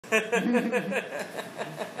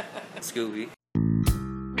Scooby.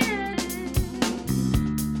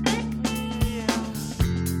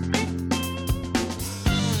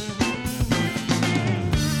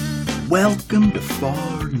 Welcome to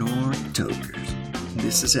Far North Tokers.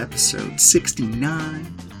 This is episode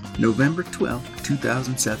 69, November 12th,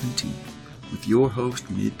 2017, with your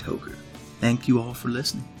host, Mid Toker. Thank you all for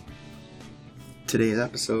listening. Today's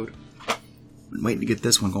episode, I've been waiting to get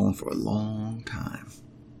this one going for a long time.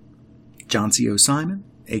 John C.O. Simon,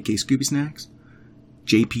 a.k.a. Scooby Snacks,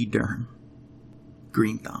 J.P. Durham,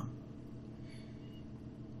 Green Thumb.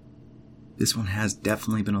 This one has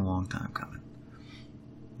definitely been a long time coming.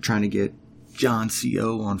 I'm trying to get John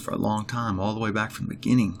C.O. on for a long time, all the way back from the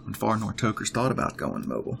beginning when Far North Tokers thought about going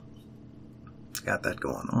mobile. Got that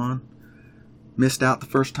going on. Missed out the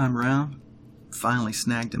first time around. Finally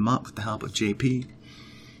snagged him up with the help of JP.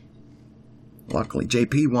 Luckily,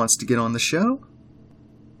 JP wants to get on the show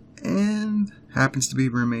and happens to be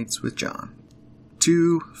roommates with John.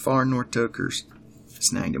 Two Far North Tokers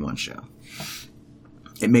snagged him on show.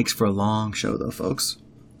 It makes for a long show though, folks.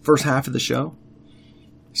 First half of the show,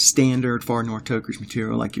 standard Far North Tokers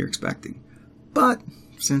material like you're expecting. But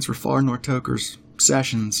since we're Far North Tokers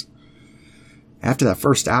sessions, after that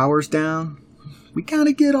first hour's down, we kind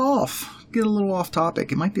of get a little off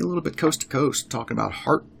topic. It might be a little bit coast to coast, talking about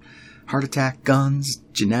heart attack, guns,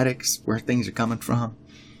 genetics, where things are coming from.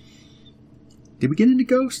 Did we get into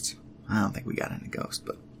ghosts? I don't think we got into ghosts,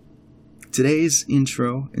 but today's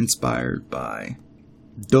intro inspired by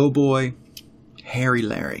Doughboy Harry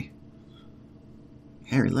Larry.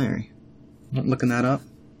 Harry Larry. Not looking that up?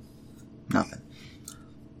 Nothing.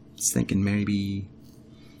 Just thinking maybe,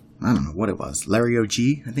 I don't know what it was. Larry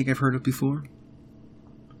OG, I think I've heard of before.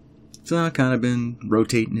 So I've kind of been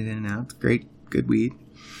rotating it in and out. Great, good weed.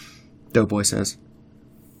 Doughboy says,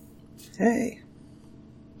 "Hey,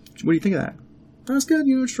 what do you think of that?" That's good,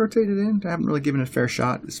 just rotate it in. I haven't really given it a fair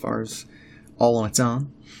shot as far as all on its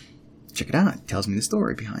own. Check it out. It tells me the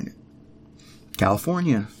story behind it.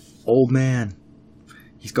 California, old man.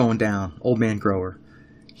 He's going down. Old man grower.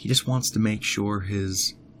 He just wants to make sure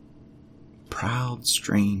his proud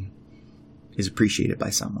strain is appreciated by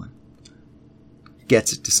someone.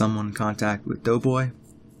 Gets it to someone in contact with Doughboy.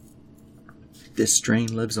 This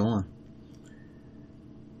strain lives on.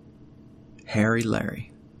 Harry Larry.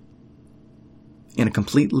 In a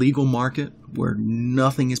complete legal market where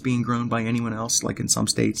nothing is being grown by anyone else, like in some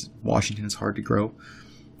states, Washington is hard to grow,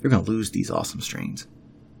 you're going to lose these awesome strains.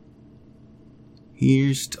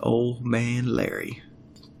 Here's to old man Larry.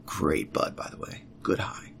 Great bud, by the way. Good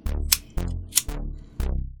high.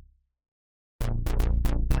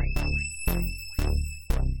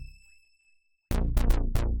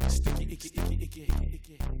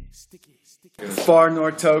 Far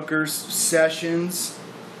North Tokers sessions.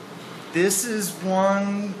 This is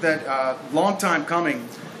one that long time coming.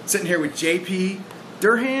 Sitting here with JP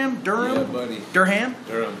Durham. Yeah, buddy. Durham.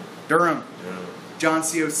 Durham. John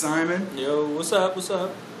C.O. Simon. Yo, what's up?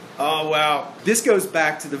 Oh, wow. This goes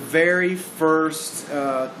back to the very first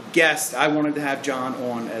guest I wanted to have John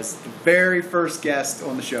on as the very first guest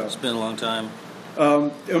on the show. It's been a long time.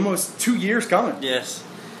 Almost 2 years coming. Yes.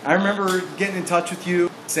 I remember getting in touch with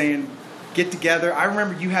you, saying, get together. I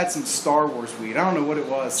remember you had some Star Wars weed. I don't know what it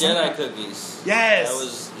was. Jedi cookies. Yes.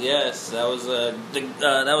 That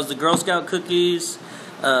was the Girl Scout cookies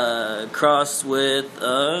crossed with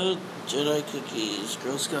Jedi cookies,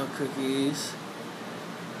 Girl Scout cookies.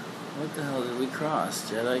 What the hell did we cross?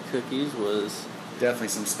 Jedi cookies was definitely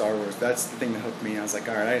some Star Wars. That's the thing that hooked me. I was like,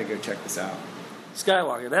 all right, I got to go check this out.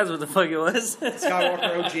 Skywalker. That's what the fuck it was.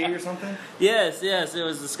 Skywalker OG or something? Yes. It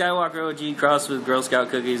was the Skywalker OG crossed with Girl Scout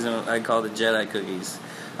cookies, and I called it Jedi cookies.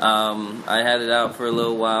 I had it out for a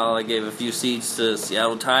little while. I gave a few seeds to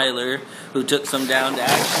Seattle Tyler, who took some down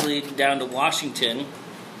to Washington,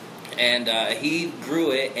 and he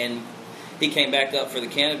grew it, and he came back up for the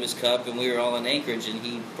Cannabis Cup, and we were all in Anchorage, and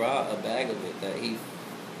he brought a bag of it that he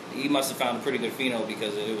must have found a pretty good pheno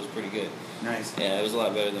because it was pretty good. Nice. Yeah, it was a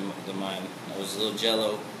lot better than mine. It was a little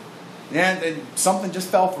jello. Yeah, and something just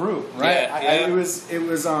fell through, right? Yeah. It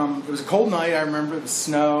was a cold night. I remember it was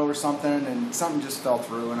snow or something, and something just fell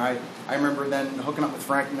through. And I remember then hooking up with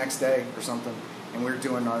Frank the next day or something, and we were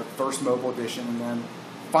doing our first mobile edition, and then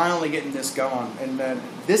finally getting this going. And then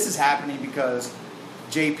this is happening because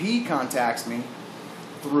JP contacts me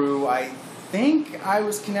through, I think I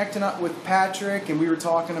was connecting up with Patrick, and we were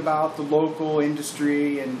talking about the local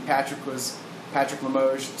industry, and Patrick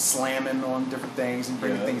Limoges slamming on different things and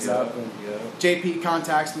bringing things up. And JP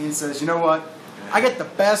contacts me and says, you know what? I get the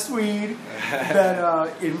best weed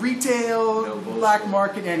that in retail, black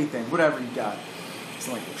market, anything, whatever you got.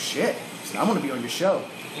 He's like, well, shit. He said, I'm going to be on your show.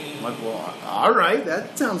 I'm like, well, all right.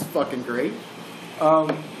 That sounds fucking great.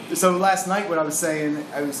 So last night, what I was saying,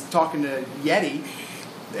 I was talking to Yeti,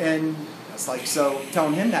 and I was like, so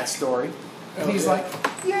telling him that story. And he's like,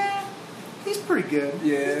 yeah, he's pretty good.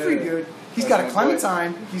 Yeah. He's pretty good. He's got a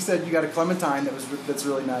Clementine. He said you got a Clementine that's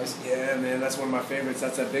really nice. Yeah, man, that's one of my favorites.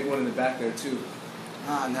 That's that big one in the back there too.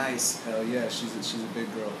 Ah, nice. Hell yeah, she's a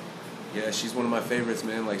big girl. Yeah, she's one of my favorites,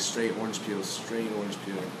 man. Like straight orange peel, straight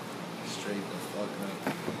the fuck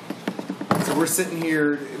up. So we're sitting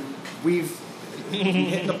here. We've been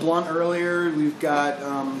hitting the blunt earlier. We've got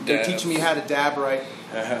they're teaching me how to dab right.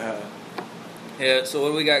 Yeah, so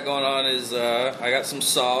what we got going on is I got some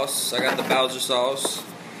sauce. I got the Bowser sauce.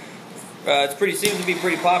 Seems to be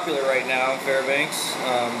pretty popular right now in Fairbanks.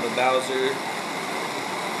 The Bowser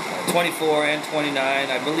 24 and 29.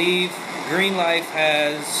 I believe Green Life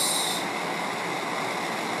has,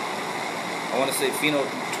 I want to say Pheno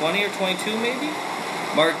 20 or 22 maybe?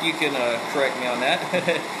 Mark, you can correct me on that.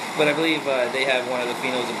 But I believe they have one of the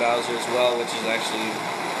Phenos of Bowser as well, which is actually,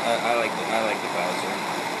 I like the Bowser.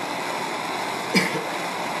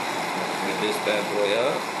 Get this bad boy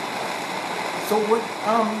up. So what?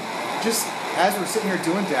 Just as we're sitting here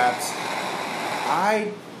doing dabs,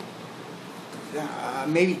 I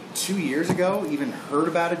maybe 2 years ago even heard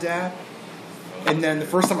about a dab, and then the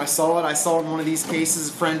first time I saw it in one of these cases.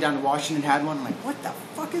 A friend down in Washington had one. I'm like, what the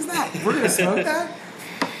fuck is that? We're gonna smoke that?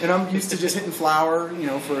 And I'm used to just hitting flour,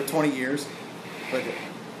 for 20 years, but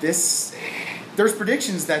there's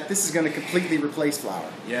predictions that this is going to completely replace flour.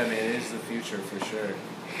 Yeah, man, it is the future for sure.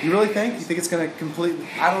 You really think? You think it's going to completely?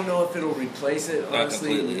 I don't know if it'll replace it, honestly.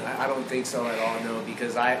 Not completely. I don't think so at all, no,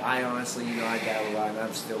 because I honestly, I dab a lot, and I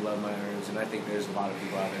still love my herbs, and I think there's a lot of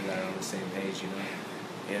people out there that are on the same page,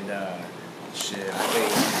 and shit,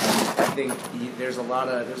 I think there's a lot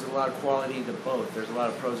of quality to both. There's a lot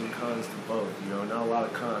of pros and cons to both, not a lot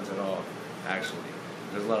of cons at all, actually.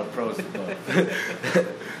 There's a lot of pros to both.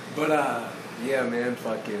 But yeah, man,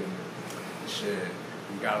 fucking shit.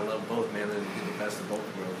 You gotta love both, man, and get the best of both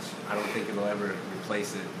worlds. I don't think it'll ever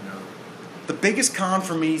replace it, The biggest con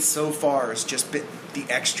for me so far has just been the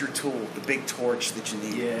extra tool, the big torch that you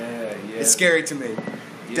need. Yeah. It's scary to me.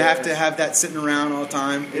 To have that sitting around all the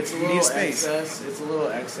time. It's a you need little space. excess. It's a little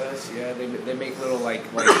excess. Yeah, they make little like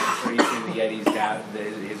for you see the Yeti's dad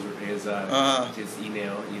his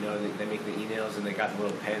e-nail. They make the e-nails and they got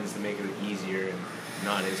little pens to make it easier and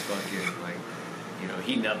not as fucking like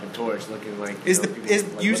heating up a torch looking like. Is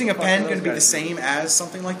like, using a pen going to be the same as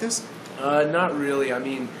something like this? Not really. I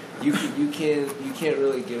mean, you can't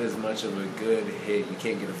really get as much of a good hit. You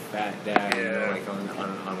can't get a fat dab. Like on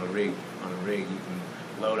a rig. On a rig, you can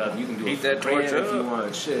load up. You can do Heat a that torch if up. you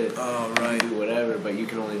want. Shit. Oh right. You can do whatever, but you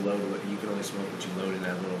can only smoke what you load in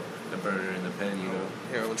that the burner in the pen.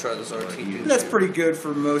 Here, we'll try this RT. That's pretty good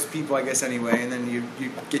for most people, I guess. Anyway, and then you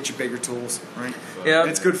get your bigger tools, right? Yeah.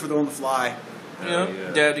 And it's good for the on the fly.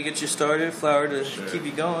 Dab to get you started, flour to keep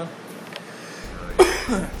you going.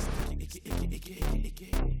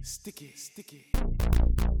 Sticky.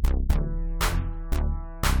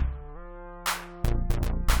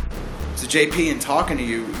 So JP, in talking to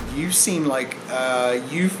you, you seem like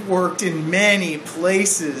you've worked in many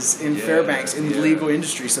places in Fairbanks in the legal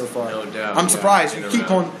industry so far. No doubt. I'm surprised you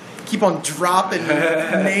keep on dropping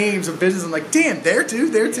names of business. I'm like, damn, there too.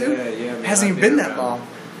 Yeah, man, Hasn't even been that long.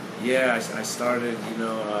 Yeah, I started,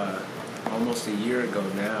 almost a year ago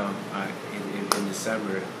now, in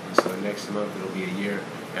December, and so next month it'll be a year.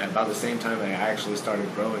 And about the same time I actually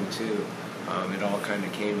started growing too. It all kind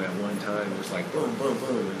of came at one time. It was like boom, boom,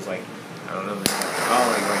 boom. It was like, I don't know, it was like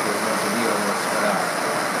falling, like it was meant to be almost. But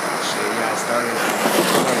shit, yeah, I started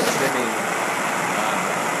trimming,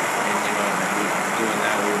 and doing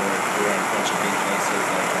that. We were at a bunch of big places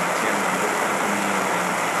like Tamron Wood Company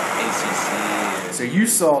and ACC. And So you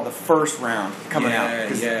saw the first round coming out.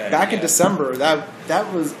 'Cause back in December,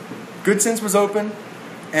 that was Good Sense was open,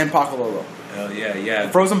 and Pacololo. Hell yeah.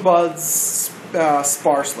 Frozen Buds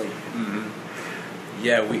sparsely. Mm-hmm.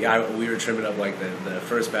 Yeah, we were trimming up like the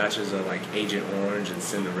first batches of like Agent Orange and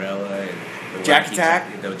Cinderella and the Jack Wacky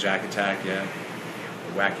Attack? the Jack Attack, yeah,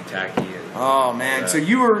 the Wacky Tacky. And Oh man! So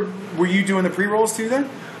were you doing the pre-rolls too then?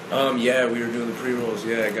 Yeah, we were doing the pre-rolls.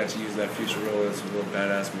 Yeah, I got to use that Future Roll. It's a little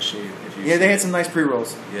badass machine. Yeah, they had some nice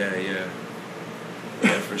pre-rolls. Yeah,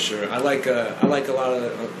 for sure. I like a lot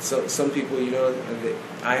of some people.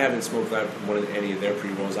 I haven't smoked any of their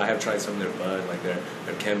pre-rolls. I have tried some of their bud, like their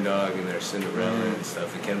Chem Dog and their Cinderella and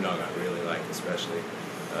stuff. The Chem Dog I really like, especially.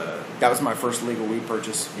 That was my first legal weed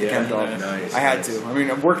purchase. The Yeah, Chem Dog. nice, I had nice. to. I mean,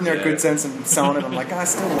 I'm working there at Yeah. Good Sense and selling it. I'm like, I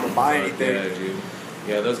still don't want to buy anything. Yeah, dude.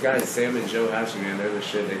 Yeah, those guys, Sam and Joe Hatchie, man, they're the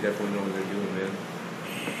shit. They definitely know what they're doing, man.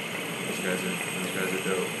 Those guys are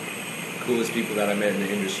dope. Coolest people that I met in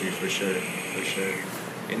the industry, for sure.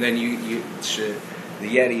 And then shit. The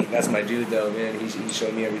Yeti, that's my dude though, man. He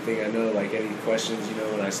showed me everything I know. Like any questions,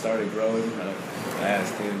 when I started growing, I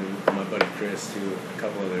asked him and my buddy Chris too, a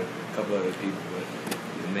couple other people, but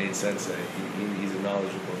it made sense that he's a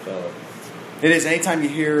knowledgeable fellow. It is. Anytime you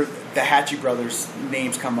hear the Hatchie brothers'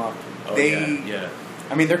 names come up, yeah.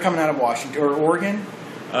 I mean, they're coming out of Washington or Oregon,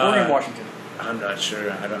 Washington. I'm not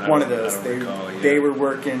sure. I don't recall. Yeah. They were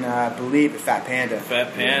working, I believe, at Fat Panda.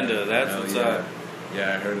 Fat Panda, that's what's up.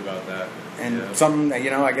 Yeah, I heard about that. And some,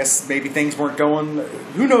 I guess maybe things weren't going.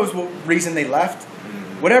 Who knows what reason they left?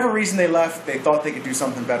 Mm-hmm. Whatever reason they left, they thought they could do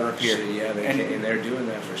something better up here. Yeah, and they're doing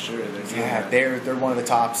that for sure. They're one of the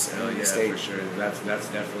tops in the state. For sure. That's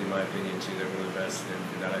definitely my opinion too. They're one of the best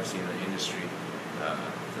that I've seen in the industry,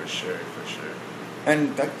 for sure.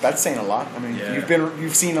 And that's saying a lot. I mean,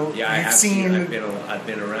 you've seen. I've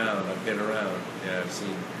been around. Yeah, I've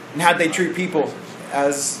seen. And how'd they treat people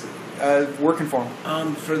as working for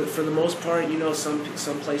them? For the most part,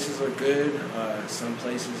 some places are good. Some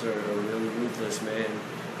places are really ruthless, man.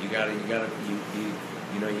 You gotta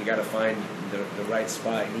find the right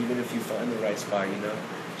spot. And even if you find the right spot,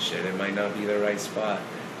 shit, it might not be the right spot.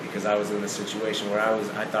 Because I was in a situation where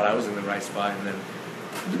I thought I was in the right spot, and then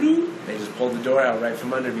they just pulled the door out right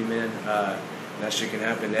from under me, man. That shit can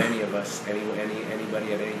happen to any of us,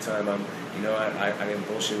 anybody at any time. I didn't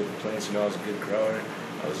bullshit with the plants. I was a good grower.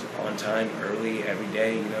 I was on time, early, every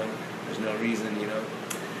day. There's no reason,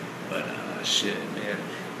 But shit, man.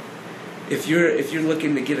 If you're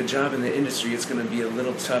looking to get a job in the industry, it's going to be a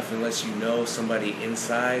little tough unless you know somebody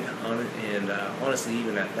inside on it. And honestly,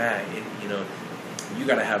 even at that, you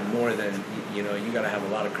got to have more than you got to have a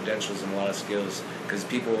lot of credentials and a lot of skills, because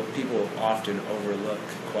people often overlook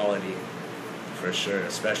quality, for sure,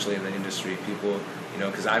 especially in the industry. People,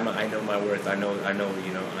 because I know my worth. I know how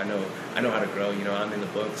to grow. I'm in the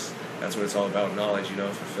books. That's what it's all about, knowledge.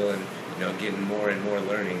 Fulfilling. Getting more and more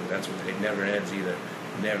learning. That's what it never ends either.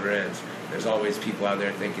 It never ends. There's always people out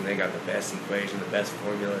there thinking they got the best equation, the best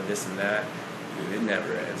formula, this and that. Dude, it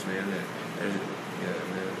never ends, man.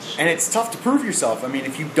 And it's tough to prove yourself. I mean,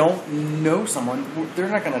 if you don't know someone, they're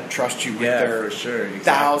not going to trust you with their for sure.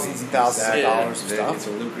 thousands and thousands of dollars of stuff. It's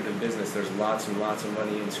a lucrative business. There's lots and lots of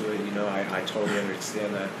money into it. I totally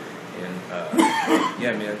understand that. And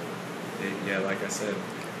yeah, man. Like I said,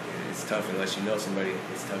 it's tough unless you know somebody.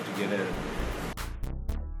 It's tough to get in.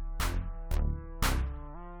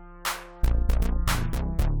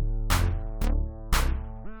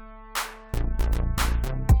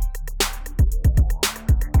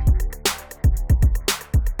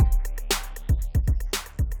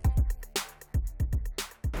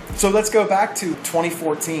 So let's go back to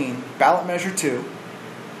 2014, ballot measure 2.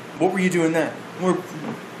 What were you doing then?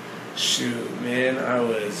 Shoot, man, I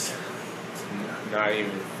was not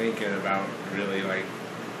even thinking about really like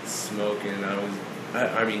smoking.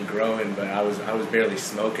 I mean growing, but I was barely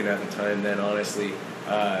smoking at the time then. Honestly,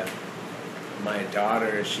 my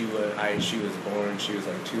daughter, she was born. She was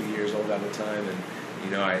like 2 years old at the time, and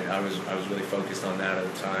I was really focused on that at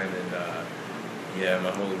the time, and.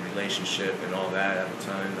 My whole relationship and all that at the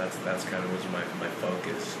time, that's kind of was my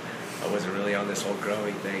focus. I wasn't really on this whole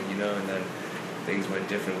growing thing, and then things went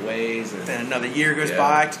different ways. And then another year goes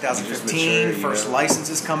by, 2015, mature, first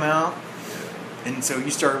licenses come out. Yeah. And so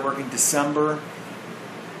you started working December,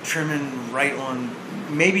 trimming right on,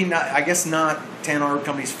 maybe not, I guess not Tan Arbor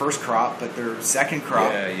Company's first crop, but their second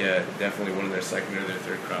crop. Yeah, definitely one of their second or their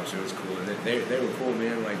third crops. It was cool. And they were cool,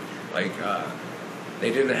 man. They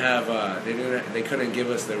couldn't give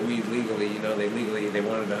us their weed legally. They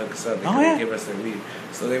wanted to hook us up. They couldn't give us their weed,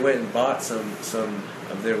 so they went and bought some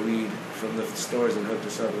of their weed from the stores and hooked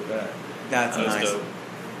us up with that. That's nice. Dope.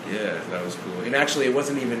 Yeah, that was cool. And actually, it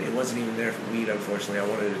wasn't even there for weed. Unfortunately, I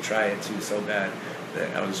wanted to try it too so bad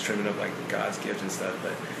that I was trimming up like God's gift and stuff,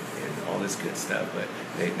 and all this good stuff. But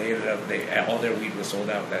they ended up all their weed was sold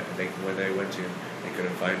out. Where they went to, they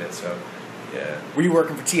couldn't find it. So. Yeah. Were you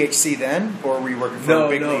working for THC then, or were you working for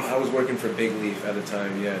Big Leaf? No, I was working for Big Leaf at the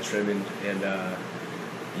time. Yeah, trimming, and I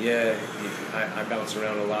bounced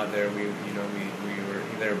around a lot there. We were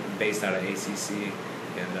they're based out of ACC,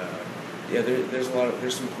 and there's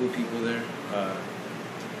some cool people there.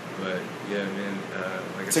 But yeah, man.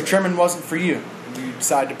 So trimming wasn't for you. You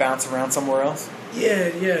decided to bounce around somewhere else.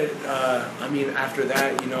 Yeah. I mean, after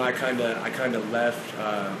that, I kind of left.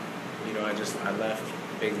 I left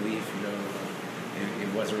Big Leaf. It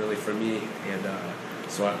wasn't really for me, and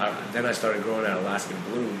so then I started growing at Alaskan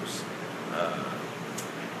Blooms,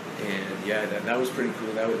 And yeah, that was pretty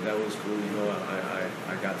cool. That was cool. You know,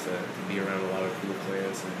 I got to be around a lot of cool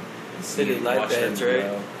plants and see They did live watch beds, them right?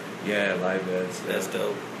 grow. Yeah, live beds. That's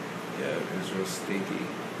dope. Yeah, it was real stinky.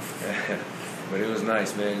 But it was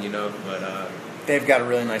nice, man, you know. But They've got a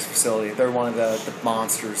really nice facility. They're one of the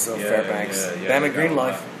monsters of Fairbanks. Yeah, Them they and got Green a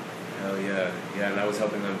lot. Life. Hell yeah. Yeah, and I was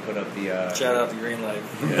helping them put up the Shout out to Green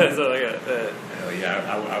Life. Yeah. That's all I got. Hell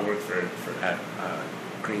yeah, I worked for at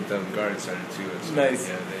Green Thumb Garden Center too. And so, Nice.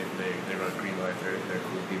 Yeah, they run Green Life. They're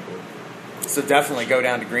cool people. So definitely go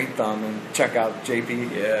down to Green Thumb and check out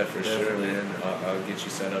JP. Yeah, for sure, Definitely. man. I'll get you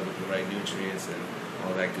set up with the right nutrients and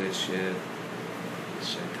all that good shit.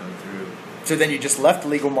 Shit come through. So then you just left the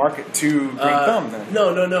legal market to Green Thumb then?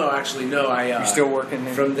 No. Actually, no. You're still working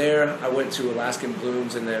in... From there, I went to Alaskan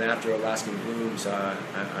Blooms, and then after Alaskan Blooms, I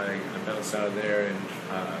bounced out of there, and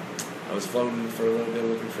I was floating for a little bit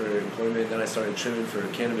looking for employment. Then I started trimming for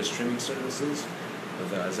Cannabis Trimming Services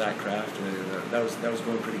with Zach Kraft, and that was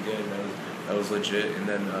going pretty good. That was legit. And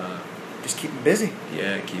then Just keep them busy.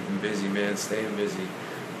 yeah, keeping busy, man, staying busy.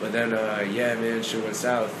 But then yeah, man, shit went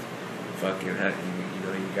south. Fucking had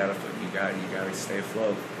you gotta stay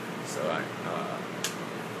afloat. So I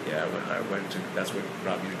went to, that's what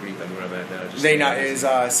brought me to Green Thumb where I'm at now. Just They not is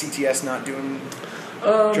CTS not doing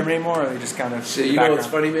trimming anymore, or they just kind of So you know what's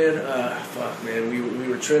funny, man? Fuck, man. We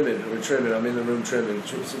were trimming. We're trimming. I'm in the room trimming.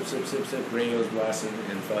 Sip. Radio's blasting,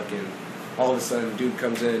 and fucking all of a sudden, dude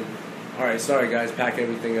comes in. All right, sorry guys, pack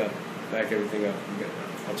everything up.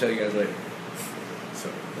 I'll tell you guys later.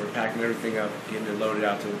 So we're packing everything up, getting it loaded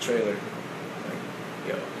out to the trailer. Like,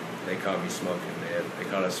 yo, they caught me smoking, man. They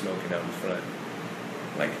caught us smoking out in front.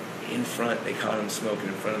 Like in front, they caught him smoking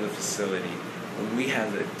in front of the facility. When we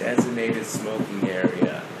have the designated smoking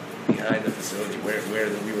area behind the facility where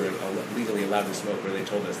we were legally allowed to smoke, where they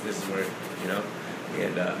told us this is where, you know,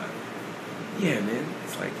 and yeah, man,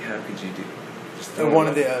 it's like, how could you do? Just one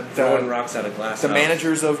of throwing rocks out of glass. The house.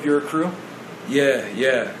 managers of your crew? Yeah.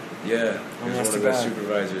 Oh, He was that's one of too the bad.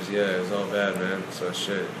 supervisors. Yeah, it was all bad, man. So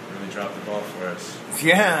shit, really dropped the ball for us.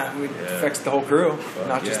 Yeah, it affects the whole crew, Fuck,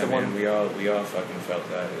 not just yeah, the man, one. We all fucking felt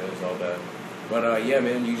that. It was all bad. But yeah,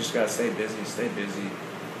 man, you just gotta stay busy. So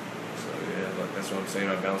yeah, like, that's what I'm saying.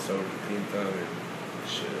 I bounced over to Green Thumb and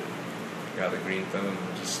shit. Got the Green Thumb,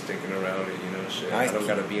 just sticking around it, you know, shit. Nice. I don't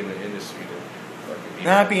gotta be in the industry to fucking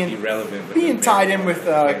Not be being relevant. But being tied in with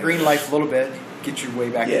Green Life a little bit, get your way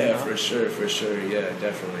back in. Yeah, huh? for sure. Yeah,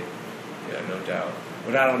 definitely. Yeah, no doubt.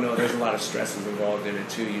 But I don't know. There's a lot of stresses involved in it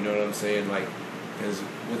too. You know what I'm saying? Like, because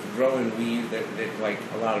with growing weed, that like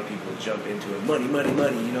a lot of people jump into it. Money.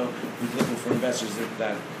 You know, we're looking for investors.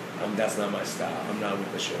 That's not my style. I'm not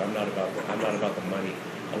with the shit. I'm not about the money.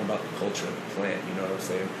 I'm about the culture of the plant. You know what I'm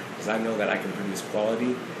saying? Because I know that I can produce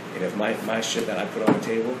quality. And if my shit that I put on the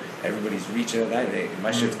table, everybody's reaching at that, and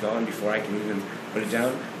my shit's gone before I can even put it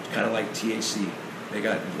down. It's kind of like THC. They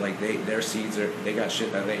got like their seeds they got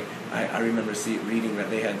shit that I remember reading that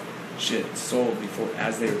they had shit sold before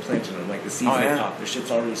as they were planting them. Like the seeds they pop, their shit's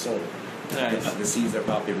already sold. Nice. The seeds are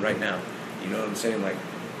popping right now. You know what I'm saying? Like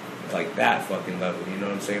that fucking level. You know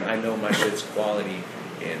what I'm saying? I know my shit's quality,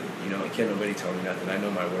 and you know, can't nobody tell me nothing. I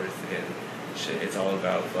know my worth, and shit. It's all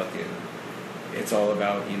about fucking. It's all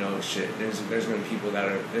about, you know, shit. There's gonna be people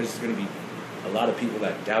there's gonna be a lot of people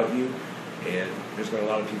that doubt you, and there's gonna be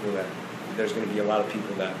a lot of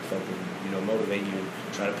people that fucking, you know, motivate you,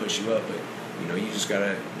 try to push you up. But you know, you just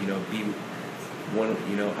gotta, you know, be one.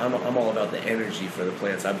 You know, I'm all about the energy for the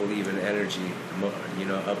plants. I believe in energy, you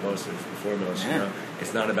know, upmost and foremost. Yeah. You know,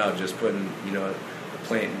 it's not about just putting, you know, a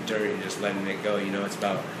plant in dirt and just letting it go. You know, it's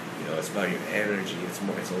about your energy. It's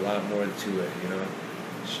a lot more to it. You know,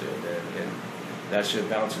 shit, and that shit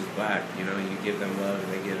bounces back. You know, you give them love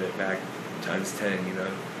and they give it back times 10. You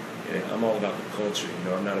know. I'm all about the culture, you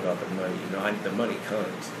know. I'm not about the money, you know. The money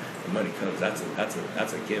comes. That's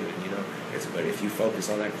a given, you know. But if you focus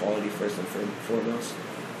on that quality first and foremost,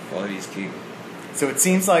 quality is king. So it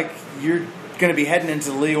seems like you're going to be heading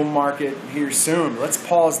into the legal market here soon. Let's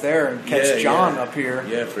pause there and catch John up here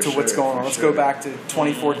to what's going on. Let's go back to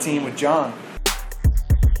 2014 with John.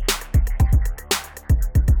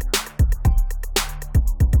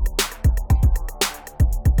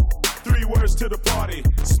 To the party,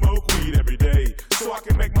 smoke weed every day, so I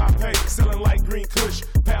can make my pay. Selling like green kush,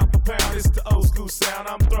 pound for pound. It's the old school sound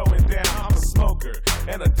I'm throwing down. I'm a smoker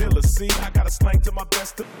and a dealer. See, I got a slang to my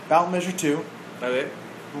best. Ballot Measure 2. Okay.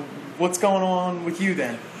 What's going on with you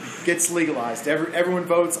then? Gets legalized. Everyone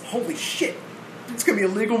votes. Holy shit! It's gonna be a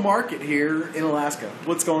legal market here in Alaska.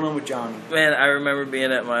 What's going on with John? Man, I remember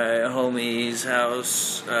being at my homie's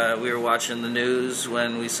house. We were watching the news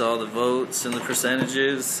when we saw the votes and the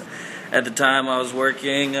percentages. At the time, I was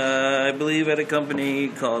working, I believe, at a company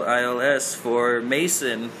called ILS for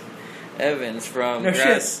Mason Evans from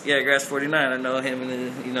Grass 49. I know him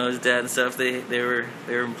and his dad and stuff. They were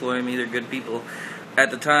employing me. They're good people.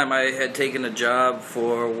 At the time, I had taken a job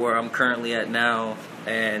for where I'm currently at now,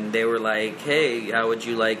 and they were like, "Hey, how would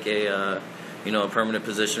you like a permanent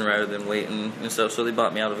position rather than waiting and stuff?" So they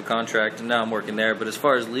bought me out of a contract, and now I'm working there. But as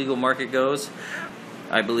far as legal market goes,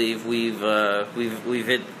 I believe we've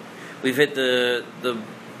hit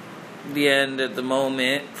the end at the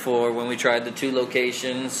moment for when we tried the 2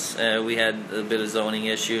 locations. We had a bit of zoning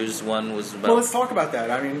issues. One was about. Well, let's talk about that.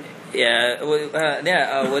 I mean. Yeah.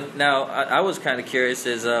 Now I was kind of curious.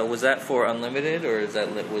 Was that for unlimited or was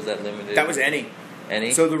that limited? That was any.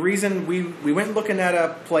 Any. So the reason we went looking at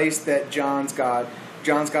a place that John's got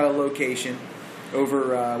a location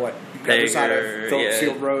over the other side of Phillips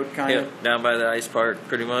Field Road, kind of down by the ice park,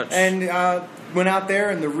 pretty much. And went out there,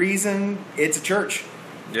 and the reason it's a church.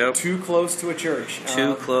 Yep. Too close to a church.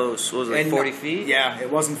 Too close. What was it, like 40 feet? Yeah, it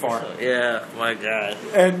wasn't far. Yeah, my God.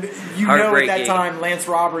 And at that time, Lance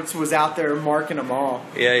Roberts was out there marking them all.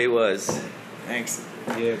 Yeah, he was. Thanks.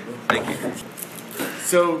 Yeah. Thank you.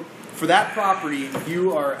 So, for that property,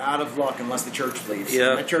 you are out of luck unless the church leaves.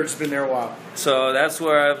 Yeah. That church has been there a while. So, that's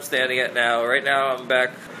where I'm standing at now. Right now, I'm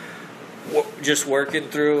back just working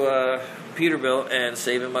through Peterbilt and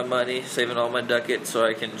saving my money, saving all my ducats so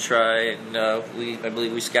I can try and I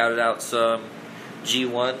believe we scouted out some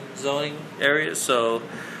G1 zoning areas. So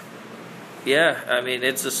yeah, I mean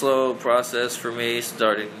it's a slow process for me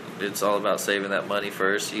it's all about saving that money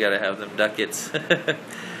first. You got to have them ducats. You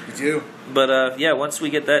do. But once we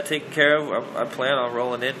get that taken care of, I plan on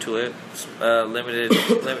rolling into it.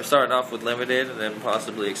 Starting off with limited and then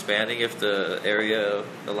possibly expanding if the area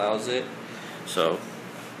allows it. So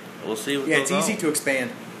we'll see what goes it's easy to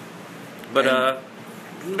expand. But I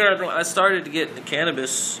started to get into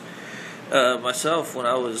cannabis myself when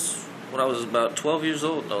I was about 12 years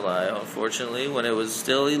old, no lie, unfortunately, when it was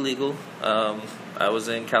still illegal. I was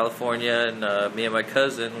in California, and me and my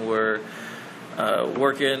cousin were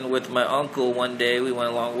working with my uncle one day. We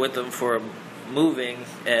went along with them for moving,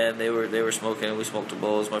 and they were smoking, and we smoked a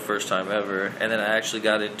bowl. It was my first time ever. And then I actually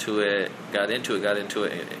got into it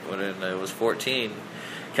when I was 14.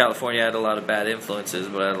 California had a lot of bad influences,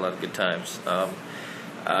 but I had a lot of good times.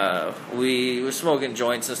 We were smoking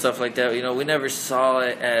joints and stuff like that. We never saw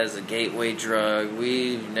it as a gateway drug.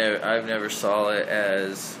 I've never saw it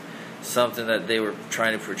as something that they were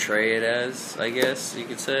trying to portray it as, I guess you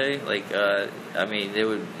could say.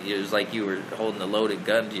 It was like you were holding a loaded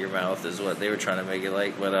gun to your mouth is what they were trying to make it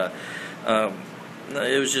like. But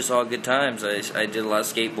it was just all good times. I did a lot of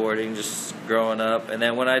skateboarding just growing up, and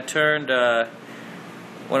then when I turned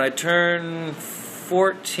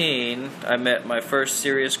 14, I met my first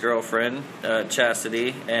serious girlfriend,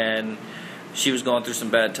 Chastity, and she was going through some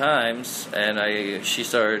bad times, and she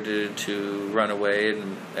started to run away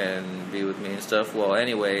and be with me and stuff. Well,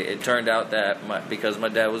 anyway, it turned out that because my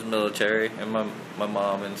dad was military and my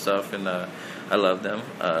mom and stuff, and I loved them,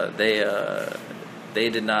 they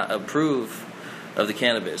did not approve of the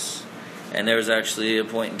cannabis. And there was actually a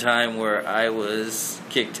point in time where I was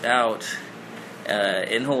kicked out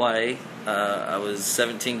in Hawaii. I was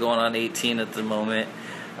 17 going on 18 at the moment.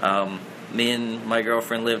 Me and my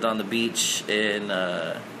girlfriend lived on the beach in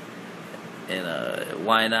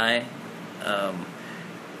Waianae,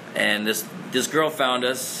 and this girl found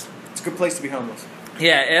us. It's a good place to be homeless.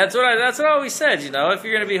 Yeah, that's what I always said. If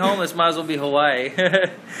you're gonna be homeless, might as well be Hawaii.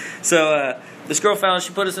 So this girl found us.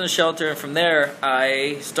 She put us in a shelter, and from there,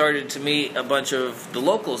 I started to meet a bunch of the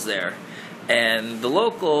locals there. And the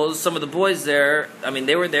locals, some of the boys there,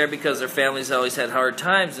 they were there because their families always had hard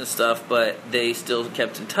times and stuff, but they still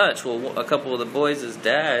kept in touch. Well, a couple of the boys'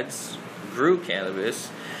 dads grew cannabis,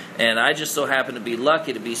 and I just so happened to be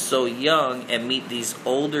lucky to be so young and meet these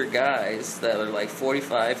older guys that are like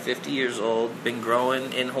 45, 50 years old, been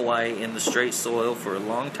growing in Hawaii in the straight soil for a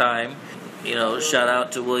long time. Shout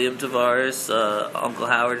out to William Tavares, Uncle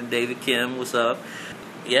Howard and David Kim, what's up?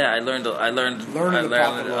 Yeah, I learned a lot. I learned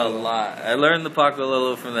the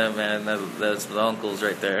Pakalolo from them, man. That's the uncles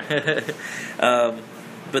right there.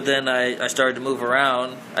 But then I started to move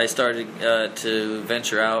around. I started to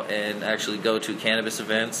venture out and actually go to cannabis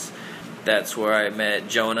events. That's where I met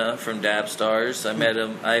Jonah from Dab Stars. I met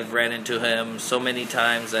him. I've ran into him so many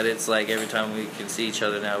times that it's like every time we can see each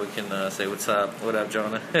other now, we can say, "What's up? What up,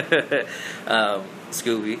 Jonah?"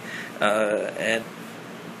 Scooby. And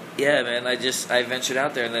yeah, man, I ventured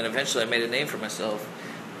out there, and then eventually I made a name for myself.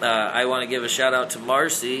 I want to give a shout out to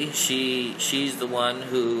Marcy. She's the one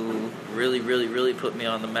who really, really, really put me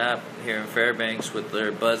on the map here in Fairbanks with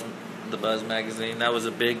their Buzz the Buzz magazine. That was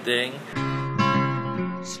a big thing.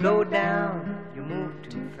 Slow down, you move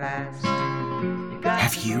too fast.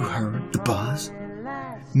 Have you heard The Buzz?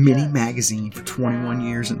 Mini magazine for 21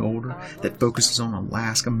 years and older that focuses on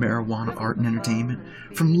Alaska marijuana art and entertainment,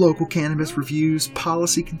 from local cannabis reviews,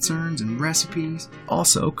 policy concerns, and recipes.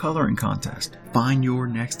 Also, coloring contest. Find your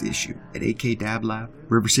next issue at AK Dab Lab,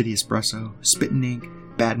 River City Espresso, Spittin' Ink,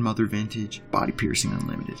 Bad Mother Vintage, Body Piercing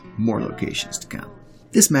Unlimited. More locations to come.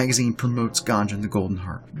 This magazine promotes ganja and the Golden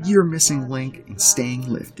Heart, your missing link in staying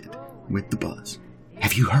lifted with The Buzz.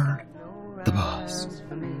 Have you heard The Buzz?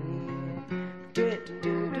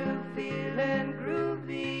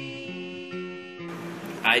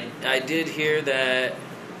 I did hear that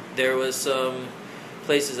there was some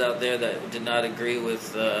places out there that did not agree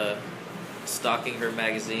with stocking her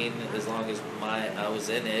magazine as long as I was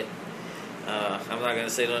in it. I'm not going to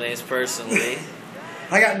say no names personally.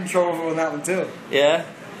 I got in trouble with that one too. Yeah?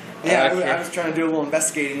 Yeah, Okay. I was trying to do a little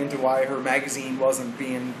investigating into why her magazine wasn't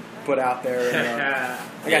being put out there. And,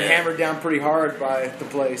 I got hammered down pretty hard by the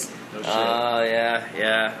place. No shit. Oh,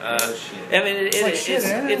 yeah. No shit. I mean, It's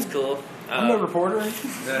it's cool. I'm no reporter.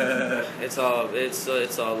 It's all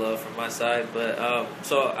love from my side, but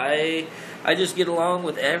so I just get along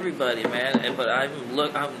with everybody, man. But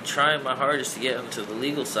I'm trying my hardest to get them to the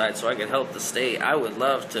legal side so I can help the state. I would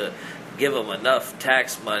love to give them enough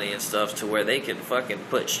tax money and stuff to where they can fucking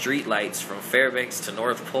put street lights from Fairbanks to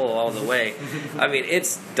North Pole all the way. I mean,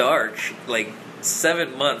 it's dark like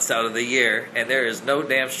 7 months out of the year, and there is no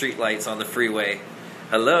damn street lights on the freeway.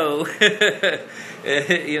 Hello.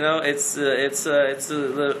 You know,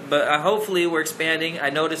 but hopefully we're expanding.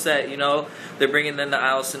 I noticed that, you know, they're bringing in the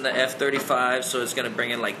Alice and the F-35, so it's going to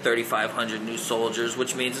bring in like 3,500 new soldiers,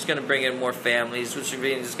 which means it's going to bring in more families, which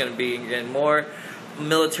means it's going to bring in more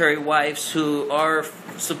military wives who are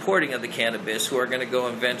supporting of the cannabis, who are going to go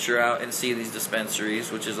and venture out and see these dispensaries,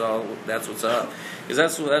 that's what's up.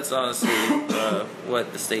 Because that's honestly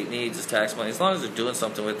what the state needs is tax money. As long as they're doing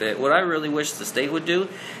something with it. What I really wish the state would do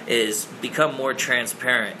is become more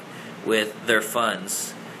transparent with their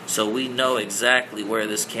funds, so we know exactly where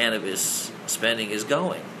this cannabis spending is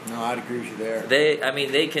going. No, I'd agree with you there. They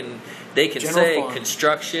can General say fund.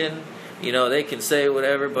 Construction. You know, they can say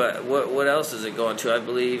whatever, but what else is it going to? I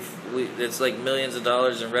believe it's like millions of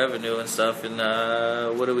dollars in revenue and stuff, and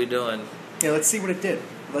what are we doing? Yeah, let's see what it did.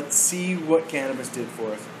 Let's see what cannabis did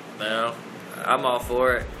for us. No, I'm all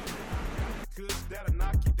for it. That'll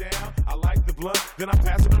knock you down. I like the blunt, then I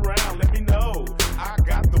pass it around. Let me know. I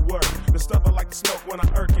got the work. The stuff I like to smoke when I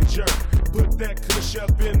irk and jerk. Put that kush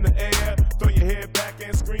up in the air. Throw your head back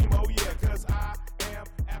and scream, oh yeah, cause I am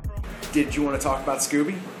Afro. Did you want to talk about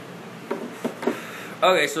Scooby?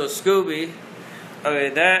 Okay, so Scooby. Okay,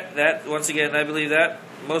 that once again, I believe that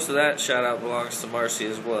most of that shout out belongs to Marcy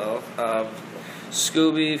as well.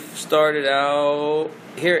 Scooby started out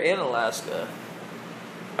here in Alaska.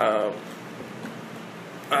 I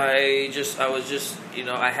was just, you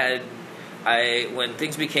know, when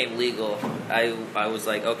things became legal, I was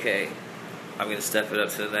like, okay, I'm gonna step it up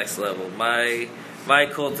to the next level. My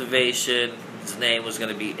cultivation's name was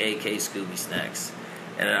gonna be AK Scooby Snacks,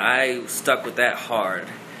 and I stuck with that hard.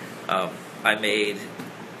 I made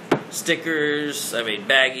stickers, I made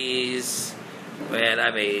baggies, and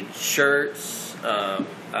I made shirts.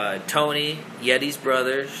 Tony, Yeti's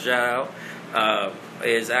brother, shout out,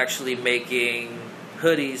 is actually making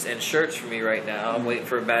hoodies and shirts for me right now. I'm waiting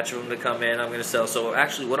for a batch of them to come in. I'm going to sell. So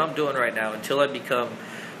actually what I'm doing right now, until I become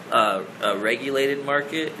a regulated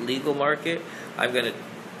market, legal market, I'm going to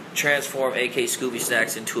transform AK Scooby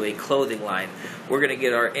Snacks into a clothing line. We're going to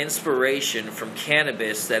get our inspiration from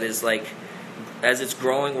cannabis that is like, as it's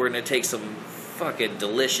growing, we're going to take some fucking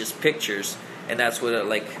delicious pictures, and that's what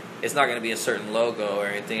it's not going to be a certain logo or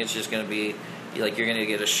anything. It's just going to be like you're going to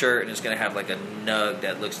get a shirt and it's going to have like a nug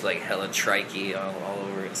that looks like hella trikey all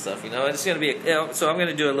over it and stuff. You know, it's going to be so I'm going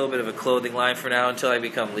to do a little bit of a clothing line for now until I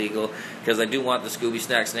become legal, because I do want the Scooby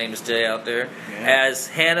Snacks name to stay out there. Yeah. As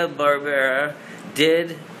Hanna-Barbera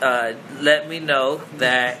did let me know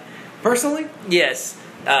that personally, yes,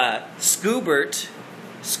 Scoobert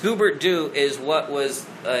Doo is what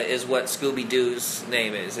Scooby Doo's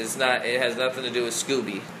name is. It's not. It has nothing to do with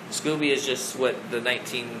Scooby. Scooby is just what the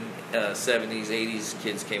 1970s, 80s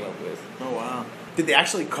kids came up with. Oh wow! Did they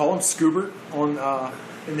actually call him Scoobert on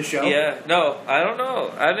in the show? Yeah. No, I don't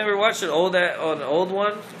know. I never watched an old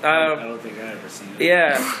one. I don't think I ever seen it.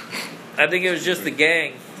 Yeah, I think it was just the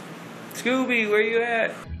gang. Scooby, where you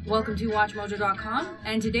at? Welcome to WatchMojo.com,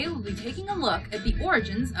 and today we'll be taking a look at the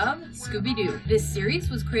origins of Scooby-Doo. This series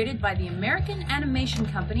was created by the American animation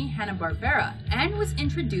company Hanna-Barbera and was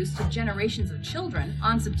introduced to generations of children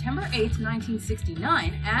on September 8,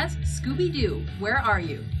 1969 as Scooby-Doo, Where Are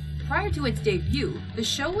You? Prior to its debut, the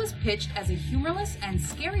show was pitched as a humorless and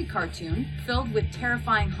scary cartoon filled with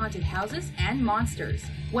terrifying haunted houses and monsters.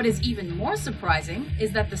 What is even more surprising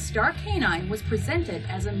is that the star canine was presented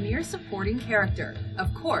as a mere supporting character.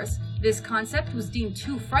 Of course, this concept was deemed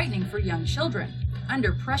too frightening for young children.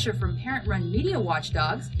 Under pressure from parent-run media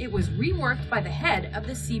watchdogs, it was reworked by the head of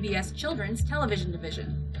the CBS Children's Television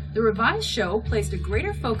Division. The revised show placed a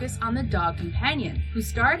greater focus on the dog companion, who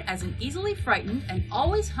starred as an easily frightened and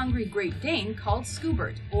always hungry Great Dane called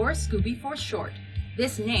Scoobert, or Scooby for short.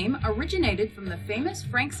 This name originated from the famous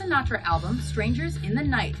Frank Sinatra album Strangers in the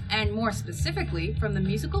Night, and more specifically from the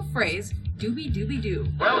musical phrase, Dooby Dooby Doo.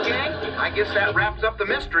 Well, gang, I guess that wraps up the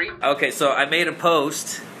mystery. Okay, so I made a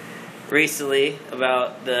post recently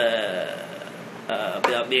about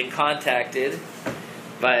about being contacted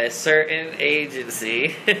by a certain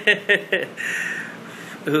agency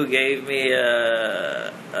who gave me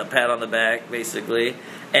a pat on the back, basically.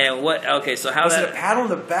 And what? Okay, so how was that? it a pat on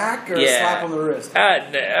the back or a slap on the wrist?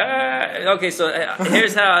 Okay, so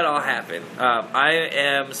here's how it all happened. I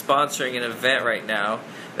am sponsoring an event right now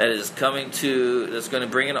that's going to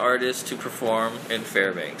bring an artist to perform in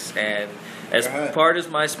Fairbanks, and as part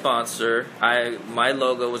of my sponsor, my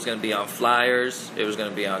logo was going to be on flyers. It was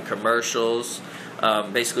going to be on commercials.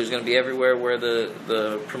 Basically, it was going to be everywhere where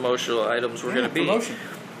the promotional items were going to be. Promotion.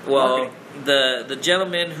 Well, Marketing. the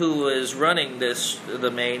gentleman who was running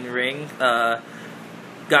the main ring,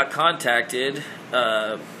 got contacted,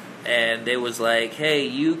 and they was like, "Hey,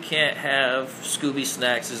 you can't have Scooby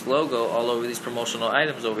Snacks' logo all over these promotional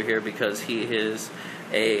items over here because he is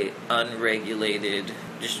a unregulated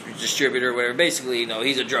distributor, or whatever. Basically,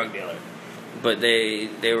 he's a drug dealer." But they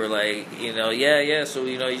were like, so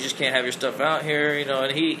you just can't have your stuff out here,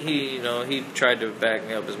 and he tried to back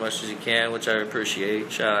me up as much as he can, which I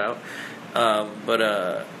appreciate. Shout out. But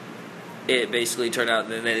it basically turned out,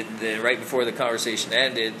 and then right before the conversation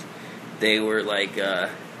ended, they were like,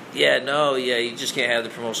 you just can't have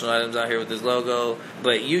the promotional items out here with his logo,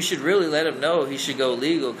 but you should really let him know he should go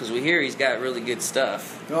legal because we hear he's got really good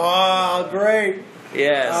stuff. Oh, great.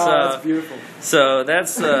 Yeah, that's beautiful. So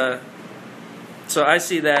that's so I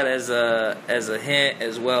see that as a hint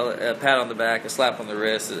as well, a pat on the back, a slap on the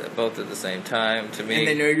wrist, both at the same time to me. And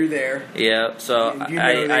they know you're there. Yeah, so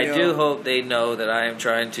I know. do hope they know that I am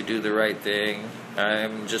trying to do the right thing.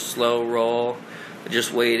 I'm just slow roll,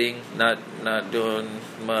 just waiting, not doing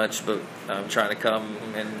much, but I'm trying to come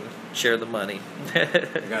and share the money.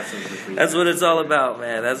 That's what it's all about,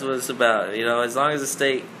 man. That's what it's about. As long as the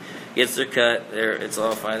state gets their cut, it's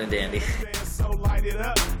all fine and dandy. So light it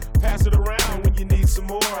up, pass it around when you need some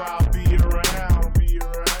more. I'll be around, be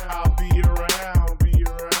around, I'll be around, be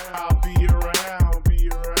around, I'll be around, be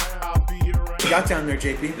around, I'll be around. What you got down there,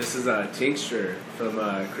 JP? This is a tincture from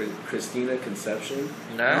Christina Conception.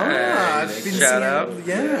 Nice. I've been Shout out.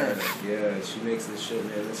 Yeah. Yeah, she makes this shit,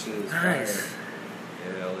 man. This shit is Nice. fire.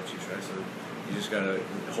 Yeah, I'll let you try some. You just gotta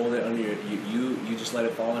hold it under your. You just let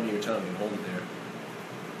it fall under your tongue and hold it there.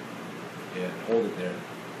 Yeah, hold it there.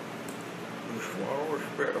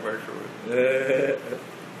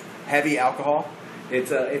 Heavy alcohol?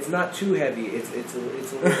 It's not too heavy. It's a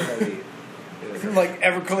little heavy. Yeah. Like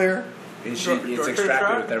Everclear? It's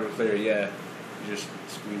extracted with Everclear. Yeah, you just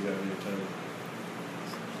squeeze out your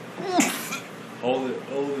tongue. Hold it.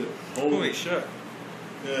 Holy shit.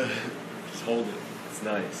 Just hold it. It's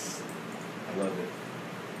nice. I love it.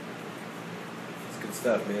 It's good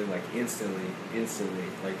stuff, man. Like instantly.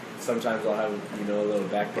 Like sometimes I'll have a little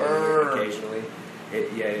back pain occasionally.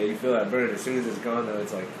 You feel that burn. As soon as it's gone, though,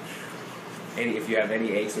 it's like if you have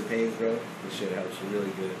any aches or pains, bro, this shit helps you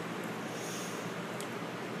really good.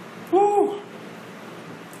 Woo!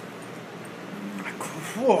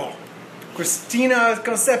 Whoa. Christina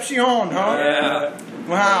Concepcion, huh? Yeah.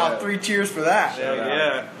 Wow, Yeah. 3 cheers for that. Shout out.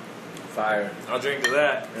 Yeah. Fire. I'll drink to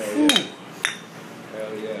that. Hell yeah.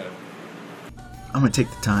 Hell yeah. I'm going to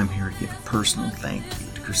take the time here to give a personal thank you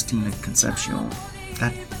to Christina Concepcion.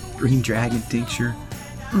 That Green Dragon tincture,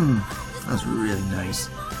 that was really nice.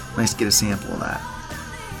 Nice to get a sample of that.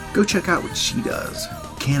 Go check out what she does.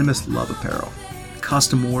 Cannabis Love Apparel.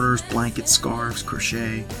 Custom orders, blankets, scarves,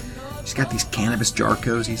 crochet. She's got these cannabis jar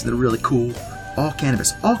cozies that are really cool. All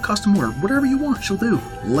cannabis, all custom order, whatever you want, she'll do.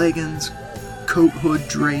 Leggings, coat hood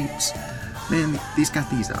drapes. Man, these got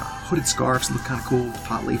these hooded scarves that look kind of cool with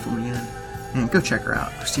pot leaf on the end. Man, go check her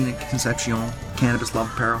out. Christina Concepcion, Cannabis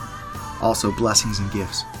Love Apparel. Also, blessings and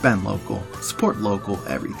gifts. Ben local. Support local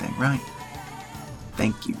everything, right?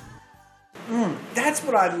 Thank you. That's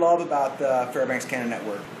what I love about the Fairbanks Cannon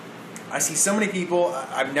Network. I see so many people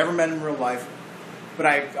I've never met in real life, but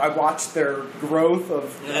I watch their growth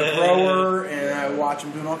of a grower, and I watch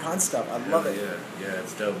them doing all kinds of stuff. I love it. Yeah,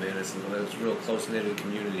 it's dope, man. It's a real close-knit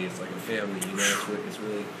community. It's like a family, you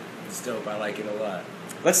know. It's dope. I like it a lot.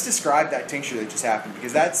 Let's describe that tincture that just happened,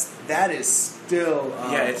 because that is still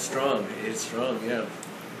it's strong. It's strong. Yeah,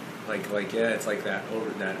 it's like that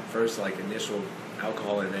first initial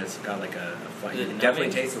alcohol, and then it's got like a you can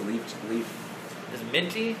definitely taste the leaf. Is it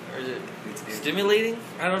minty or is it stimulating?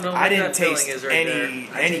 I don't know. I didn't taste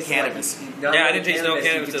any cannabis. I didn't taste no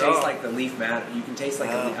cannabis at all. You can taste like the leaf matter. You can taste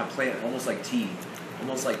like a plant, almost like tea.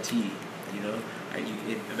 You know.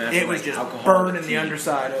 It was just burning the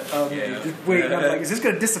underside of yeah. Just waiting. I'm like, is this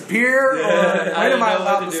going to disappear? Or when am I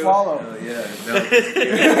allowed to swallow? That's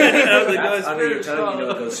under your tongue. It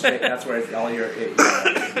goes straight. That's where all your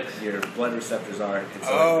blood receptors are. It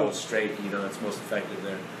goes straight. It's most effective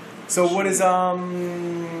there. So what is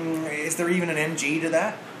there even an MG to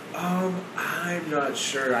that? I'm not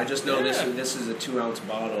sure. I just know this is a 2-ounce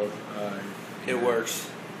bottle. It works.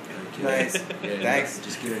 Nice. Thanks.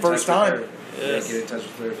 Just get in First touch time. with her. Yes. Yeah, get in touch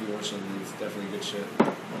with her if you want something. It's definitely good shit.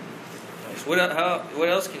 Nice. What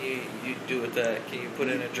else can you do with that? Can you put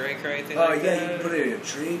it in a drink or anything like that? You can put it in a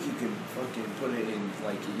drink. You can fucking put it in,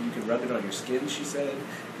 you can rub it on your skin, she said.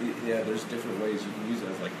 Yeah, there's different ways you can use it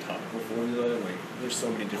as, topical formula. There's so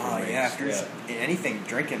many different ways. Yeah, if there's anything,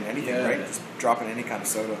 drinking anything, right? Just dropping any kind of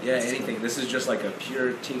soda. Yeah, anything. This is just a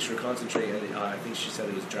pure tincture concentrate. I think she said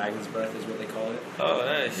it was dragon's breath is what they call it. Oh,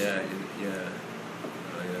 nice. Yeah. Yeah.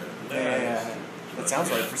 That sounds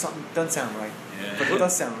right. For something, doesn't sound right. Yeah. But it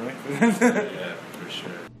does sound right. Yeah, for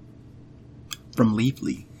sure. From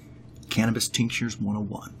Leafly, Cannabis Tinctures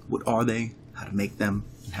 101. What are they, how to make them,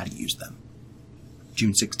 and how to use them?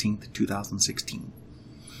 June 16th, 2016.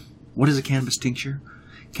 What is a cannabis tincture?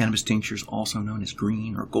 Cannabis tinctures, also known as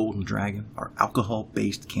green or golden dragon, are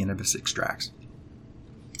alcohol-based cannabis extracts.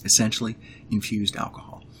 Essentially, infused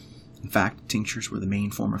alcohol. In fact, tinctures were the main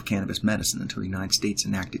form of cannabis medicine until the United States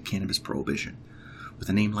enacted cannabis prohibition. With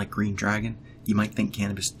a name like Green Dragon, you might think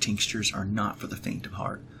cannabis tinctures are not for the faint of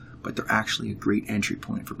heart, but they're actually a great entry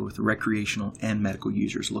point for both recreational and medical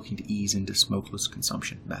users looking to ease into smokeless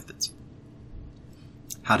consumption methods.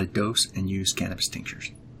 How to dose and use cannabis tinctures.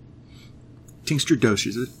 Tincture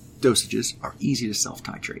dosages are easy to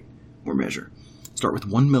self-titrate or measure. Start with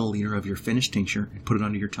 1 milliliter of your finished tincture and put it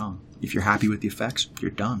under your tongue. If you're happy with the effects, you're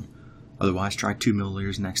done. Otherwise, try 2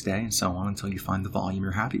 milliliters next day and so on until you find the volume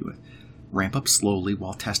you're happy with. Ramp up slowly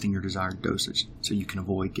while testing your desired dosage so you can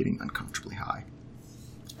avoid getting uncomfortably high.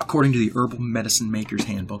 According to the Herbal Medicine Maker's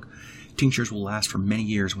Handbook, tinctures will last for many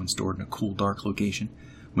years when stored in a cool, dark location.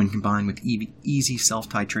 When combined with easy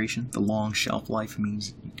self-titration, the long shelf life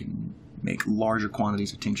means you can make larger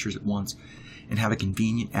quantities of tinctures at once and have a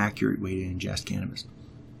convenient, accurate way to ingest cannabis.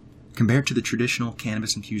 Compared to the traditional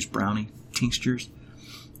cannabis-infused brownie, tinctures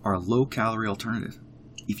are a low-calorie alternative.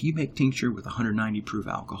 If you make tincture with 190 proof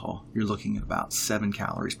alcohol, you're looking at about 7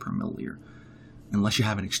 calories per milliliter. Unless you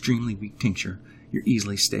have an extremely weak tincture, you'll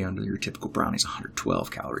easily stay under your typical brownie's 112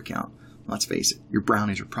 calorie count. Let's face it, your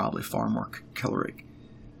brownies are probably far more caloric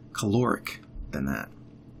than that.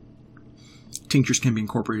 Tinctures can be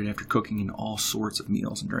incorporated after cooking into all sorts of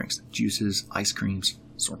meals and drinks. Juices, ice creams,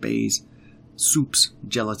 sorbets, soups,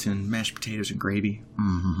 gelatin, mashed potatoes and gravy.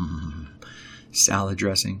 Salad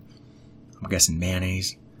dressing. I'm guessing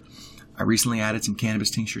mayonnaise. I recently added some cannabis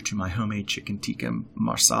tincture to my homemade chicken tikka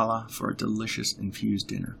masala for a delicious infused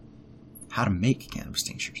dinner. How to make cannabis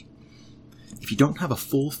tinctures. If you don't have a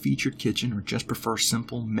full-featured kitchen or just prefer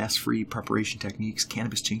simple, mess-free preparation techniques,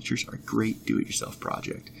 cannabis tinctures are a great do-it-yourself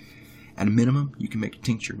project. At a minimum, you can make a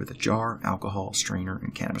tincture with a jar, alcohol, strainer,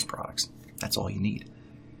 and cannabis products. That's all you need.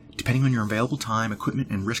 Depending on your available time, equipment,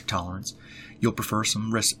 and risk tolerance, you'll prefer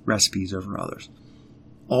some recipes over others.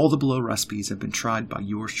 All the below recipes have been tried by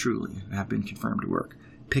yours truly and have been confirmed to work.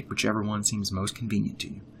 Pick whichever one seems most convenient to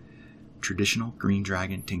you. Traditional Green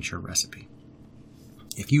Dragon tincture recipe.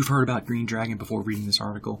 If you've heard about Green Dragon before reading this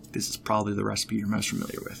article, this is probably the recipe you're most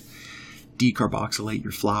familiar with. Decarboxylate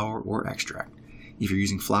your flour or extract. If you're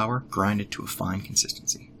using flour, grind it to a fine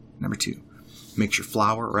consistency. Number 2, mix your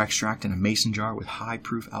flour or extract in a mason jar with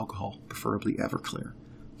high-proof alcohol, preferably Everclear.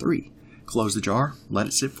 3, close the jar, let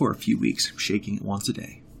it sit for a few weeks, shaking it once a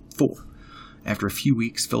day. 4, after a few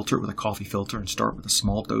weeks, filter it with a coffee filter and start with a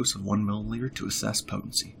small dose of 1 milliliter to assess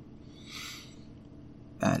potency.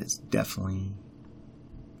 That is definitely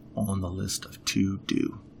on the list of to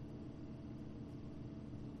do.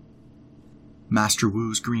 Master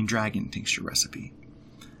Wu's Green Dragon Tincture Recipe.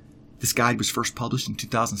 This guide was first published in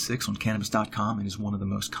 2006 on Cannabis.com and is one of the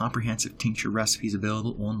most comprehensive tincture recipes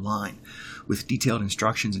available online. With detailed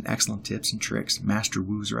instructions and excellent tips and tricks, Master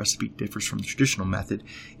Wu's recipe differs from the traditional method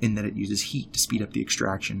in that it uses heat to speed up the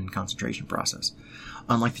extraction and concentration process.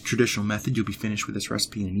 Unlike the traditional method, you'll be finished with this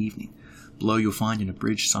recipe in an evening. Below you'll find an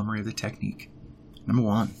abridged summary of the technique. Number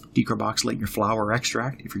 1. Decarboxylate your flower or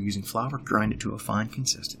extract. If you're using flour, grind it to a fine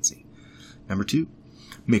consistency. Number 2.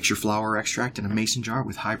 Mix your flour or extract in a mason jar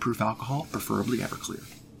with high-proof alcohol, preferably Everclear.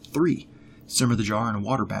 3. Simmer the jar in a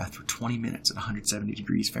water bath for 20 minutes at 170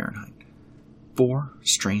 degrees Fahrenheit. 4.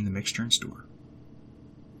 Strain the mixture and store.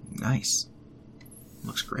 Nice.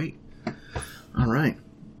 Looks great. All right.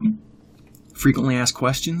 Frequently asked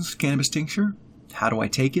questions, cannabis tincture. How do I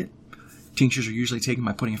take it? Tinctures are usually taken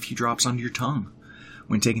by putting a few drops under your tongue.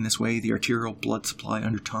 When taken this way, the arterial blood supply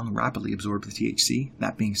under tongue rapidly absorbs the THC.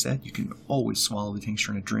 That being said, you can always swallow the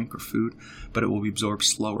tincture in a drink or food, but it will be absorbed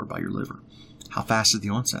slower by your liver. How fast is the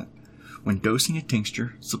onset? When dosing a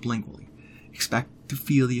tincture sublingually, expect to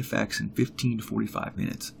feel the effects in 15 to 45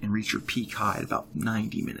 minutes and reach your peak high at about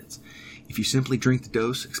 90 minutes. If you simply drink the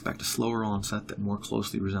dose, expect a slower onset that more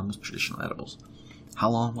closely resembles traditional edibles. How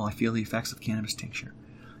long will I feel the effects of cannabis tincture?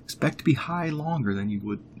 Expect to be high longer than you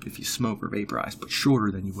would if you smoke or vaporize, but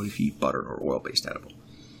shorter than you would if you eat butter or oil-based edible.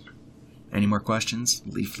 Any more questions?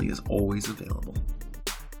 Leafly is always available.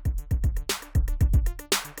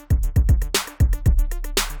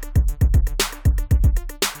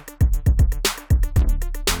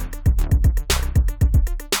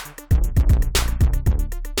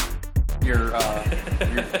 Your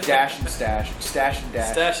dash and stash. Stash and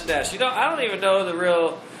dash. Stash and dash. You know, I don't even know the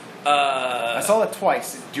real... I saw that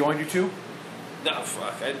twice. Do you want to do 2? No,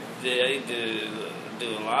 fuck. I do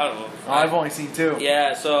a lot of them. Oh, I've only seen 2.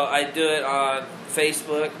 Yeah, so I do it on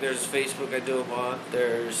Facebook. There's Facebook I do them on.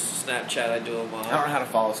 There's Snapchat I do them on. I don't know how to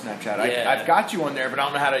follow Snapchat. Yeah. I've got you on there, but I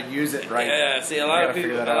don't know how to use it right. Yeah, see, a lot of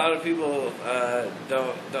people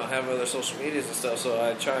don't have other social medias and stuff, so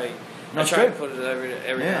I try to put it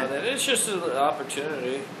every now and then. It's just an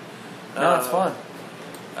opportunity. No, it's fun.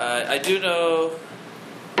 I do know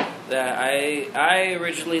that I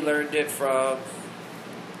originally learned it from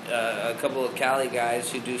a couple of Cali guys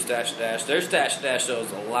who do Stash and Dash. Their Stash and Dash though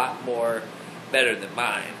is a lot more better than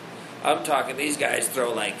mine. I'm talking these guys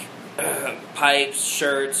throw like pipes,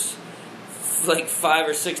 shirts, like 5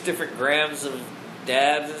 or 6 different grams of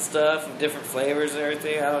dabs and stuff of different flavors and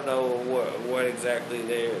everything. I don't know what exactly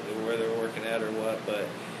where they're working at or what, but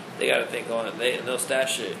they got to think on it. They'll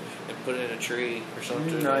stash it and put it in a tree or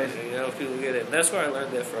something. Nice. You know, people get it. And that's where I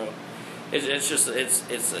learned that from. It's just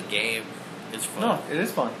it's a game. It's fun. No, it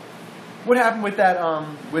is fun. What happened with that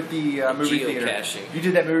with the movie theater? Geocaching. You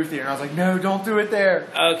did that movie theater, and I was like, no, don't do it there.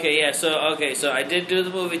 Okay, yeah. So I did do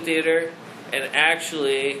the movie theater, and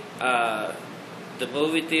actually, the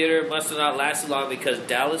movie theater must have not lasted long because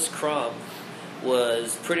Dallas Crumb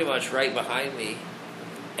was pretty much right behind me,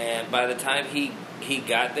 and by the time he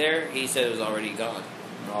got there, he said it was already gone.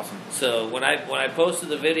 Awesome. So when I posted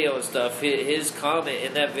the video and stuff, his comment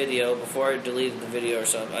in that video before I deleted the video or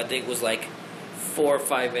something, I think was like 4 or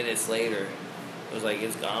 5 minutes later. It was like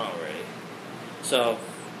it's gone already. So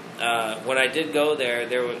when I did go there,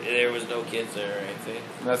 there was no kids there or anything.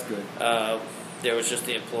 That's good. There was just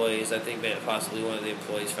the employees. I think possibly one of the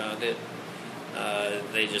employees found it.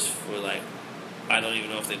 They just were like, I don't even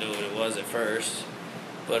know if they knew what it was at first,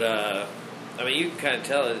 but. I mean, you can kind of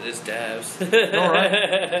tell it's dabs. All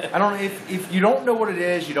right. I don't. If you don't know what it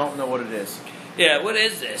is, you don't know what it is. Yeah. What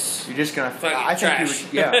is this? You're just gonna. Fucking I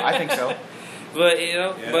think trash. I think so. But if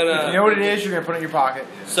you know what it is, you're gonna put it in your pocket.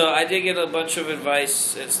 So I did get a bunch of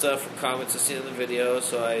advice and stuff from comments I seen in the video.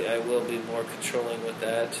 So I will be more controlling with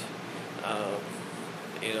that.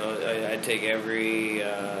 I take every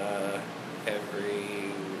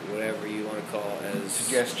whatever you want to call it as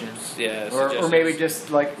suggestions. Yeah, or maybe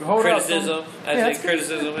just like hold criticism. up. I think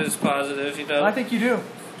criticism is positive. You know, I think you do.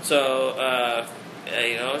 So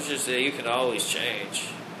it's just you can always change.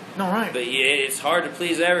 No, right. But yeah, it's hard to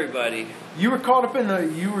please everybody. You were caught up in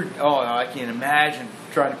I can't imagine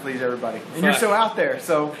trying to please everybody. And you're so out there,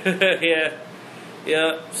 so yeah.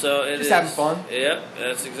 Yeah, so it just is having fun. Yep,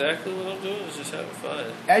 that's exactly what I'm doing. Is just having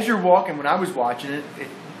fun. As you're walking, when I was watching it,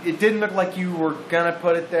 it didn't look like you were gonna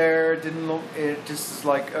put it there. It didn't look. It just is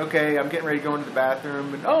like, okay, I'm getting ready to go into the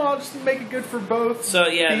bathroom, and I'll just make it good for both. So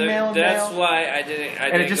yeah, female and that's male. why I didn't.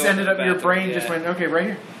 And it just ended up your brain just went, okay, right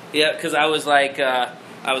here. Yeah, because I was like,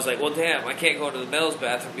 well, damn, I can't go into the male's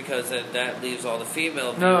bathroom because then that leaves all the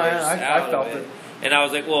female viewers I out felt of it. And I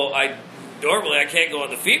was like, well, normally I can't go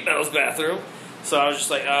in the female's bathroom. So I was just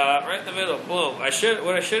like, right in the middle, boom. What I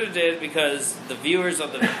should have did, because the viewers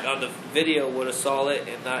on the video would have saw it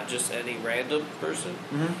and not just any random person,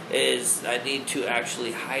 is I need to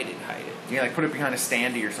actually hide it. Yeah, like put it behind a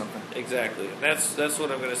standee or something. Exactly. That's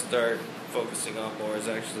what I'm going to start focusing on more, is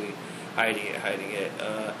actually hiding it.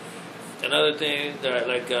 Another thing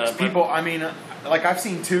that people, I mean, like I've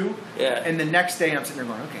seen two, yeah, and the next day I'm sitting there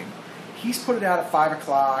going, okay, he's put it out at 5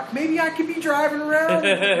 o'clock. Maybe I could be driving around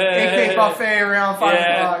AK Buffet around 5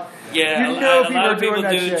 o'clock. Yeah, you know, a lot of people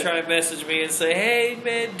do shit. try and message me and say, "Hey,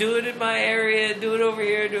 man, do it in my area, do it over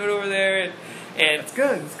here, do it over there," and it's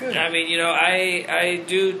good. It's good. I mean, you know, I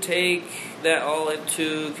do take that all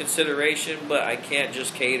into consideration, but I can't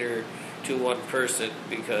just cater to one person,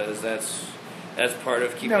 because that's part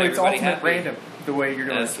of keeping everybody happy. It's random the way you're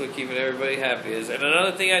doing That's what keeping everybody happy is. And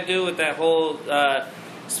another thing I do with that whole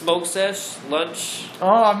smoke sesh, lunch.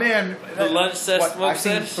 Oh man, the lunch sesh, smoke I've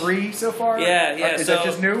sesh. seen 3 so far. Yeah. Is that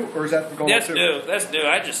just new, or is that going? That's new. That's new.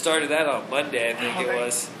 I just started that on Monday, I think it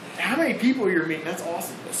was. How many people you're meeting? That's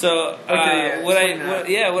awesome. So what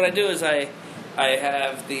I do is I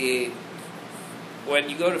have when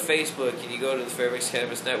you go to Facebook and you go to the Fairbanks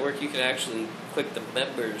Cannabis Network, you can actually click the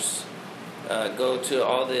members. Go to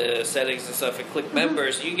all the settings and stuff and click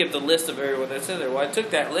members. And you can get the list of everyone that's in there. Well, I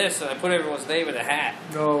took that list and I put everyone's name in a hat.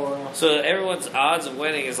 So everyone's odds of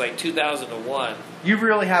winning is like 2,000-1. You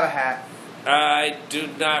really have a hat? I do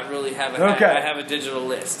not really have a hat. I have a digital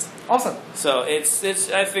list. Awesome. So it's.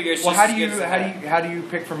 I figure it's well, just. how do you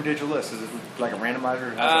pick from a digital list? Is it like a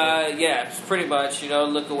randomizer? Yeah, it's pretty much. You know,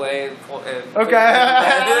 look away and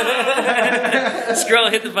scroll,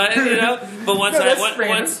 hit the button. You know, but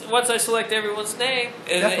once I select everyone's name,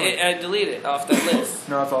 I delete it off that list.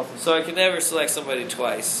 No, that's awesome. So I can never select somebody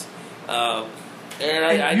twice. I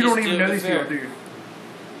you don't even know these people, dude.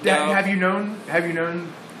 No. Have you known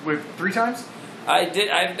with 3 times? I did.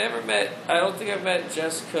 I've never met. I don't think I've met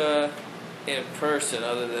Jessica in person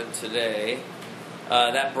other than today.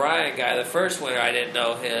 That Brian guy, the first winner, I didn't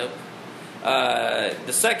know him.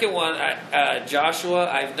 The second one, Joshua,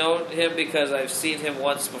 I've known him because I've seen him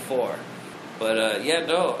once before. But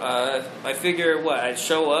I figure I'd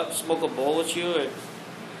show up, smoke a bowl with you, and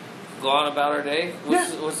go on about our day.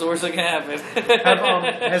 What's the worst that can happen?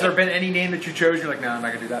 Has there been any name that you chose? You're like, no, I'm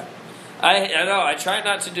not gonna do that. I know. I try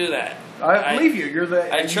not to do that. I believe you. You're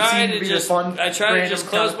the. I try to just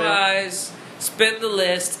close my eyes, spin the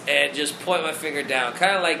list, and just point my finger down.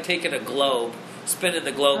 Kind of like taking a globe, spinning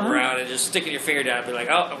the globe around, and just sticking your finger down and be like,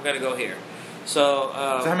 oh, I'm going to go here. So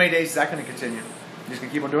how many days is that going to continue? You just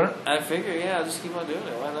going to keep on doing it? I figure, I'll just keep on doing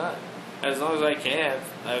it. Why not? As long as I can.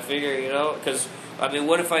 I figure, because,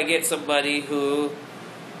 what if I get somebody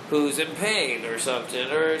who's in pain or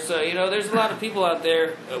something, or so there's a lot of people out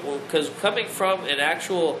there, because coming from an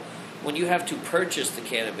actual, when you have to purchase the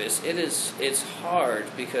cannabis, it's hard,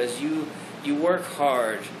 because you work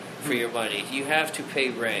hard for your money. You have to pay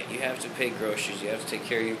rent, you have to pay groceries, you have to take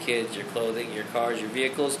care of your kids, your clothing, your cars, your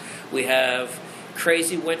vehicles. We have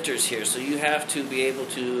crazy winters here, so you have to be able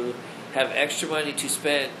to have extra money to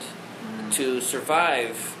spend to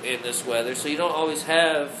survive in this weather, so you don't always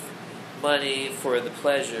have money for the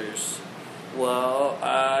pleasures. Well,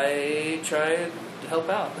 I try and help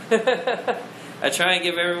out. I try and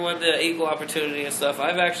give everyone the equal opportunity and stuff.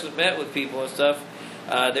 I've actually met with people and stuff.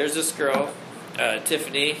 There's this girl,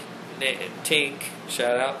 Tiffany Tink,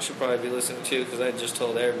 shout out. She'll probably be listening too, because I just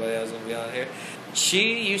told everybody I was going to be on here.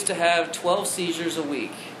 She used to have 12 seizures a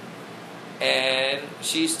week, and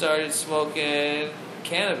she started smoking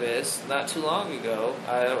cannabis not too long ago.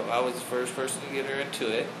 I was the first person to get her into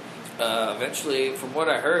it. Eventually, from what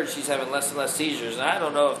I heard, she's having less and less seizures, and I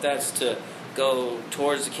don't know if that's to go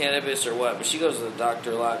towards the cannabis or what, but she goes to the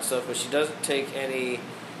doctor a lot and stuff, but she doesn't take any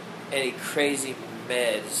crazy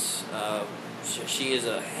meds. She is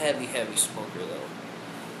a heavy smoker,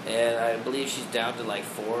 though, and I believe she's down to like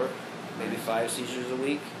 4, maybe 5 seizures a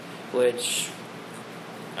week, which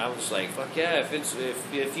I was like, fuck yeah,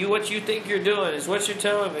 if what you think you're doing is what you're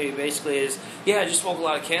telling me, basically is, I just smoke a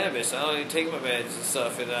lot of cannabis, I don't even take my meds and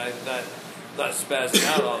stuff, and I'm not spazzing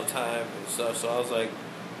out all the time and stuff, so I was like,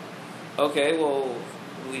 okay, well,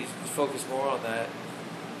 we focus more on that.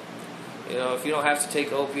 If you don't have to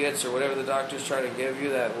take opiates or whatever the doctor's trying to give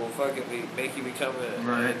you that will fucking make you become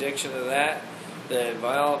an addiction to that, then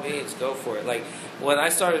by all means, go for it. Like, when I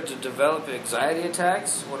started to develop anxiety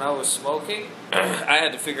attacks when I was smoking, I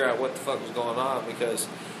had to figure out what the fuck was going on, because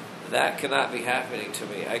that cannot be happening to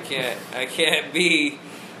me. I can't be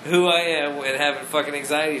who I am and having fucking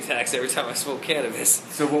anxiety attacks every time I smoke cannabis.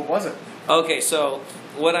 So what was it? Okay, so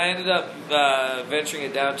what I ended up venturing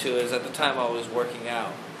it down to is, at the time I was working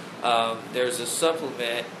out. there's a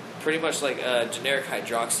supplement, pretty much like a generic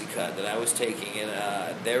hydroxycut that I was taking,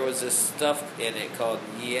 and there was this stuff in it called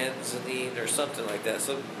Yenzaline or something like that,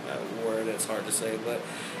 some word that's hard to say, but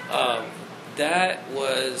that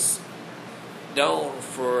was known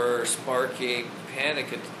for sparking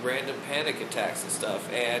random panic attacks and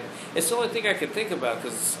stuff, and it's the only thing I could think about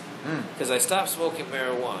because I stopped smoking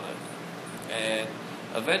marijuana, and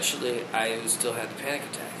eventually I still had the panic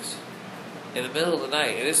attacks in the middle of the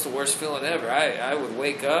night, and it's the worst feeling ever. I would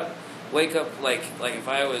wake up like if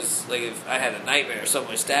I had a nightmare or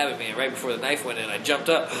someone was stabbing me, and right before the knife went in, I jumped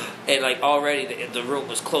up, and like already the room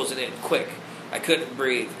was closing in quick. I couldn't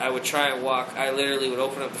breathe. I would try and walk. I literally would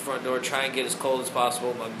open up the front door, try and get as cold as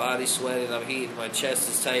possible. My body's sweating. I'm heating. My chest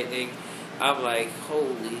is tightening. I'm like,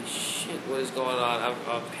 holy shit, what is going on?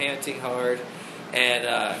 I'm panting hard, and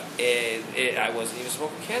I wasn't even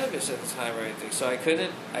smoking cannabis at the time or anything. So I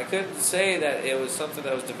couldn't say that it was something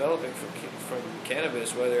that was developing from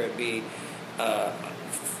cannabis, whether it be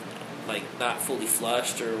like not fully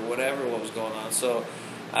flushed or whatever what was going on. So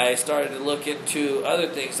I started to look into other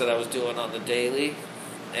things that I was doing on the daily,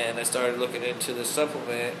 and I started looking into the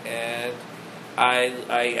supplement, and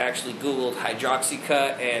I actually Googled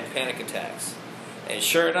hydroxycut and panic attacks. And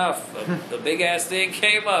sure enough, a big-ass thing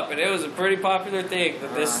came up, and it was a pretty popular thing.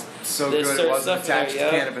 That this good it wasn't attached to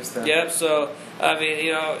cannabis then. Yep, so, I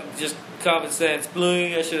mean, just common sense.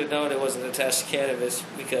 Bling, I should have known it wasn't attached to cannabis,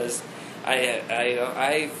 because I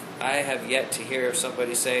have yet to hear of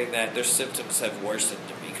somebody saying that their symptoms have worsened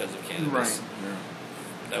because of cannabis. Right.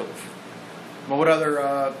 Yeah. Nope. Well, what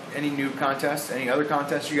other, any new contests? Any other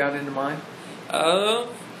contests you got into mind?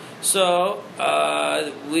 So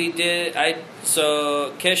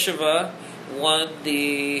Keshava won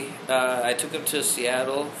I took him to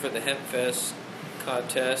Seattle for the Hemp Fest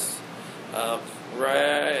contest.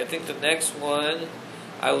 I think the next one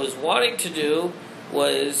I was wanting to do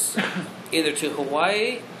was either to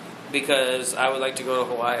Hawaii, because I would like to go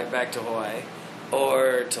to back to Hawaii,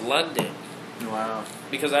 or to London. Wow.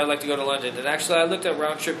 Because I would like to go to London. And actually I looked at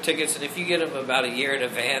round trip tickets, and if you get them about a year in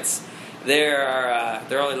advance, they're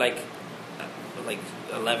only like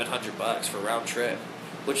 $1,100 for round trip,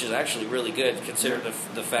 which is actually really good considering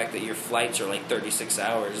the fact that your flights are like 36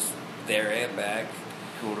 hours there and back.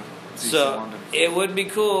 Cool. So it would be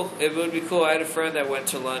cool. It would be cool. I had a friend that went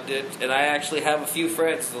to London, and I actually have a few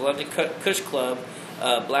friends. The London Kush Club,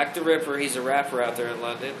 Black the Ripper. He's a rapper out there in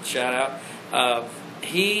London. Shout out.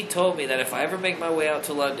 He told me that if I ever make my way out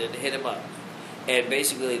to London, hit him up. And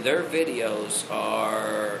basically, their videos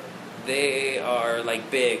are like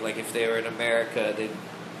big. Like if they were in America,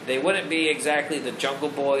 they wouldn't be exactly the Jungle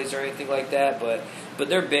Boys or anything like that, but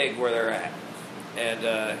they're big where they're at. And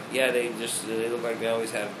they look like they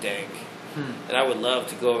always have dank. And I would love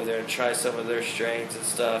to go over there and try some of their strains and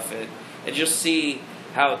stuff, and just see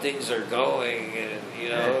how things are going, and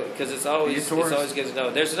because it's always good to know.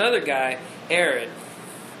 There's another guy, Aaron.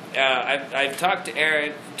 I've talked to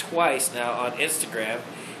Aaron twice now on Instagram.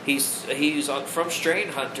 He's from Strain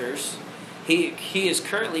Hunters. He is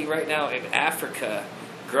currently right now in Africa,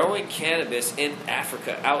 growing cannabis in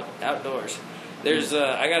Africa outdoors. There's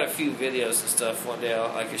I got a few videos and stuff. One day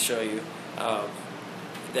I can show you.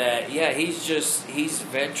 He's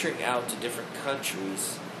venturing out to different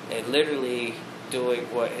countries and literally doing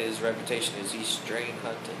what his reputation is. He's strain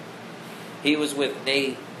hunting. He was with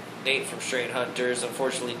Nate from Strain Hunters.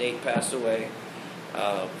 Unfortunately, Nate passed away.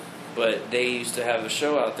 But they used to have a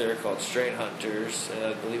show out there called Strain Hunters, and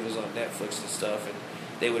I believe it was on Netflix and stuff, and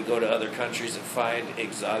they would go to other countries and find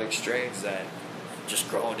exotic strains that just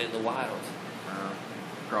growing in the wild.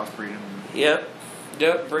 Crossbreed them.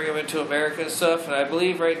 Yep, bring them into America and stuff, and I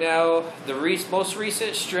believe right now the most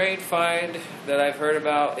recent strain find that I've heard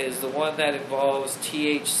about is the one that involves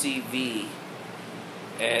THCV.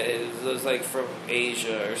 And it was like from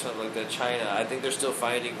Asia or something like that, China. I think they're still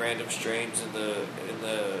finding random strains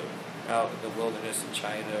out in the wilderness in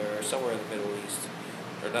China or somewhere in the Middle East,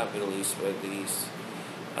 or not Middle East, but the East.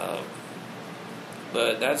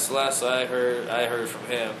 But that's the last I heard from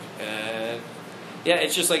him, and yeah,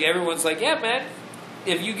 it's just like everyone's like, yeah, man,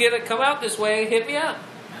 if you come out this way, hit me up.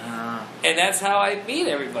 And that's how I meet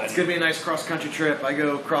everybody. It's going to be a nice cross-country trip. I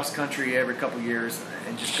go cross-country every couple years,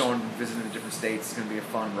 and just going and visiting the different states is going to be a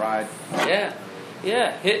fun ride. Yeah.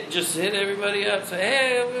 Hit everybody up. Say,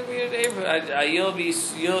 hey, I'm going to be in your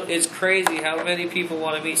neighborhood. It's crazy how many people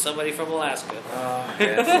want to meet somebody from Alaska.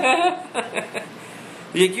 Yes.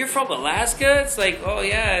 You're from Alaska? It's like, oh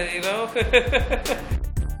yeah,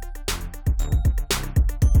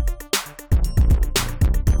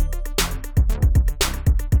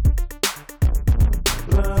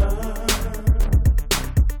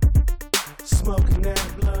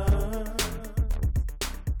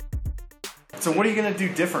 So what are you going to do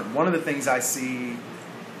different? One of the things I see,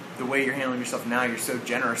 the way you're handling yourself now, you're so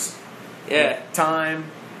generous. Yeah. With time,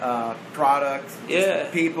 product,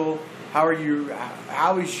 people. How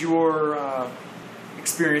is your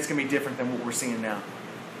experience going to be different than what we're seeing now?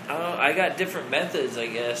 I got different methods, I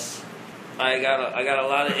guess. I got a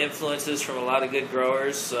lot of influences from a lot of good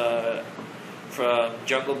growers, from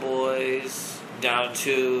Jungle Boys down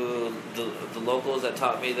to the locals that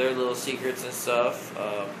taught me their little secrets and stuff.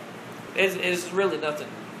 It's really nothing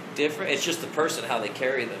different. It's just the person, how they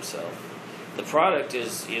carry themselves. The product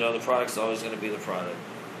is, the product's always going to be the product.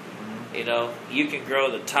 You can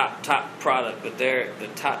grow the top product, but the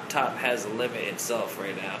top has a limit itself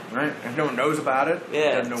right now. Right. If no one knows about it,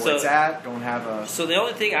 doesn't know where it's at, don't have a So the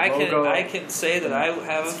only thing I can say that I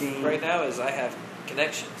have scheme. right now is I have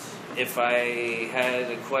connections. If I had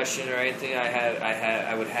a question or anything,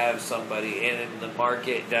 I would have somebody in the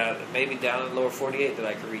market down in lower 48 that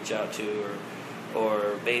I could reach out to,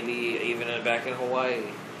 or maybe even back in Hawaii,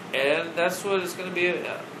 and that's what it's going to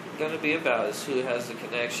be about, is who has the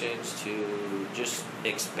connections to just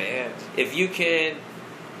expand. If you can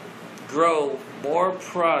grow more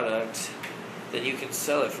product, then you can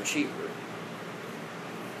sell it for cheaper,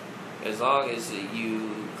 as long as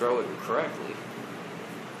you grow it correctly.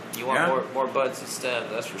 You want more buds and stems,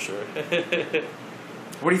 that's for sure.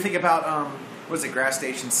 What do you think about gas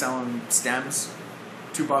stations selling stems,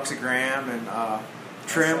 $2 a gram, and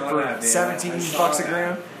trim for $17 a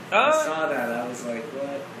gram? I saw that. I was like,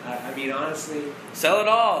 what? I mean, honestly, sell it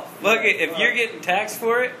all. Look, if you're getting taxed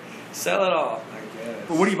for it, sell it all. I guess.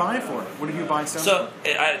 But what are you buying for? What are you buying stems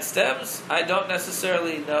for? Stems, I don't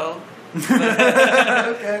necessarily know.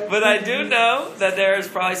 Okay. But I do know that there is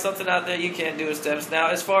probably something out there you can do with stems. Now,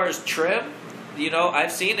 as far as trim,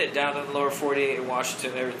 I've seen it down in the lower 48 in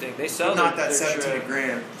Washington and everything. They sell not their that 17 trim. a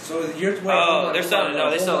gram. So you're they're selling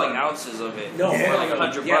they sell like ounces of it. No, for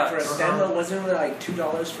like $100. Yeah, for a stem, wasn't it like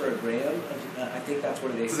 $2 for a gram? I think that's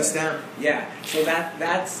what they said. For the stem. Yeah. So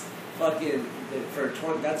that's fucking for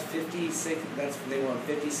 20. That's 56. They want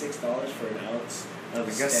 $56 for an ounce of I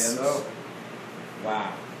guess stems. so.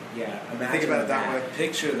 Wow. Yeah. Imagine Think about it that way.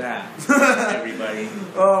 Picture that, everybody.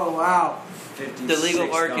 Oh wow. The legal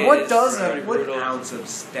market. What does an ounce of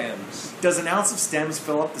stems? Does an ounce of stems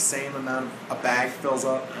fill up the same amount a bag fills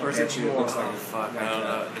up, or is it more? Looks like Oh, fuck, I don't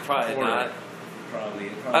know. Probably not. Probably.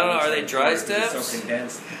 I don't know. Are they dry stems? So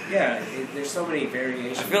condensed. Yeah. There's so many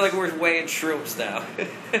variations. I feel like we're weighing shrooms now.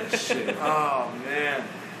 Shit. Oh man.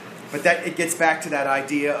 But it gets back to that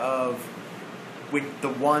idea of when the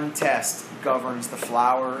one test governs the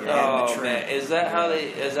flower and the trim. Man. Is that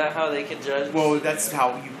how they can judge? Well, that's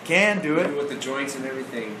how you can do it. With the joints and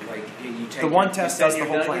everything, like you take the one test does the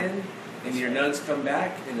whole nug plan. in, and your nugs come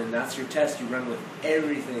back, and then that's your test. You run with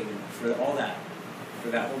everything for all that, for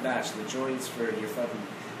that whole batch. The joints for your fucking.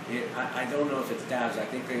 I don't know if it's dabs. I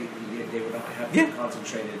think they would have to be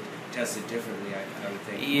concentrated, tested differently. I would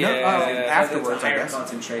think. Yeah. Afterwards, it's a higher I guess.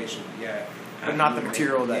 concentration. Yeah. But not the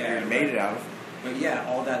material that you made it out of. But yeah,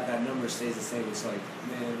 all that number stays the same. It's like,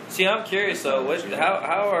 man. See, I'm curious though.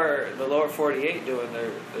 How are the lower 48 doing their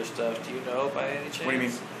stuff? Do you know by any chance? What do you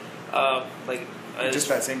mean? Just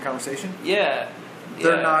that same conversation? Yeah.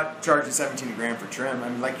 They're not charging 17 a gram for trim. I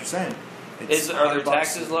mean, like you're saying. Are their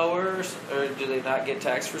taxes lower, or do they not get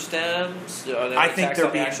taxed for stems? I think they're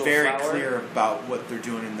being very clear about what they're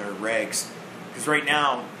doing in their regs. Because right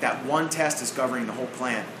now, that one test is governing the whole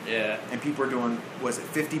plant. Yeah. And people are doing, was it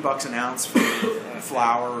 $50 an ounce for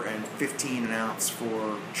flour and $15 an ounce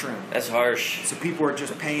for trim? That's harsh. So people are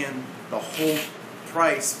just paying the whole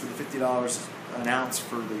price for the $50 an ounce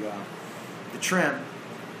for the trim,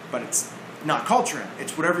 but it's not called trim.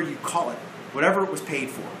 It's whatever you call it, whatever it was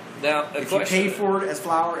paid for. Now, if you paid for it as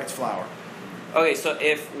flour, it's flour. Okay, so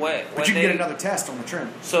but you can get another test on the trim.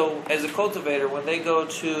 So, as a cultivator, when they go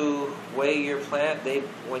to weigh your plant,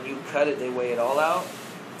 when you cut it, they weigh it all out.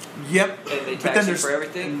 Yep. And they tax you for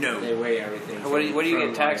everything. No, they weigh everything. What do you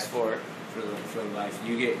get taxed for? For life,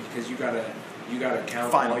 you get because you gotta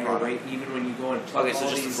count Final all your product. weight, even when you go and pluck Okay, so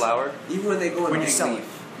all just the these, flour. even when they go in When you big sell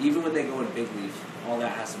leaf, even when they go in big leaf, all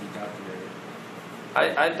that has to be documented.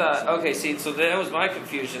 I thought, okay, see, so that was my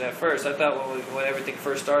confusion at first. I thought when everything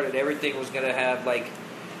first started, everything was going to have, like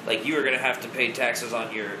you were going to have to pay taxes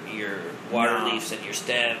on your water leaves and your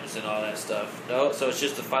stems and all that stuff. No? So it's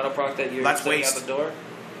just the final product that you're sending out the door?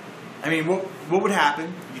 I mean, what would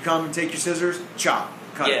happen? You come and take your scissors, chop,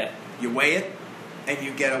 cut it. You weigh it, and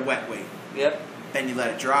you get a wet weight. Yep. Then you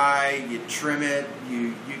let it dry, you trim it,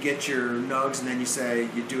 you get your nugs, and then you say,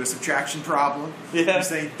 you do a subtraction problem. Yeah. You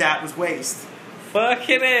say, that was waste.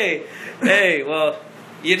 Fucking A. Hey, well,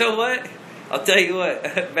 you know what? I'll tell you what.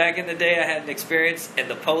 Back in the day, I had an experience, and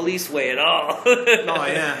the police weigh it all. Oh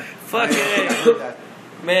yeah. Fucking I heard that.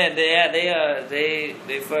 man, they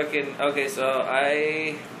fucking okay. So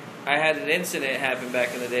I had an incident happen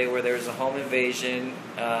back in the day where there was a home invasion.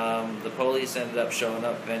 The police ended up showing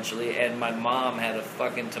up eventually, and my mom had a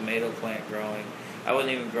fucking tomato plant growing. I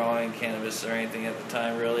wasn't even growing cannabis or anything at the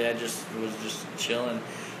time, really. I just was just chilling.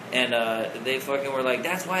 And they fucking were like,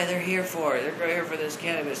 that's why they're here for it. They're here for this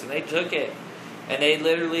cannabis. And they took it. And they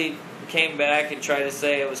literally came back and tried to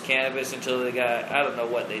say it was cannabis until they got, I don't know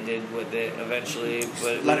what they did with it eventually.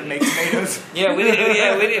 But Let it make tomatoes. Yeah, we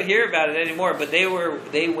didn't hear about it anymore. But they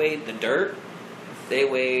weighed the dirt. They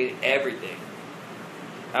weighed everything.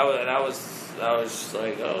 I was just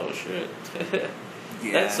like, oh shit.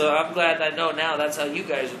 Yeah. So I'm glad I know now that's how you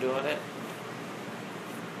guys are doing it.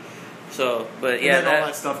 So, but yeah, and then all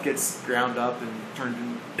that stuff gets ground up and turned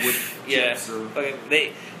into wood chips. Or... Fucking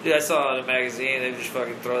dude, I saw in a magazine they just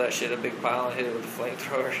fucking throw that shit in a big pile and hit it with a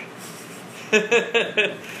flamethrower.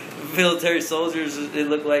 Military soldiers, it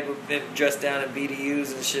looked like been dressed down in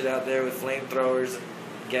BDUs and shit out there with flamethrowers and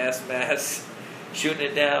gas masks, shooting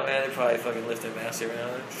it down. Man, they probably fucking lift their masks every now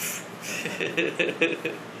and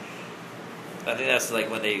then. I think that's like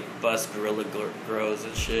when they bust Gorilla Grows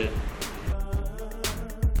and shit.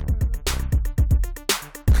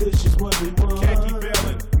 Kush is what we want. Can't keep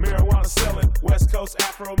bailing, marijuana selling, West Coast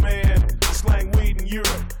Afro man, slang weed in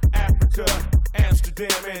Europe, Africa,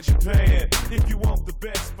 Amsterdam, and Japan. If you want the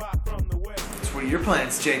best spot from the West. So what are your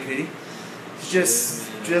plans, JP? Just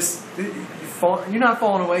you're not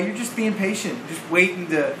falling away. You're just being patient, just waiting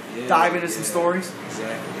to dive into some stories.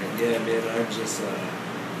 Exactly. Yeah, man. I'm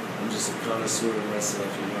just a connoisseur of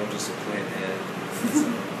myself. You know, I'm just a plant head.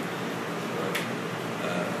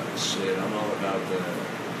 So, shit, I'm all about the,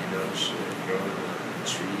 growing the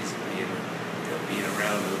trees and being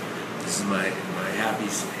around them. This is my happy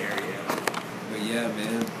area. But yeah,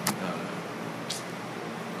 man.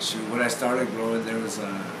 When I started growing, there was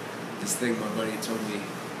this thing my buddy told me.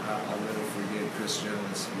 I'll never forget. Chris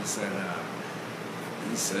Jones. He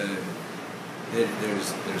said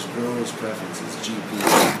there's growers' preferences, GP.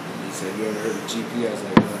 And he said, you ever heard of GP? I was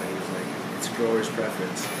like, no. He was like, it's growers'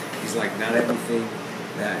 preference. He's like, not everything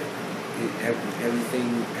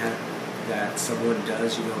that someone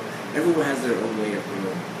does, everyone has their own way of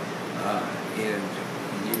growing. And,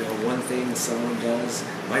 one thing someone does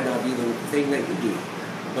might not be the thing that you do.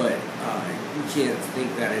 But you can't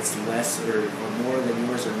think that it's less or more than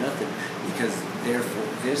yours or nothing, because therefore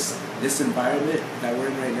this environment that we're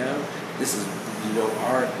in right now, this is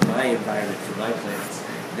my environment for my plants.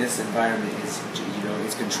 This environment is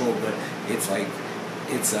it's controlled, but it's like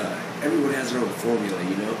everyone has their own formula.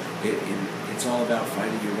 It's all about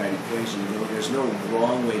finding your right equation. There's no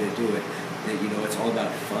wrong way to do it. It's all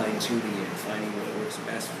about fine tuning it and finding what works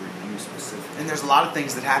best for you specifically. And there's a lot of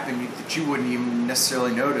things that happen that you wouldn't even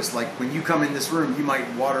necessarily notice. Like when you come in this room, you might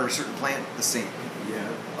water a certain plant the same.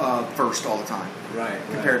 First all the time. Right.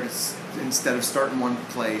 Compared to instead of starting one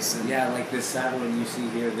place. And like this sad one you see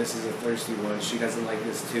here. This is a thirsty one. She doesn't like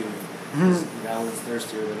this too. That one's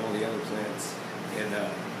thirstier than all the other plants. And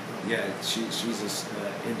she's an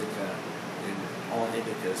indica. And all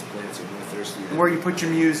indicas plants are more thirsty. And where you put your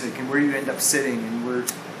music and where you end up sitting, and we're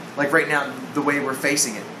like right now the way we're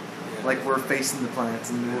facing it. Like we're facing the plants,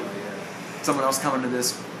 and someone else coming to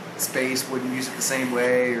this space wouldn't use it the same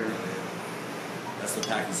way, or. That's the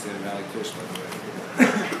Pakistan Valley Kush, by the way.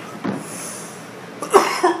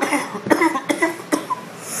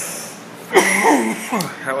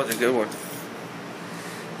 That was a good one.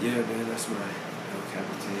 Yeah, man, that's my El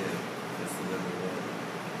Capitan. That's the number one.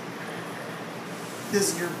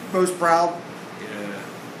 This is your most proud? Yeah,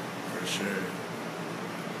 for sure.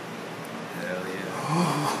 Hell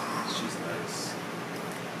yeah. She's nice.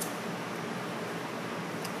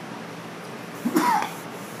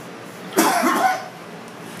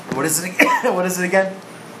 What is it again? What is it again?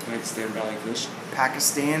 Pakistan Valley Kush.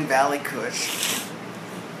 Pakistan Valley Kush.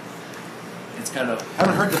 It's kind of. I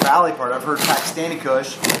haven't heard the valley part. I've heard Pakistani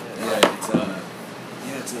Kush.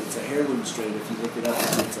 Yeah, it's a heirloom strain. If you look it up,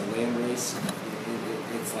 it's a landrace.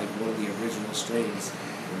 It's like one of the original strains.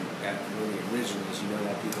 One of the originals.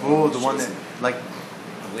 That people. Oh, the one that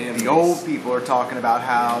the old people are talking about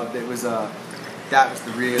how it was that was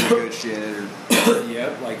the really good shit. Or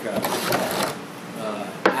yep, like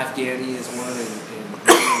Afghani is one, and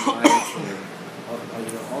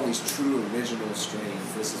all these true original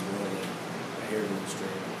strains. This is one of them, a heirloom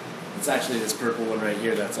strain. It's actually this purple one right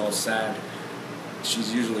here that's all sad.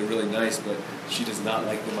 She's usually really nice, but she does not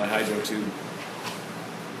like my hydro tube.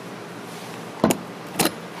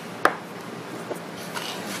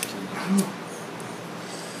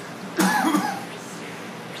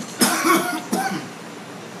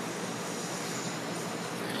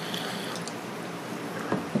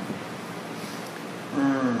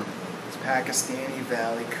 Pakistani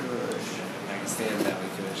Valley Kush. Pakistan Valley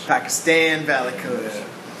Kush. Pakistan Valley Kush.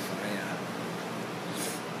 Yeah.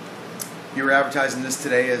 You were advertising this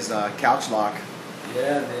today as Couch Lock.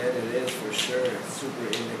 Yeah, man, it is for sure. It's super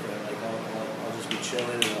indica. Like I'll just be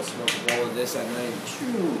chilling and I'll smoke a roll of this at night.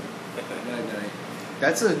 Night.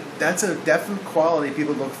 That's a definite quality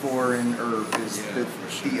people look for in herb is the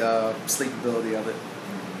sleepability of it.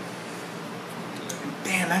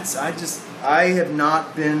 Damn, I have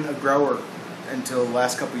not been a grower until the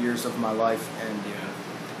last couple years of my life, and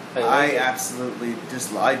I absolutely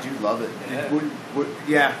I do love it.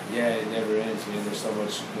 Yeah. Yeah, it never ends. Man. There's so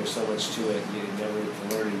much to it.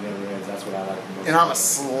 The learning never ends. That's what I like the most. And I'm a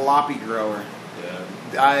sloppy grower.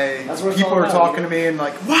 Yeah. People are talking to me and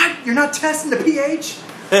like, what? You're not testing the pH?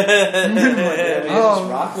 Just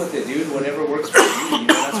rock with it, dude. Whatever works for you.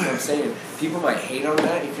 That's what I'm saying. People might hate on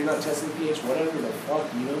that if you're not testing the pH. Whatever the fuck,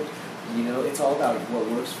 it's all about what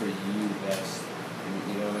works for you best.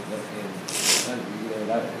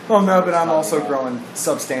 But I'm also growing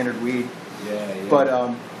substandard weed. Yeah. But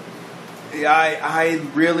I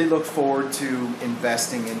really look forward to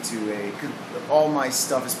investing into all my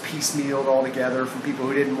stuff is piecemealed all together from people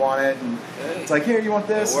who didn't want it, and it's like, here, you want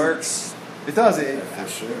this? It works. It does for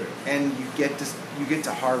sure. And you get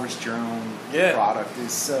to harvest your own product.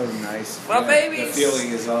 It's so nice. My babies. The feeling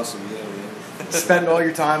is awesome. Yeah, man. Spend all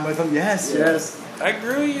your time with them. Yes. I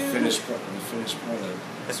grew you. The finished product.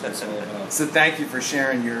 That's what it's all about. So thank you for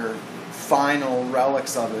sharing your final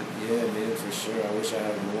relics of it. Yeah, man, for sure. I wish I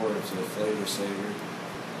had more to the flavor saver.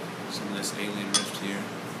 Some of this alien rift here.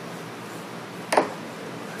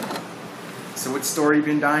 So what story you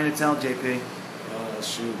been dying to tell, JP? Oh,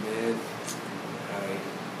 shoot, man.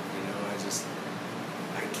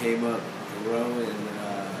 I came up growing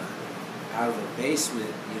out of a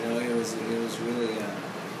basement. It was really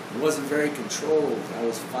it wasn't very controlled. I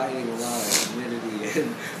was fighting a lot of humidity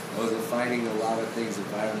and I was fighting a lot of things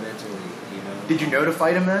environmentally. Did you know to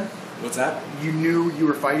fight him then? What's that? You knew you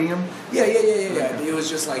were fighting him? Yeah. It was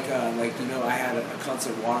just I had a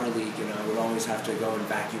constant water leak, and I would always have to go and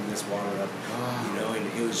vacuum this water up, and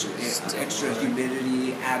it was extra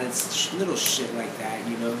humidity, added little shit like that,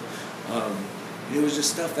 it was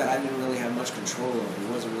just stuff that I didn't really have much control of. It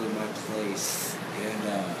wasn't really my place, and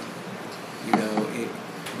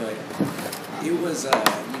but it was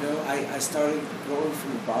I started growing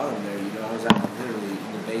from the bottom there. I was literally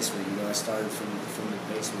in the basement. I started from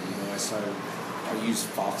the basement. I used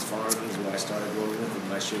Fox Farm is what I started growing with, and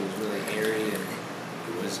my shit was really airy, and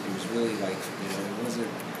it was really like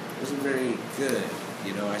it wasn't very good.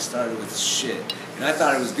 I started with shit, and I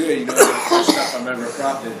thought it was good. The first stuff I remember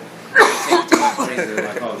cropping, I take it to my friends. They're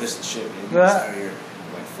like, "Oh, this is shit, man. Get this out of here."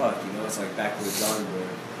 I'm like, "Fuck," it's like back to the drawing board,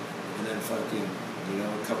 and then fucking.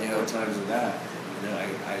 A couple more times of that.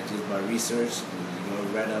 I did my research,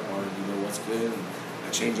 and, read up on what's good. And I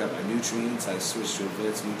changed up my nutrients. I switched to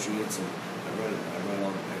advanced nutrients, and I run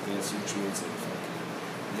on advanced nutrients,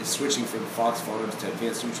 and switching from Fox Farms to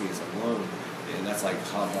advanced nutrients alone, and that's like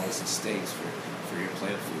hot dogs and steaks for your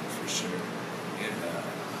plant food for sure. And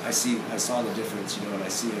I saw the difference, and I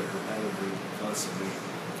see it repetitively, constantly.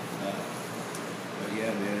 But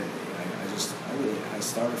yeah, man, I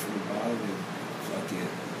started from the bottom and.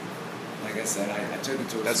 Like I said, I took it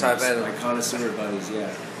to my connoisseur buddies,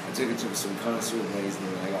 I took it to some connoisseur buddies, and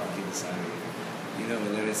they were like, "Oh, get this out of here."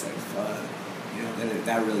 And then it's like, fuck. Then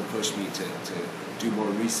that really pushed me to do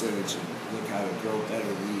more research and look how to grow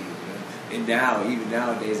better weed, And now, even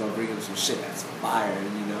nowadays, I'll bring them some shit that's fire,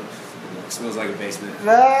 and it smells like a basement.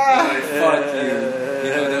 Like, fuck you.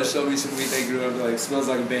 They'll show me some weed they grew up, like, smells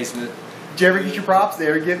like a basement. Did you ever get your props? They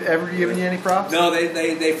ever given you any props? No, they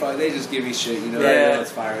just give me shit. They know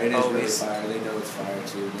it's fire. It is really fire. They know it's fire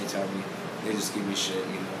too. They tell me. They just give me shit.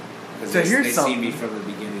 Because so they see me from the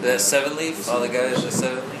beginning. The 7 Leaf. All the guys at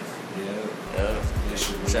 7 Leaf. Yeah.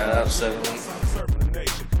 Shout out 7 Leaf.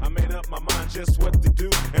 I made up my mind just what to do,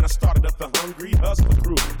 and I started up the Hungry Hustler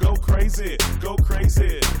crew. Go crazy,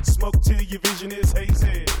 smoke till your vision is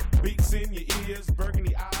hazy. Beats in your ears,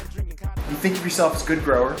 burgundy eyes, drinking cotton. You think of yourself as a good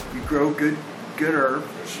grower. You grow good herb.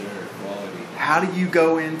 For sure, quality. How do you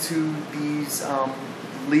go into these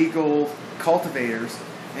legal cultivators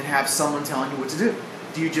and have someone telling you what to do?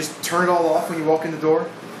 Do you just turn it all off when you walk in the door?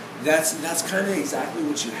 That's kind of exactly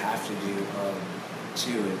what you have to do.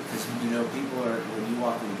 Too, because people are, when you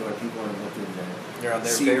walk in the door, people are looking to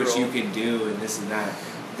see payroll. what you can do and this and that.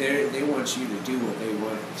 They want you to do what they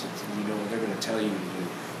want to what they're going to tell you to do.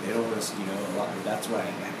 They don't want us, a lot. That's why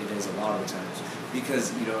it is a lot of the times,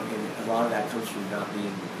 because and a lot of that comes from not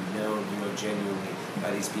being known, genuinely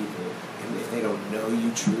by these people. And if they don't know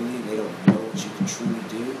you truly, they don't know what you can truly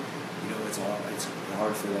do, it's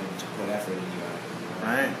hard for them to put effort into it.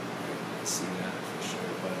 Right. I see that for sure.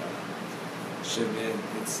 But shit, man,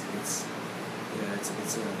 it's a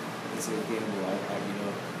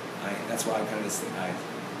gamble. That's why I kind of I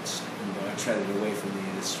treaded away from the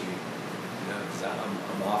industry. Because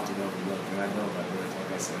I'm often overlooked, and I know my worth.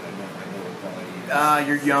 Like I said, I know what quality is.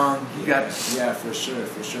 You're young. Yeah, for sure.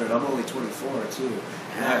 And I'm only 24 too.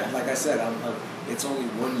 And like I said, it's only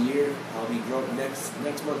 1 year. I'll be growing next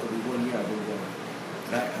month. Will be 1 year I've been growing.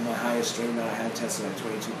 And my highest strain that I had tested at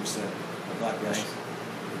 22% of black rice.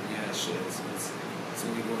 Yeah, shit. It's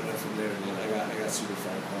only going up from there. And then I got super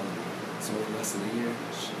fine quality. So in less than a year,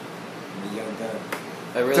 I'm a young gun.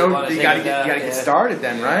 I really want to you gotta get started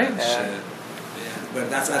then, right? Yeah. But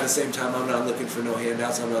that's at the same time, I'm not looking for no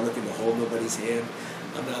handouts. I'm not looking to hold nobody's hand.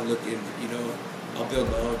 I'm not looking, I'll build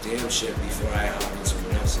my own damn shit before I hop on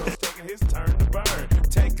someone else's. Taking his turn to burn.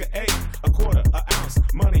 Take an eighth, a quarter, an ounce.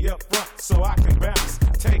 Money up front so I can bounce.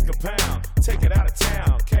 Take a pound, take it out of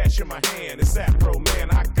town. Cash in my hand, it's Afro,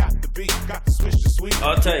 man. I got the beat, got the switch to sweet.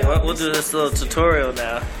 I'll tell you what, we'll do this little tutorial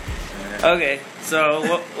now. Okay, so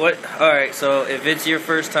what? All right, so if it's your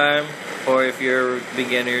first time, or if you're a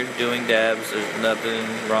beginner doing dabs, there's nothing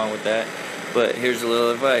wrong with that. But here's a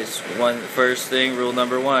little advice. First thing, rule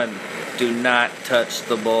number 1: do not touch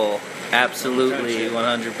the bowl. Absolutely,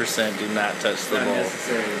 100% do not touch the bowl.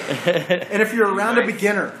 And if you're around a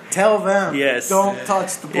beginner, tell them. Yes. Don't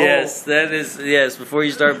touch the bowl. Yes, before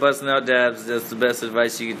you start busting out dabs, that's the best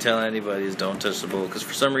advice you can tell anybody is don't touch the bowl. Because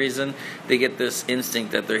for some reason, they get this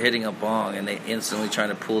instinct that they're hitting a bong and they instantly trying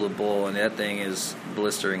to pull the bowl, and that thing is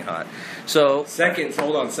blistering hot. So,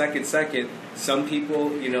 hold on, second. Some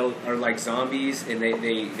people, are like zombies, and they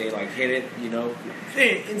like hit it,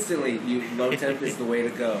 instantly. Low temp is the way to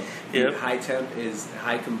go. Yep. High temp is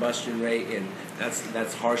high combustion rate, and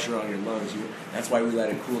that's harsher on your lungs. That's why we let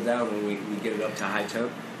it cool down when we get it up to high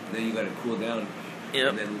temp. And then you let it cool down,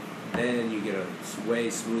 yep. And then you get a way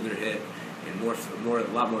smoother hit and a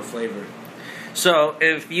lot more flavor. So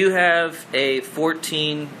if you have a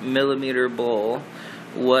 14 millimeter bowl,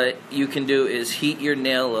 what you can do is heat your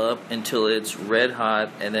nail up until it's red hot,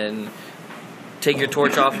 and then take your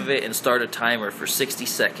torch off of it and start a timer for 60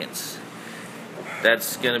 seconds.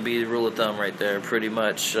 That's going to be the rule of thumb right there, pretty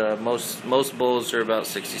much. Most bowls are about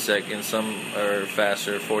 60 seconds. Some are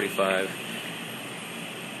faster, 45.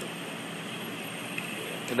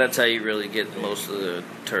 But that's how you really get most of the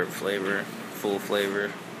terp flavor, full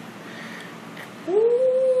flavor.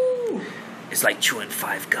 Ooh. It's like chewing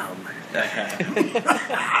 5 gum.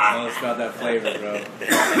 Tell us about that flavor, bro.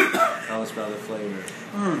 Tell us about the flavor.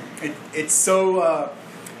 It's so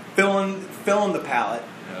filling the palate.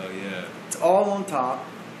 Hell yeah. It's all on top.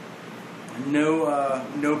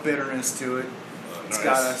 No bitterness to it. Oh, It's nice.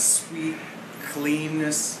 got a sweet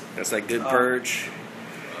cleanness. That's like good purge.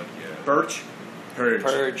 Yeah. Birch. Purge.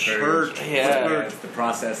 Purge. Yeah. It's the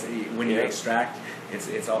process when you extract.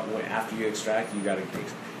 It's all after you extract. You gotta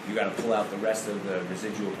pull out the rest of the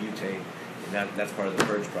residual butane, and that's part of the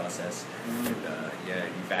purge process. And you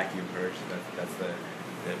vacuum purge. That's the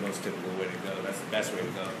most typical way to go. That's the best way to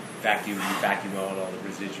go. You vacuum out all the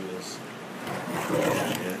residuals.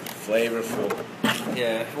 Yeah. Flavorful.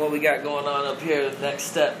 Yeah, what we got going on up here, the next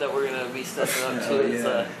step that we're going to be stepping up to is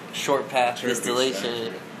a short path Terp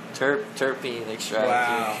distillation. Terpene extraction.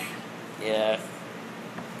 Wow. Yeah.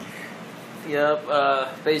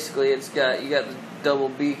 Yep, basically you got the double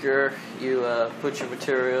beaker, you put your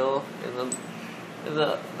material in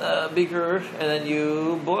the beaker, and then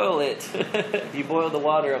you boil it. You boil the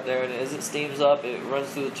water up there, and as it steams up, it runs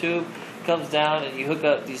through the tube, comes down, and you hook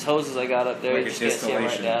up these hoses I got up there. Like you a just can't see them right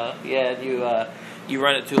distillation. now. Yeah, and you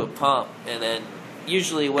run it through a pump, and then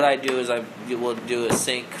usually what I do is will do a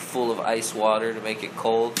sink full of ice water to make it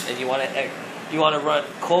cold, and you want to run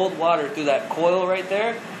cold water through that coil right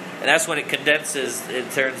there, and that's when it condenses.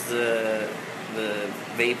 It turns the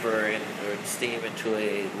vapor or steam into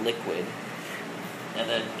a liquid. And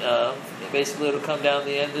then basically it'll come down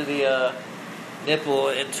the end of the nipple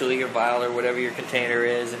into your vial or whatever your container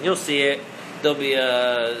is, and you'll see it. There'll be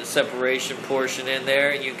a separation portion in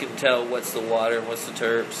there, and you can tell what's the water and what's the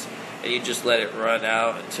terps, and you just let it run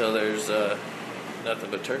out until there's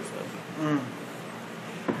nothing but terps left.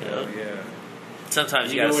 Yeah.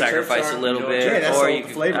 Sometimes you You know gotta what sacrifice terps a are? little You know bit, what- Yeah, that's or all you the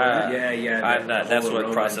can. flavor, right? I'm not. That's the what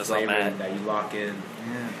whole process I'm aroma and at. flavor that you lock in.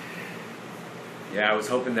 Yeah. Yeah, I was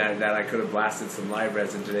hoping that I could have blasted some live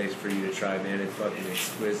resin today for you to try, man. It's fucking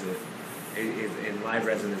exquisite. And live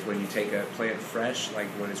resin is when you take a plant fresh, like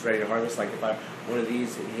when it's ready to harvest. Like if one of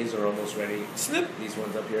these, his are almost ready. Snip. These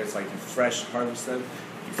ones up here, it's like you fresh harvest them,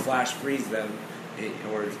 you flash freeze them,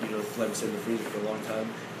 or let them sit in the freezer for a long time.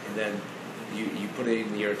 and then you put it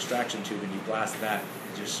in your extraction tube and you blast that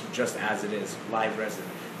just as it is, live resin.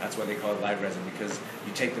 That's why they call it live resin, because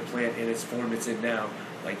you take the plant in its form it's in now.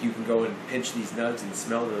 Like you can go and pinch these nugs and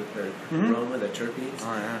smell the aroma, the terpenes.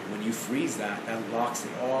 Oh, yeah. When you freeze that locks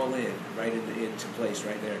it all in, right into place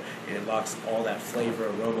right there. And it locks all that flavor,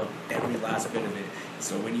 aroma, every last bit of it.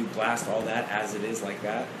 So when you blast all that as it is like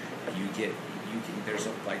that, there's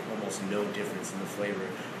like almost no difference in the flavor.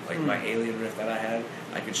 Like my Alien Rift that I had,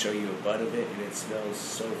 I could show you a bud of it and it smells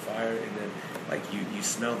so fire. And then like you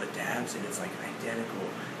smell the dabs and it's like identical.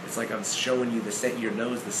 It's like I'm showing you your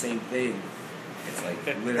nose the same thing. It's like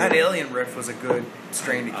literally. That Alien Rift was a good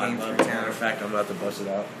strain that came through town. Matter of fact, I'm about to bust it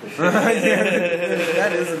out.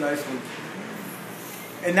 That is a nice one.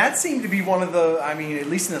 And that seemed to be one of the, I mean, at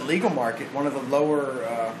least in the legal market, one of the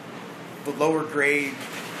lower grade.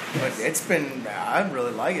 But it's been, I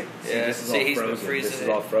really like it. Yeah, this is all frozen. This is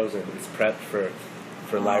all frozen. It's prepped for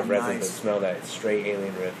live resin to smell that. It's straight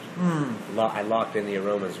Alien Rift. I locked in the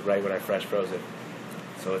aromas right when I fresh froze it.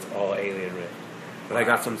 So it's all Alien Rift. But I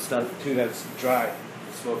got some stuff too that's dry.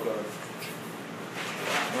 Smoke on.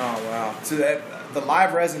 Oh wow! So that the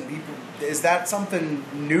live resin, people, is that something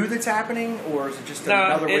new that's happening, or is it just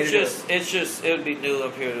another way to do it? It would be new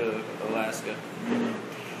up here to Alaska.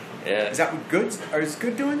 Yeah. Is that good? Or is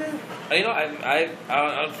good doing that? You know, I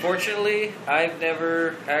unfortunately I've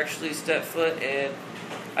never actually stepped foot in.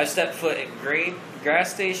 I stepped foot in Green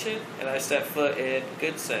Gas Station and I stepped foot in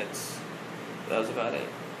Good Sense. That was about it.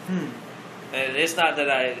 And it's not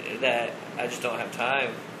that I just don't have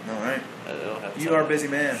time. All right. I don't have time. You are a busy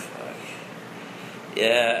man.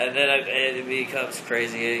 Yeah, and then it becomes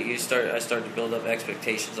crazy. I start to build up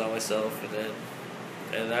expectations on myself,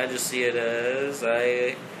 and I just see it as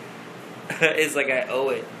it's like I owe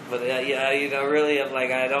it. But yeah, you know, really, I'm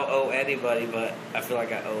like I don't owe anybody, but I feel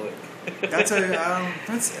like I owe it.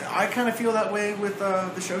 I kind of feel that way with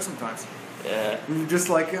the show sometimes. Yeah, just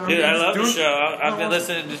like dude, I love the show. I've been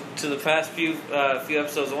listening to the past few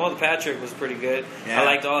episodes. The one with Patrick was pretty good. Yeah. I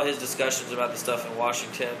liked all his discussions about the stuff in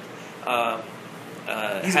Washington. Have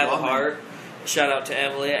a Heart. Shout out to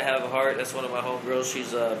Emily at Have a Heart. That's one of my homegirls.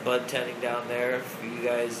 She's bud tending down there. If you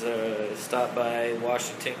guys stop by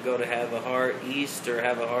Washington, go to Have a Heart East or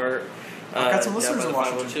Have a Heart. I've got some listeners in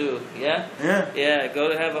Washington. 502. Yeah. Go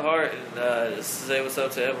to Have a Heart and say what's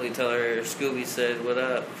up to Emily. Tell her Scooby said what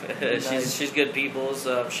up. Nice. She's good people's.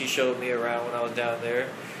 She showed me around when I was down there.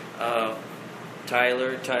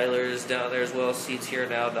 Tyler's down there as well.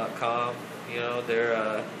 SeatsHereNow.com. You know,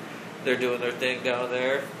 they're doing their thing down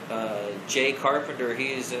there. Jay Carpenter,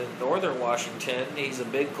 he's in northern Washington. He's a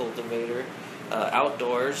big cultivator,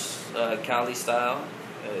 outdoors, Cali style.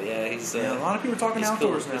 He's a lot of people talking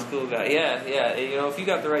outdoors now. He's a cool guy. Yeah. You know, if you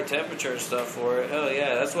got the right temperature and stuff for it, hell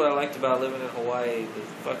yeah. That's what I liked about living in Hawaii.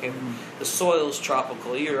 The soil's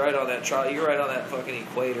tropical. You're right on that. You're right on that fucking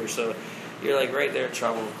equator. So you're like right there in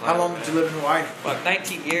tropical climate. How long did you live in Hawaii? About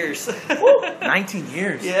 19 years. 19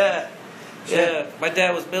 years. Yeah. Yeah, my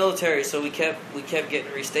dad was military, so we kept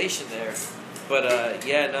getting restationed there. But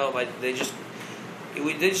they just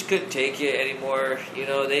couldn't take it anymore. You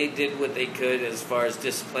know, they did what they could as far as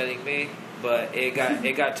disciplining me, but it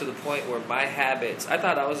got to the point where my habits. I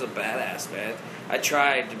thought I was a badass, man. I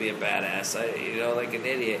tried to be a badass, like an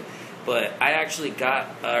idiot. But I actually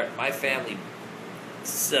got my family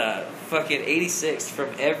fucking 86 from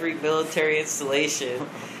every military installation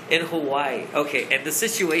in Hawaii. Okay, and the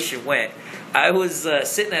situation went. I was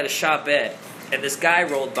sitting at a shopette, and this guy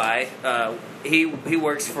rolled by. He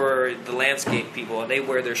works for the landscape people, and they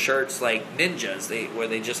wear their shirts like ninjas. Where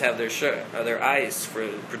they just have their eyes for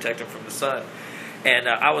protect them from the sun. And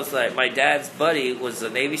I was like, my dad's buddy was a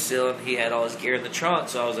Navy SEAL, and he had all his gear in the trunk.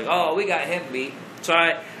 So I was like, oh, we got him beat. So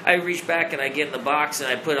I reach back and I get in the box and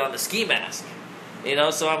I put on the ski mask. You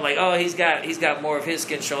know, so I'm like, oh, he's got more of his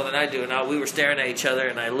skin shown than I do. And we were staring at each other,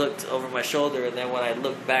 and I looked over my shoulder, and then when I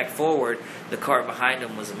looked back forward, the car behind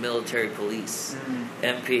him was a military police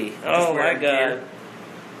MP. Oh my god!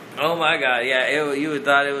 Oh my god! Yeah, you would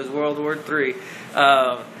thought it was World War III.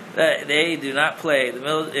 They do not play.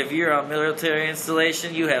 If you're on military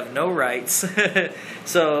installation, you have no rights.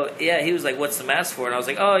 So yeah, he was like, "What's the mask for?" And I was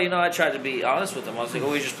like, "Oh, I tried to be honest with him. I was like,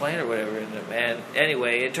 oh, he's just playing or whatever." And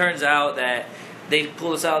anyway, it turns out that they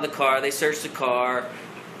pulled us out of the car. They searched the car.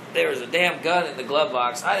 There was a damn gun in the glove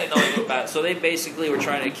box. I didn't know anything about it. So they basically were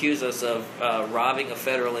trying to accuse us of robbing a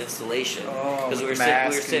federal installation because we were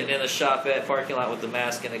sitting in a shopette parking lot with the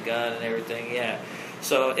mask and a gun and everything. Yeah.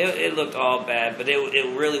 So it looked all bad, but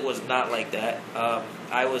it really was not like that.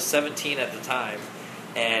 I was 17 at the time,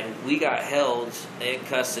 And we got held in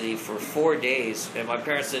custody for 4 days, and my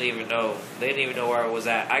parents didn't even know. They didn't even know where I was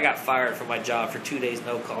at. I got fired from my job for 2 days,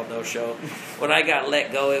 no call, no show. When I got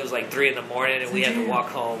let go, it was like 3 a.m, and we had to walk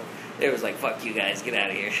home. It was like, fuck you guys, get out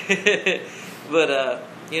of here. But,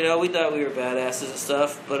 you know, we thought we were badasses and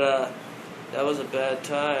stuff, but that was a bad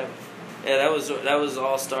time. Yeah, that was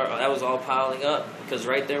all piling up, because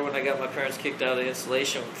right there when I got my parents kicked out of the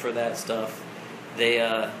installation for that stuff,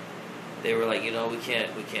 they were like, you know, we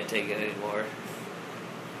can't take it anymore.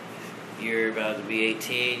 You're about to be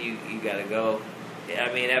 18, you gotta go.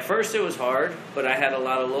 I mean, at first it was hard, but I had a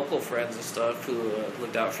lot of local friends and stuff who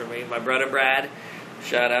looked out for me. My brother Brad,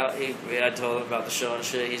 shout out. I told him about the show and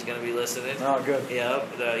shit. He's gonna be listening. Oh, good. Yeah,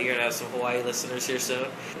 you're gonna have some Hawaii listeners here soon.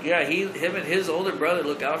 Yeah, him and his older brother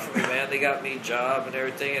looked out for me, man. They got me a job and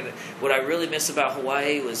everything. And what I really miss about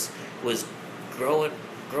Hawaii was growing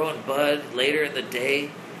bud later in the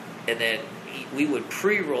day. And then we would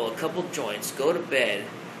pre-roll a couple joints, go to bed,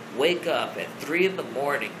 wake up at 3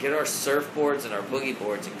 a.m, get our surfboards and our boogie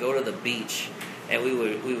boards, and go to the beach. And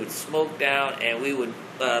we would smoke down, and we would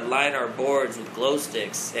line our boards with glow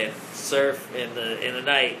sticks and surf in the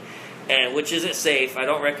night. And which isn't safe. I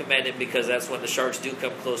don't recommend it, because that's when the sharks do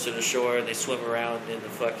come closer to shore and they swim around in the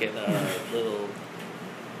fucking little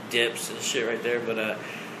dips and shit right there. But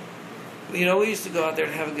you know, we used to go out there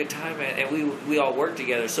and have a good time, man, and we all worked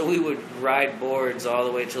together. So we would ride boards all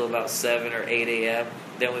the way till about 7 or 8 a.m.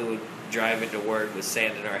 Then we would drive into work with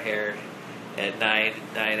sand in our hair at 9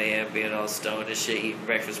 a.m. being all stoned and shit, eating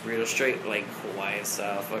breakfast burritos, straight like Hawaiian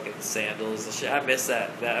style, fucking sandals and shit. I miss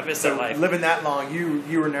that. I miss that life. Living that long,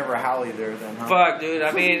 you were never a haole there then, huh? Fuck, dude.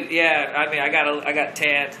 I mean, yeah. I mean, I got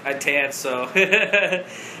tanned. I tanned, so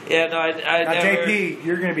yeah. No, I now, never. JP,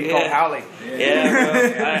 you're gonna be called haole. Yeah,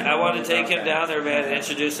 bro. I want to take him down there, man, and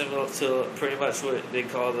introduce him to pretty much what they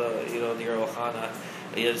call the ohana.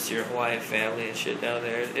 It's your Hawaiian family and shit down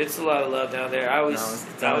there. It's a lot of love down there. I always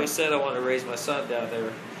said I want to raise my son down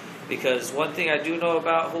there, because one thing I do know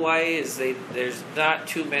about Hawaii is there's not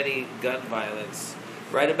too many gun violence.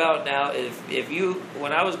 Right about now,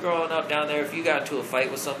 when I was growing up down there, if you got into a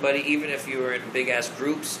fight with somebody, even if you were in big ass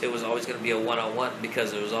groups, it was always going to be a one-on-one,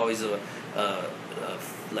 because there was always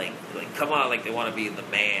like come on, like they want to be the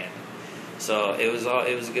man. So it was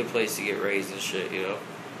a good place to get raised and shit, you know.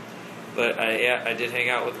 But I did hang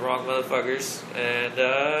out with the wrong motherfuckers, and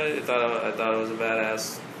I thought I was a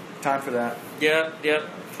badass. Time for that. Yep.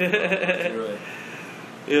 Really?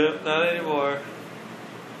 Yep, not anymore.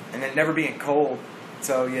 And then never being cold,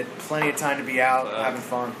 so you had plenty of time to be out having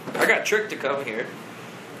fun. I got tricked to come here.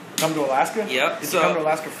 Come to Alaska? Yep. Did you come to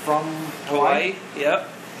Alaska from Hawaii? Yep.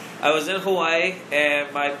 I was in Hawaii,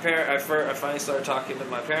 and I finally started talking to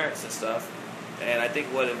my parents and stuff. And I think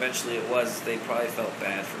what eventually it was, they probably felt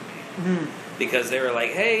bad for me. Mm-hmm. Because they were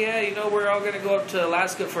like, hey, yeah, you know, we're all going to go up to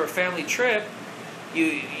Alaska for a family trip.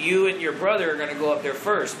 You and your brother are going to go up there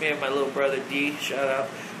first. Me and my little brother D, shout out.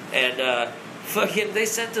 And fucking, they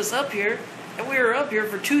sent us up here, and we were up here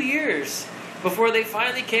for 2 years before they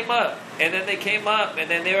finally came up. And then they came up, and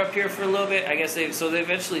then they were up here for a little bit. I guess they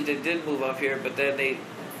eventually did move up here, but then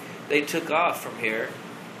they took off from here.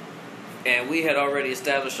 And we had already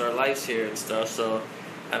established our lives here and stuff, so,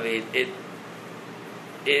 I mean, in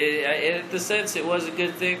the sense, it was a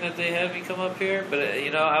good thing that they had me come up here, but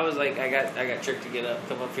you know, I was like, I got tricked to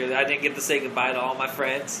come up here. I didn't get to say goodbye to all my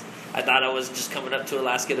friends. I thought I was just coming up to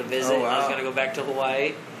Alaska to visit. Oh, wow. I was gonna go back to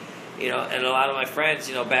Hawaii, you know. And a lot of my friends,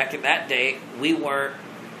 you know, back in that day, we weren't.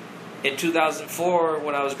 In 2004,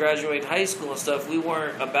 when I was graduating high school and stuff, we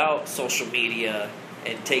weren't about social media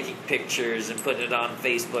and taking pictures and putting it on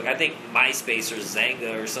Facebook. I think MySpace or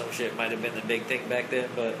Zanga or some shit might have been the big thing back then,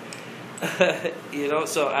 but. You know,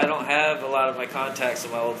 so I don't have a lot of my contacts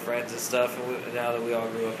with my old friends and stuff, and now that we all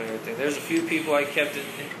grew up and everything. There's a few people I kept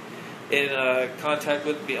in contact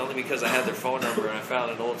with only because I had their phone number and I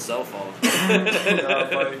found an old cell phone.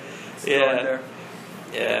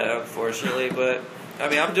 Yeah, unfortunately, but I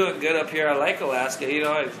mean, I'm doing good up here. I like Alaska. You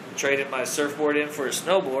know, I traded my surfboard in for a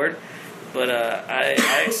snowboard, but I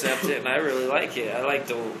accept it and I really like it. I like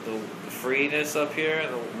the freeness up here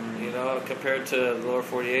and you know, compared to the lower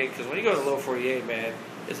 48, because when you go to the lower 48, man,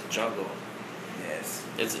 it's a jungle. Yes.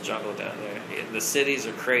 It's a jungle down there. And the cities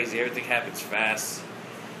are crazy. Everything happens fast.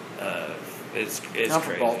 It's Not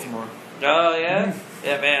crazy. for Baltimore. Oh yeah,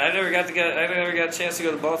 yeah, man. I never got a chance to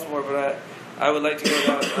go to Baltimore, but I would like to go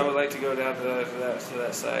down. I would like to go down to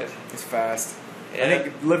that side. It's fast. Yeah. I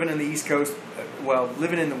think living in the East Coast,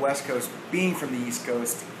 living in the West Coast, being from the East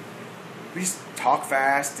Coast, we just talk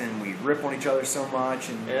fast and we rip on each other so much.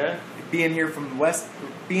 And being here from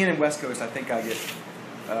being in West Coast, I think I get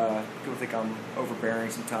People think I'm overbearing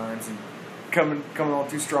sometimes and coming on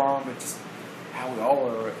too strong, but just how we all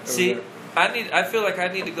are. Over See, there. I feel like I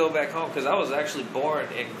need to go back home because I was actually born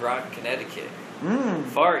in Groton, Connecticut,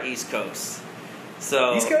 far East Coast.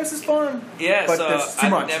 So East Coast is fun. Yeah, but so there's too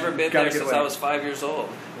I've much. never been there since I was 5 years old.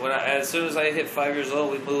 As soon as I hit 5 years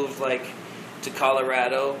old, we moved to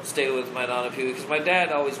Colorado, stayed with my Nana Pee because my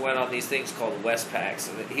dad always went on these things called Westpacks,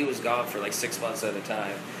 and he was gone for 6 months at a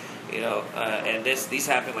time, and these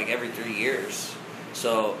happen every 3 years.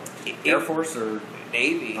 So Air Force or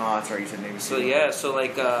Navy? Oh, that's right, you said Navy. So yeah, so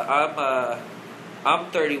I'm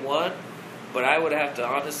 31, but I would have to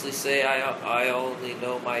honestly say I only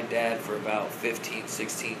know my dad for about 15,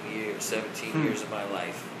 16 years, 17 years of my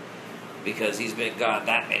life, because he's been gone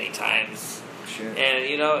that many times. Shit. And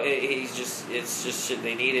it's just shit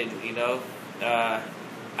they needed. Are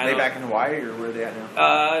they back in Hawaii or where are they at now?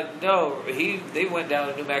 No, they went down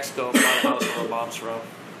to New Mexico and bought a house where my mom's from.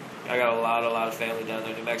 I got a lot of family down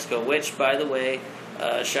there in New Mexico. Which, by the way,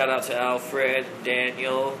 shout out to Alfred,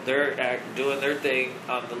 Daniel. They're doing their thing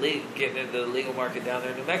on getting into the legal market down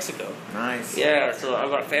there in New Mexico. Nice. Yeah, so I've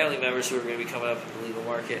got family members who are going to be coming up in the legal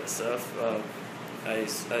market and stuff. I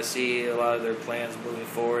see a lot of their plans moving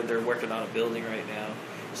forward. They're working on a building right now,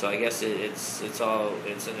 so I guess it's in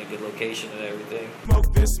a good location and everything.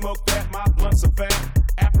 Smoke this, smoke that, my blunts are fat.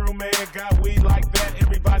 Afro man got weed like that.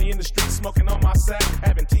 Everybody in the street smoking on my sack.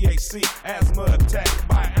 Having THC, asthma attack.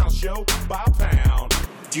 By an ounce, yo, by a pound.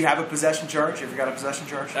 Do you have a possession charge? Have you got a possession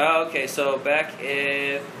charge? Oh, okay, so back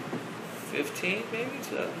in 15, maybe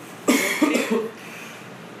 2015.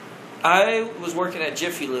 I was working at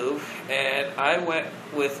Jiffy Lube, and I went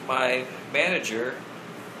with my manager,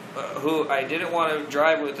 who I didn't want to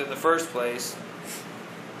drive with in the first place,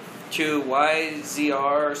 to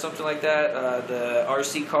YZR or something like that, the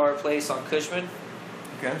RC car place on Cushman.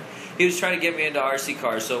 Okay. He was trying to get me into RC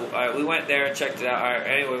cars, so we went there and checked it out.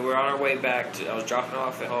 Anyway, we're on our way back. I was dropping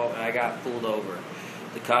off at home, and I got pulled over.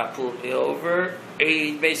 The cop pulled me over.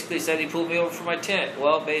 He basically said he pulled me over for my tent.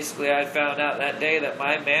 Well, basically, I found out that day that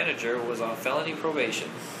my manager was on felony probation.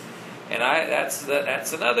 And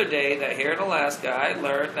that's another day that here in Alaska, I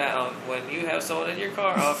learned that when you have someone in your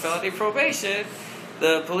car on felony probation,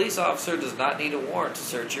 the police officer does not need a warrant to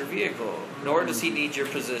search your vehicle, nor does he need your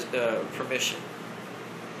permission.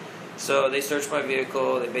 So they searched my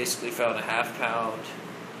vehicle. They basically found a half-pound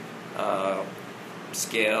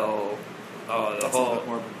scale. Oh, That's a little bit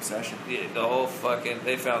more of a possession. They found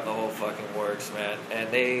the whole fucking works, man. And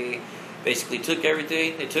they basically took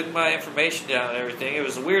everything. They took my information down and everything. It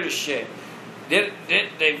was the weirdest shit. They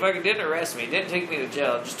fucking didn't arrest me. Didn't take me to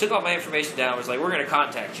jail. Just took all my information down. Was like, we're going to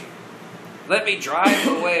contact you. Let me drive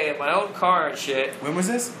away in my own car and shit. When was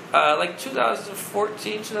this?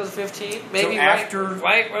 2014, 2015. Maybe so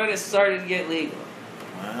right when it started to get legal.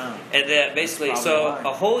 Wow. And then basically,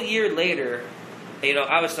 a whole year later,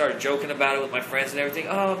 I was started joking about it with my friends and everything.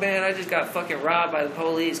 Oh man, I just got fucking robbed by the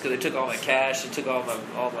police because they took all my cash, they took all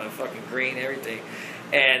my fucking green, everything,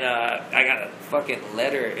 and I got a fucking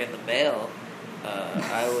letter in the mail.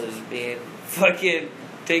 I was being fucking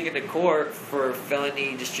taken to court for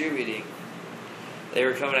felony distributing. They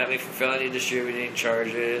were coming at me for felony distributing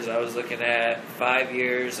charges. I was looking at 5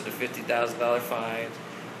 years and a $50,000 fine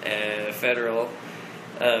and a federal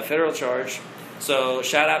charge. So,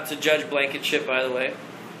 shout out to Judge Blankenship, by the way.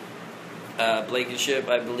 Blankenship,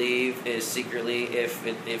 I believe, is secretly,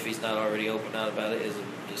 if he's not already open out about it, is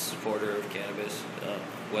a supporter of cannabis,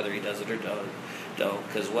 whether he does it or don't.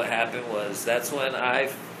 Because what happened was, that's when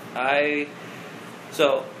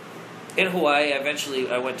so, in Hawaii, eventually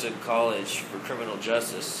I went to college for criminal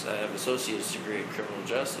justice. I have an associate's degree in criminal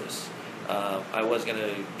justice. I was going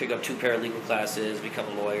to pick up 2 paralegal classes, become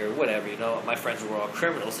a lawyer, whatever, My friends were all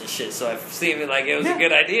criminals and shit, so I seemed like it was a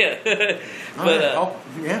good idea.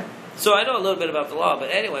 So I know a little bit about the law, but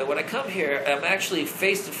anyway, when I come here, I'm actually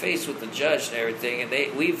face to face with the judge and everything, and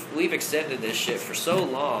we've extended this shit for so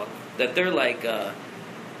long that they're like, all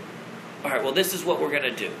right, well, this is what we're going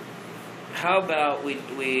to do. How about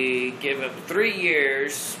we give him 3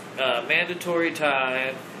 years, mandatory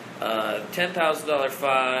time, $10,000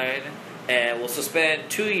 fine, and we'll suspend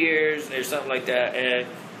 2 years or something like that. And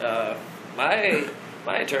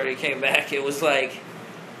my attorney came back. It was like,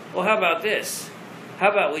 well, how about this?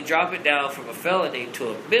 How about we drop it down from a felony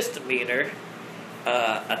to a misdemeanor,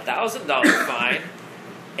 $1,000 fine,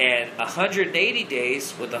 and 180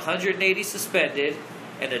 days with 180 suspended,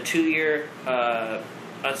 and a 2-year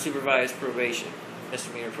unsupervised probation,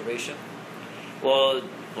 misdemeanor probation. Well,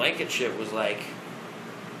 Blankenship was like,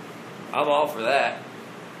 I'm all for that.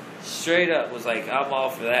 Straight up was like, I'm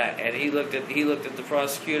all for that. And he looked at the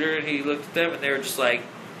prosecutor and he looked at them and they were just like,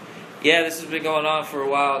 Yeah, this has been going on for a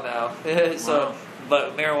while now. So, Wow.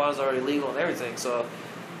 but marijuana's already legal and everything. So,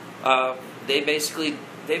 they basically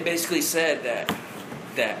said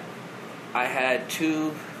that I had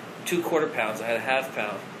two quarter pounds. I had a half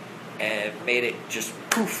pound, and made it just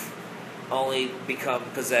poof, only become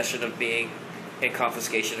possession of being in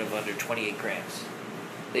confiscation of under 28 grams.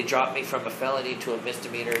 They dropped me from a felony to a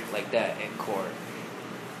misdemeanor like that in court.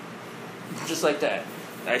 Just like that.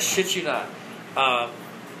 I shit you not.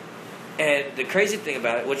 And the crazy thing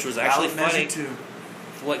about it, which was actually funny,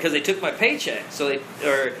 because they took my paycheck, so they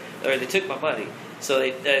took my money, so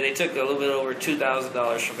they took a little bit over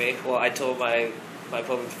 $2,000 from me. Well, I told my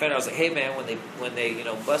public defender, I was like, hey man, when they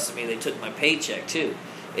busted me, they took my paycheck too.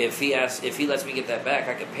 If he lets me get that back,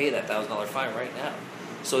 I could pay that $1,000 fine right now.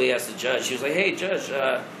 So he asked the judge. He was like, hey judge,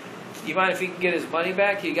 do you mind if he can get his money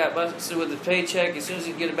back? He got busted with his paycheck. As soon as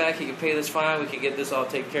he can get it back, he can pay this fine. We can get this all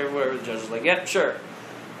taken care of. Whatever. The judge was like, yep, sure.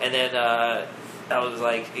 And then I was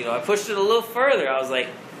like, I pushed it a little further. I was like,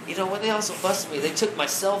 when they also busted me, they took my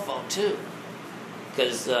cell phone too.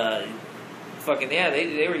 Because, they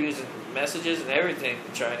were using messages and everything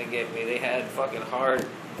trying to get me. They had fucking hard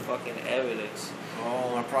fucking evidence.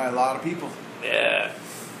 Oh, probably a lot of people. Yeah.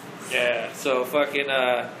 Yeah. So fucking,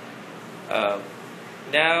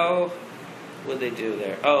 now, what'd they do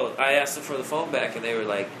there? Oh, I asked them for the phone back, and they were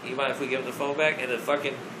like, you mind if we give them the phone back? And the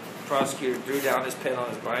fucking prosecutor drew down his pen on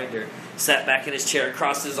his binder, sat back in his chair and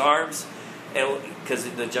crossed his arms, and because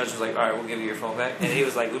the judge was like, all right, we'll give you your phone back. And he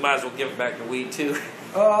was like, we might as well give him back the weed too.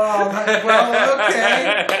 Oh, well,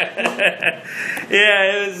 okay.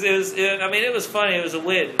 Yeah, it was funny. It was a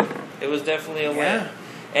win. It was definitely a win.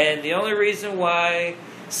 And the only reason why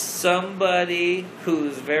somebody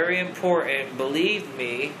who's very important believed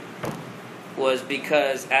me was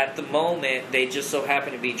because at the moment they just so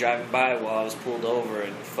happened to be driving by while I was pulled over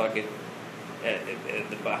and fucking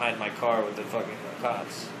behind my car with the fucking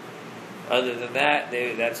cops. Other than that,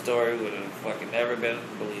 that story would have fucking never been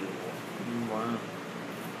believable. Wow.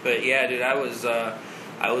 But yeah, dude, I was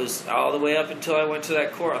all the way up until I went to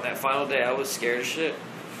that court on that final day. I was scared as shit.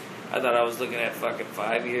 I thought I was looking at fucking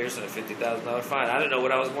 5 years and a $50,000 fine. I didn't know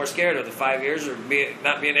what I was more scared of, the 5 years or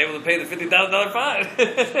not being able to pay the $50,000 fine.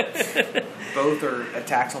 Both are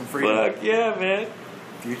attacks on freedom. Fuck yeah, man.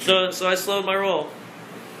 Future. So I slowed my roll.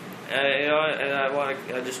 And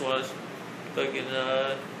I just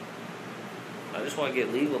want to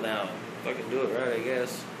get legal now. Fucking do it right, I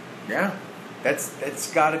guess. Yeah. That's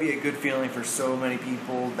got to be a good feeling for so many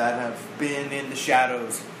people that have been in the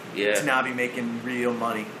shadows. Yeah. To now be making real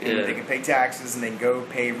money. And they can pay taxes and they can go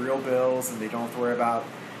pay real bills and they don't have to worry about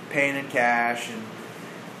paying in cash. And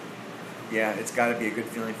yeah, it's got to be a good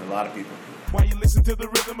feeling for a lot of people. While you listen to the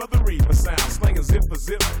rhythm of the reaper sound, slinging zip for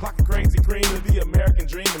zip, clocking crazy cream of the American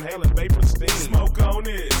dream, inhaling vapor steam. Smoke on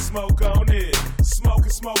it, smoke on it, smoke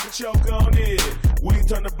and choke on it. Weed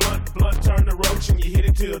turn to blunt turn to roach, and you hit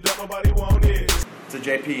it till don't nobody want it. So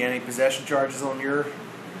JP, any possession charges on your?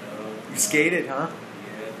 You skated, huh?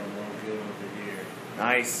 Yeah, I'm all good over here.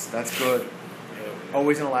 Nice, that's good.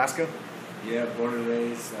 Always in Alaska? Yeah, born and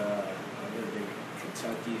raised. I lived in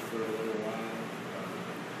Kentucky for a little while.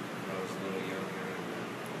 When I was a little younger,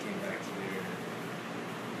 came back here.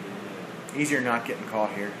 Yeah. Easier not getting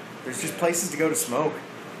caught here. There's just places to go to smoke.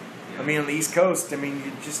 I mean, on the East Coast,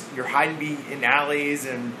 you're hiding in alleys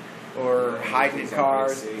or hiding in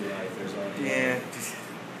cars. There's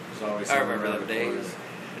always I remember them days.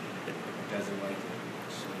 Doesn't like it.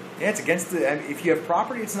 Yeah, it's against if you have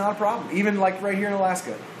property, it's not a problem. Even like right here in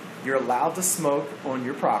Alaska, you're allowed to smoke on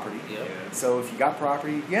your property. Yep. So if you got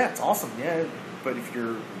property, yeah, it's awesome. Yeah, but if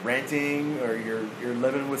you're renting or you're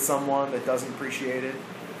living with someone that doesn't appreciate it,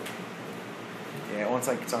 yeah,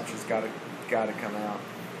 on-site consumption's got to come out.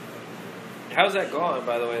 How's that going,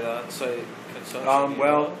 by the way, the on-site consumption?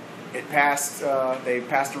 Well, it passed. They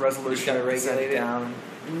passed a resolution Just gotta to send regulate it it? down.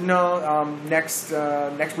 No, next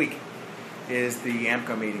week is the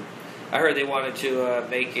AMCO meeting. I heard they wanted to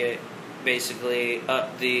make it basically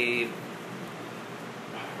up the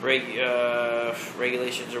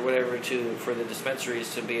regulations or whatever for the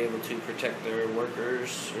dispensaries to be able to protect their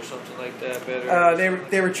workers or something like that better.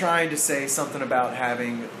 They were trying to say something about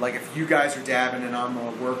having, like, if you guys are dabbing and I'm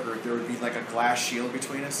a worker, there would be like a glass shield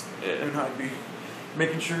between us, and I'd be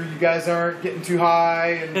making sure you guys aren't getting too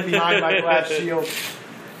high and behind my glass shield.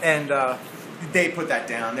 And they put that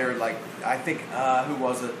down. They were like, I think who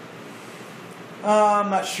was it? I'm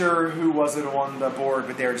not sure who was it on the board,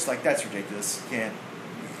 but they were just like, that's ridiculous. You can't.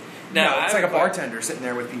 No, it's like a bartender sitting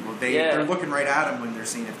there with people. They're looking right at them when they're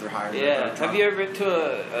seeing if they're high. Yeah. Have you ever been to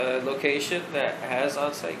a location that has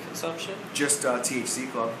on-site consumption? Just THC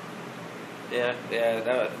Club. Yeah,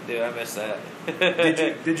 dude, I miss that.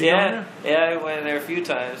 Did you yeah, go there? Yeah, I went there a few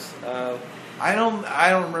times. I don't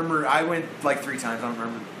remember. I went like 3 times. I don't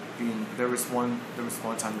remember being. There was one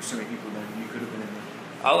time there's so many people there. You could have been in there.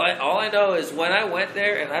 All I know is when I went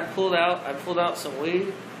there and I pulled out some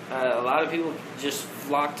weed. A lot of people just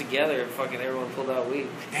flocked together and fucking everyone pulled out weed.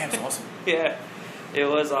 Damn, it's awesome. Yeah, it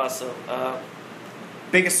was awesome.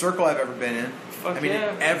 Biggest circle I've ever been in. Fuck I mean,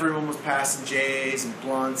 yeah. everyone was passing J's and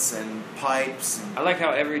blunts and pipes. And I like how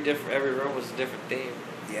every room was a different theme.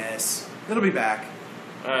 yes, it'll be back.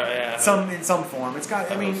 Yeah. In some form. It's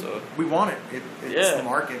got. I mean, so. we want it. It's the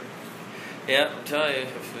market. Yeah, I'm telling you,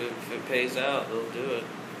 if it pays out, they'll do it.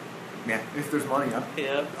 Yeah, if there's money, yeah.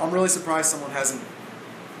 Yeah. I'm really surprised someone hasn't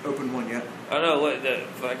opened one yet. I don't know what the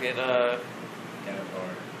fucking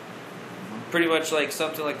pretty much like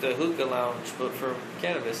something like the hookah lounge, but for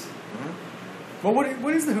cannabis. Mm-hmm. Well,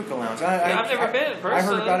 what is the hookah lounge? I've never been personally. I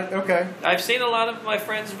heard about it. Okay. I've seen a lot of my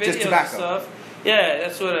friends' videos Just tobacco. and stuff. Yeah,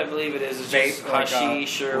 that's what I believe it is. It's Vape, just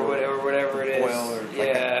hashish or whatever it is. Oil or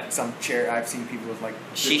like some chair. I've seen people with like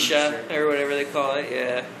shisha or whatever they call it.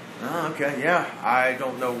 Yeah. Oh, okay. Yeah. I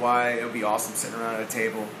don't know why it would be awesome sitting around at a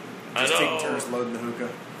table, just taking turns loading the hookah.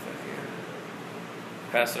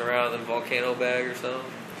 Passing around in a volcano bag or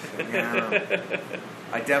something. Yeah.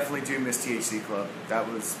 I definitely do miss THC Club.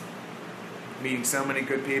 That was meeting so many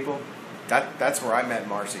good people. That's where I met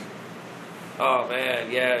Marcy. Oh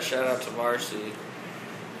man, yeah! Shout out to Marcy,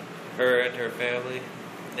 her and her family.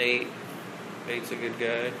 Nate's a good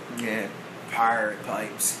guy. Yeah, pirate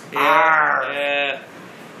pipes. Yeah.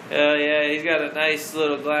 He's got a nice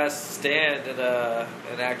little glass stand and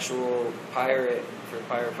an actual pirate for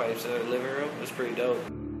pirate pipes in their living room. It was pretty dope.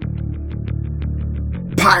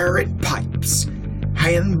 Pirate Pipes,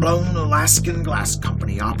 hand-blown Alaskan glass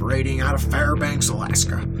company operating out of Fairbanks,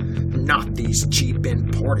 Alaska. Not these cheap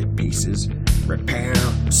imported pieces. Repair,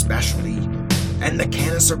 specialty, and the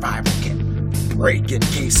can of survival kit. Break in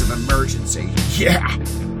case of emergency. Yeah,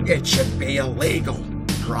 it should be illegal.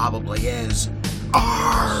 Probably is.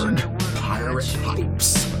 Arrgh, Pirate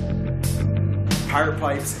Pipes. Pirate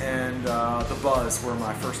Pipes and The Buzz were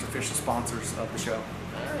my first official sponsors of the show.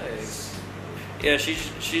 Nice. Yeah,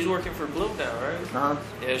 she's working for Bloom now, right? Uh-huh.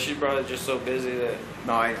 Yeah, she's probably just so busy that.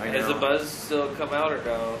 No, I Has know. the Buzz still come out or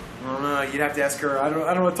no? I don't know. You'd have to ask her. I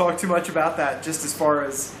don't want to talk too much about that. Just as far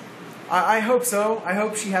as, I hope so. I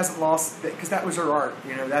hope she hasn't lost because that was her art.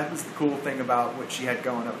 You know, that was the cool thing about what she had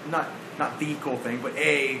going up. Not the cool thing, but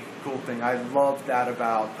a cool thing. I loved that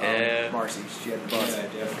about Marcy. She had the Buzz. Yeah,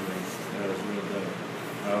 definitely. That was real dope.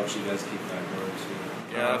 I hope she does keep that going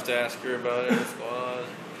too. Yeah, I'll have to ask her about it. What's going on?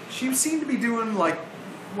 She seemed to be doing like,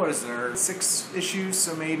 what is there, 6 issues,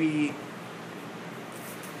 so maybe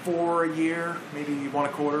 4 a year, maybe 1 a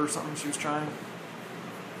quarter or something she was trying.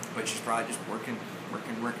 But she's probably just working.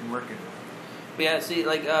 Yeah, see,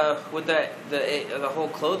 like with the whole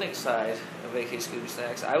clothing side of AK Scooby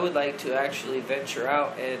Snacks, I would like to actually venture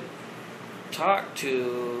out and talk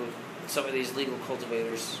to some of these legal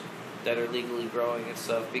cultivators that are legally growing and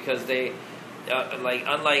stuff, because they,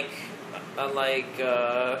 unlike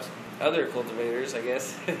other cultivators, I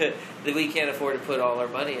guess, that we can't afford to put all our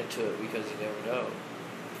money into it because you never know.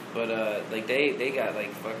 But like they got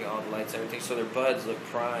like fucking all the lights and everything, so their buds look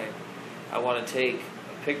prime. I want to take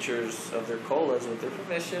pictures of their colas with their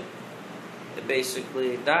permission, and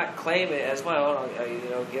basically not claim it as my own.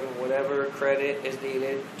 Give them whatever credit is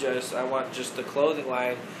needed. I want just the clothing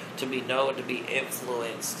line to be known to be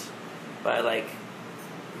influenced by like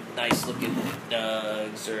nice looking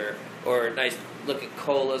nugs or nice looking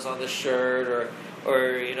colas on the shirt or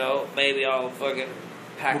maybe I'll fucking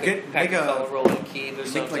pack a color rolling keys or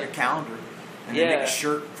something. Make like a calendar and then make a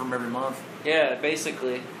shirt from every month. Yeah,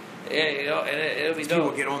 basically. Yeah, and it'll be dope.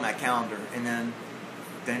 People get on that calendar, and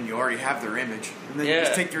then you already have their image, and then you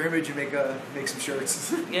just take their image and make some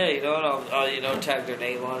shirts. Yeah, and I'll tag their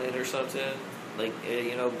name on it or something, like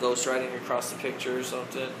ghostwriting across the picture or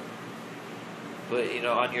something. But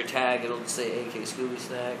on your tag it'll say AK Scooby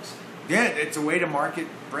Snacks. Yeah, it's a way to market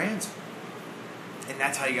brands, and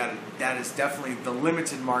that's how you got it. That is definitely the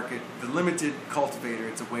limited market, the limited cultivator.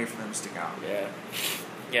 It's a way for them to stick out.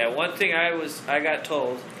 Yeah. One thing I got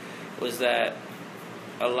told was that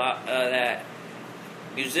a lot that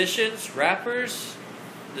musicians, rappers.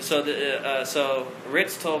 So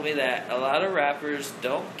Ritz told me that a lot of rappers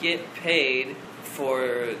don't get paid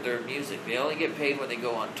for their music. They only get paid when they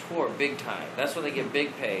go on tour, big time. That's when they get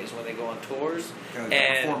big pays, when they go on tours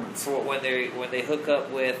and for when they hook up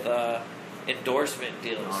with endorsement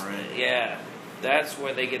deals. All right. Yeah. That's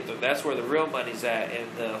where they get that's where the real money's at in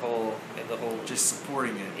the whole just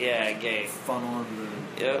supporting it. Yeah, game. Funneling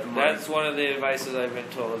the Yep, money. that's one of the advices I've been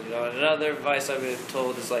told. And another advice I've been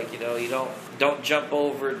told is like, you don't jump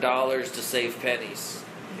over dollars to save pennies.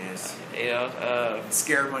 Yes.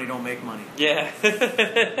 Scared money don't make money. Yeah.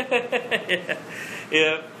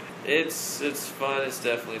 yeah. It's fun. It's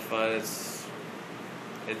definitely fun.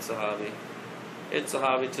 It's a hobby. It's a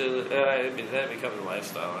hobby too. That becomes a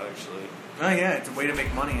lifestyle actually. Oh yeah, it's a way to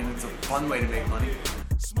make money, and it's a fun way to make money.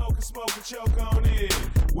 Smoke and choke on it.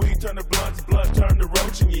 Weed turn to blunt, blood turn to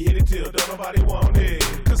roach, and you hit it till don't nobody want it.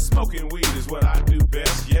 Cause smoking weed is what I do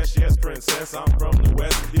best. Yes, princess, I'm from the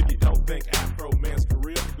West. If you don't think Afro man's for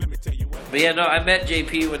real, let me tell you what. But yeah, no, I met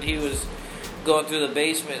JP when he was going through the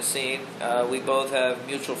basement scene. We both have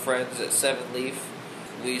mutual friends at Seven Leaf.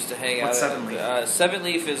 We used to hang out. What's Seven Leaf? Seven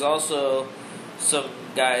Leaf is also some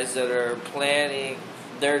guys that are planning.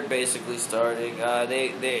 They're basically starting.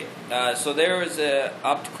 So there was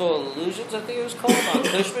Optical Illusions, I think it was called, on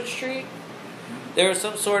Cushman Street. There was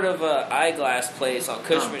some sort of eyeglass place on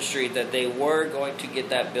Cushman Street that they were going to get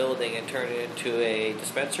that building and turn it into a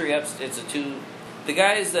dispensary. It's the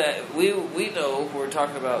guys that we know who were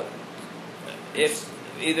talking about if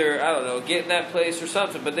either, I don't know, getting that place or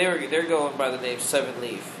something, but they're going by the name Seven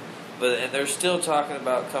Leaf. And they're still talking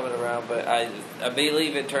about coming around, but I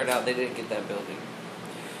believe it turned out they didn't get that building.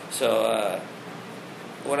 So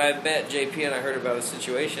when I met JP and I heard about the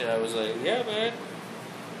situation, I was like, "Yeah, man,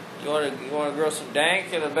 you want to grow some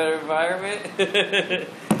dank in a better environment?"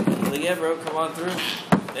 Like, "Yeah, bro, come on through."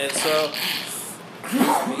 And so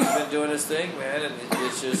he's been doing his thing, man, and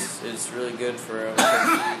it's really good for him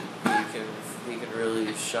because he can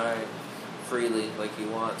really shine freely like he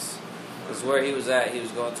wants. Because where he was at, he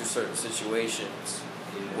was going through certain situations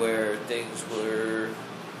where things were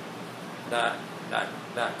not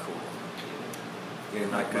cool. Yeah,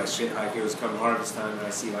 like my shit, like it was come harvest time, and I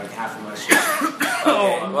see like half of my shit.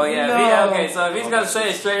 Well, yeah. No. Okay, so if he's gonna say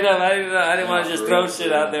it straight up, I didn't want to just throw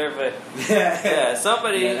shit out there, but yeah,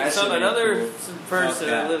 another person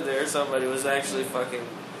that lived there, somebody was actually fucking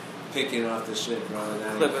picking off the shit, bro.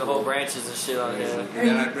 Clipping whole branches and shit on him. And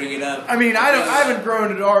then I bring it up. I mean, I haven't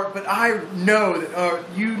grown it art, but I know that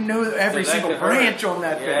you know every single branch on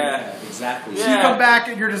that thing. Yeah, exactly. So you come back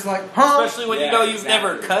and you're just like, huh? Especially when you know you've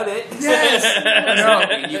never cut it. Yes.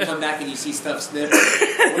 And you come back and you see stuff snipped.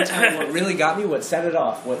 One time, what really got me, what set it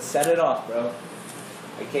off, bro.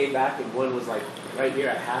 I came back and one was like right here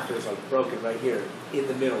at half. It was like broken right here in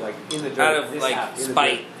the middle, like in the dirt. Out of like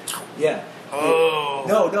spite. Yeah. Oh.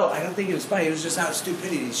 No, I don't think it was spite. It was just out of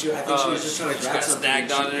stupidity. I think she was just trying to grab something.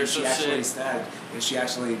 Snagged on it or some shit. She actually snagged, and she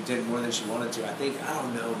actually did more than she wanted to. I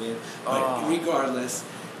don't know, man. But regardless,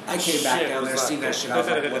 I came back down there, seen that shit. I was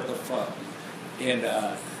like, what the fuck? And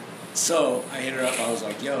so I hit her up. I was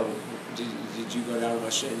like, yo, did you go down with my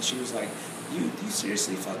shit? And she was like, you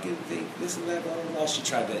seriously fucking think this and that, blah, blah, blah. She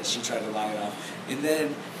tried to lie it off. And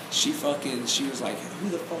then she was like, who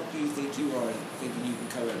the fuck do you think you are thinking you can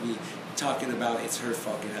come at me? Talking about it's her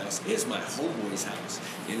fucking house. It's my homeboy's house.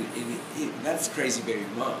 And that's Crazy Baby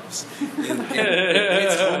Mom's. And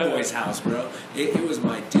it's homeboy's house, bro. It was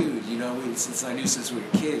my dude, you know. Since I knew since we were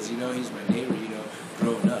kids, you know, he's my neighbor, you know,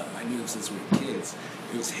 growing up. I knew him since we were kids.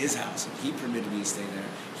 It was his house. And he permitted me to stay there.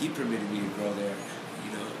 He permitted me to grow there,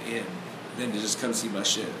 you know. And then to just come see my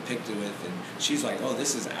shit, picked it with, and she's like, oh,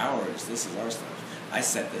 this is ours. This is our stuff. I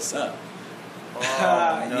set this up.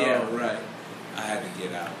 Oh, no. Yeah, right. I had to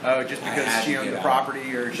get out. Oh, just because she owned the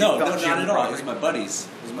property, or she no, felt she not owned at the all. property? It was my buddies.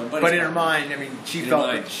 But in her mind, I mean, she felt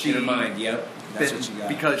that she... In her mind, yep. That's what she got.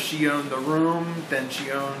 Because she owned the room, then she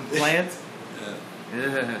owned plants?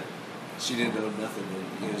 Yeah. She didn't own nothing.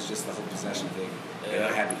 It was just the whole possession thing. And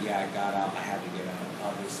I got out. I had to get out,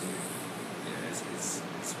 obviously. Yeah, it's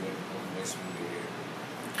what makes me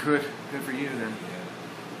weird. Good for you, then.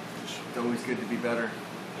 Yeah. It's always good to be better.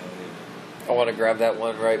 I want to grab that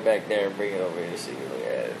one right back there and bring it over here so you can look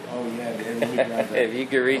at it. Oh, yeah, man. Let me grab that. If you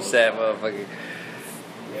can reach that motherfucker.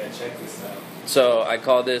 Yeah, check this out. So I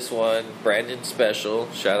call this one Brandon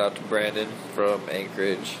Special. Shout out to Brandon from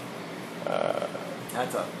Anchorage.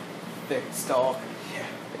 That's a thick stalk.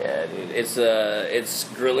 Yeah, dude. It's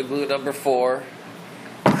Gorilla Glue number 4,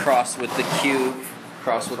 crossed with the cube,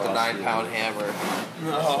 crossed with the 9-pound hammer.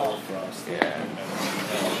 Oh, frost. Yeah.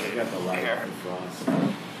 They got the light on frost.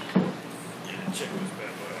 Check this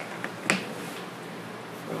bad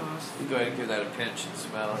boy out. Go ahead and give that a pinch and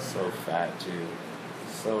smell. So fat, too.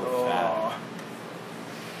 So fat.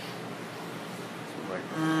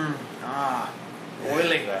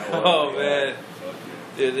 Oily. Oh, man.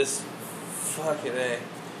 Dude, this fucking A.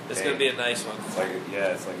 It's gonna be a nice one. It's like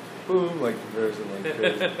it's like boom, like comparison, like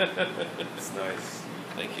crazy. It's nice.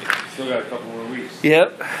 Thank you. Still got a couple more weeks.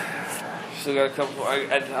 Yep. Still got a couple.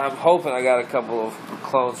 I'm hoping I got a couple of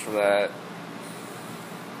clones for that.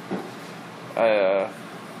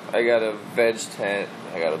 I got a veg tent.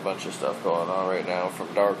 I got a bunch of stuff going on right now,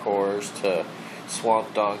 from Dark Horse to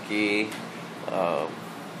Swamp Donkey,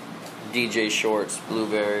 DJ Shorts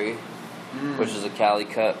Blueberry, which is a Cali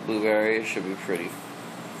cut blueberry. It should be pretty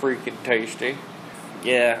freaking tasty.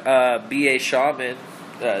 Yeah, BA Shaman,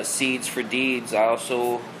 Seeds for Deeds. I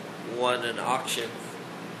also won an auction.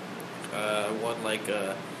 Won like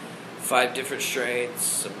 5 different strains,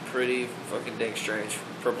 some pretty fucking dank strains.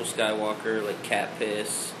 Purple Skywalker, like Cat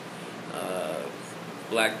Piss,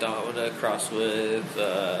 Black Domina crossed with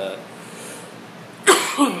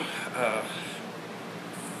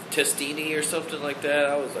Testini or something like that.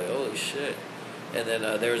 I was like, holy shit. And then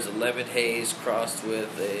there was a Lemon Haze crossed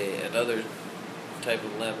with another type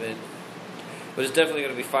of lemon. But it's definitely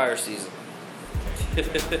going to be fire season.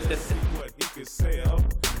 What he could sell.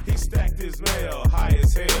 He stacked his mail high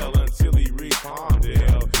as hell until he reached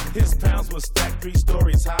Palmdale. His pounds were stacked 3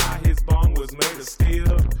 stories high. His bong was made of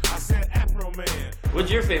steel. I said, Afro Man. What's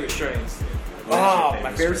your favorite strains? Oh,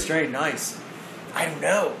 my favorite strain, nice. I don't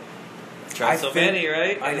know. Tried so many,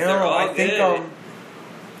 right? I know. I think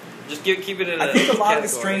just keep it in. I think a lot of the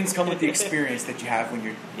strains come with the experience that you have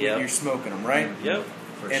when you're smoking them, right? Yep.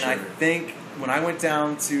 And I think when I went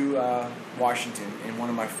down to Washington in one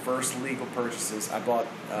of my first legal purchases, I bought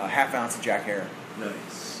a half ounce of Jack Herer.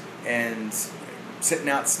 Nice. And sitting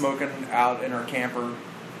out smoking out in our camper,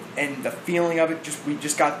 and the feeling of it, we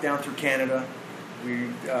just got down through Canada.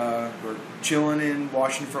 We were chilling in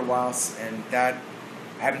Washington for a while, and that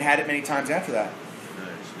I haven't had it many times after that. Nice,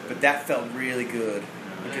 but that felt really good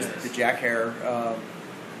because the Jack Herer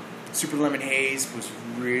Super Lemon Haze was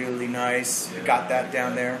really nice. Yeah. Got that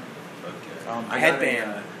down there. Okay.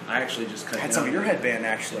 Headband. I actually just cut had some of your headband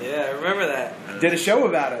actually. Yeah, I remember that. Did a show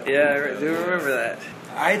about it. Yeah, I do remember that.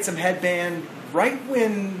 I had some headband right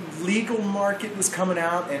when legal market was coming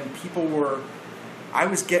out, and I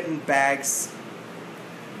was getting bags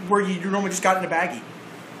where you normally just got in a baggie.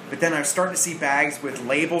 But then I was starting to see bags with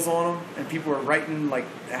labels on them, and people were writing like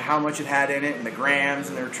how much it had in it and the grams,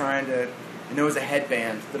 and they were trying to. And there was a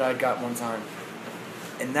headband that I got one time,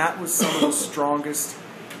 and that was some of the strongest.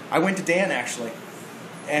 I went to Dan actually,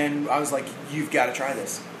 and I was like, "You've got to try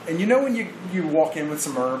this." And you know when you walk in with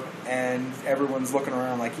some herb and everyone's looking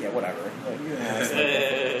around like, "Yeah, whatever." Like,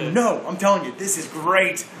 no, I'm telling you, this is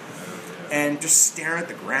great. And just staring at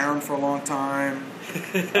the ground for a long time.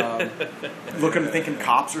 Looking, thinking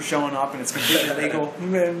cops are showing up and it's completely illegal.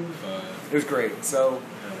 And it was great. So,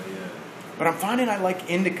 but I'm finding I like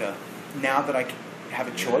indica now that I have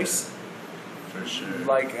a choice. For sure.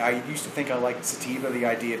 Like I used to think I liked sativa, the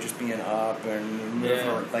idea of just being up and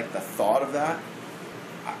like the thought of that.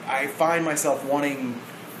 I find myself wanting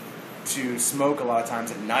to smoke a lot of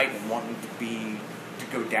times at night and wanting to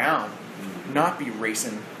go down, not be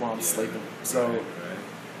racing while I'm sleeping. So.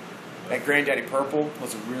 That Granddaddy Purple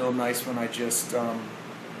was a real nice one. I just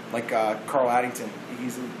like Carl Addington.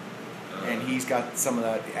 He's got some of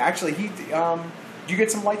that. Actually, do you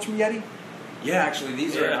get some lights from Yeti? Yeah, actually,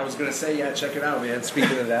 these are. I was gonna say, check it out, man.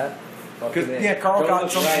 Speaking of that, Carl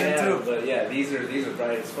got some right too. But yeah, these are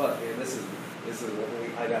bright as fuck, man. This is what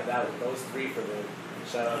I got that with those 3 for them.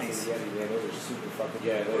 Shout out to the Yeti, man. Those are super fucking.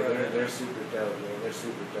 Yeah, they're super dope, man. They're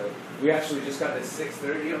super dope. We actually just got this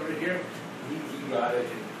 630 over here. He got it.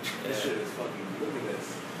 And this shit is fucking. Look at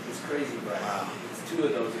this. It's crazy, bro. Wow. It's 2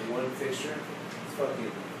 of those in one fixture. It's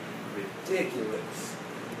fucking ridiculous.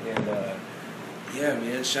 And yeah,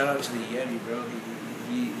 man. Shout out to the Yeti, bro.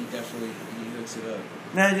 He definitely hooks it up.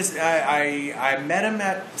 No, I met him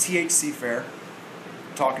at THC Fair,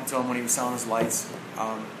 talking to him when he was selling his lights.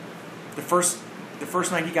 The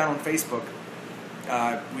first night he got on Facebook,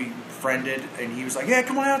 we friended, and he was like, "Yeah,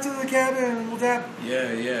 come on out to the cabin, and we'll tap."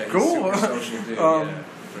 Yeah. Cool. He's super social dude. Yeah,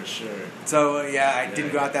 for sure. So I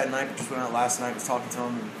didn't go out that night, but just went out last night. Was talking to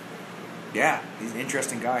him, and yeah, he's an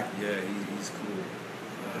interesting guy. Yeah, he's cool.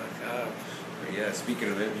 But yeah, speaking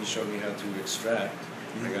of him, he showed me how to extract.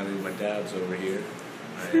 I got it with my dabs over here.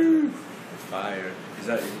 Fire.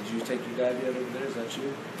 Did you take your dab yet over there? Is that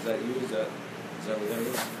you? Is that what that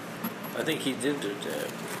is? I think he did do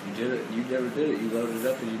that. You did it. You never did it. You loaded it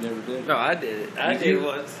up and you never did it. No, I did it. I did it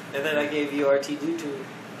once, and then I gave you RTD2.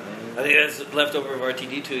 I think that's leftover of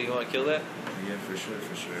RTD2. You want to kill that? Yeah, for sure.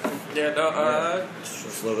 Yeah, no.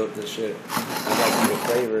 Let's load up this shit. I'd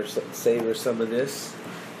like you to savor some of this.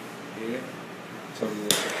 Here. Some of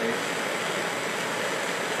this, okay?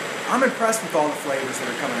 I'm impressed with all the flavors that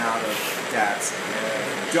are coming out of Dad's.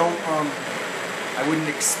 I wouldn't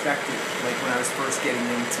expect it, like when I was first getting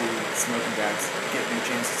into smoking Dad's, getting a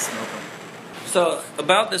chance to smoke them. So,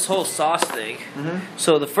 about this whole sauce thing,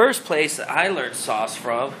 so the first place that I learned sauce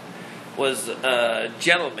from was a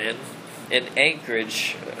gentleman in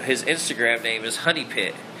Anchorage. His Instagram name is Honey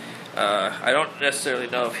Pit. I don't necessarily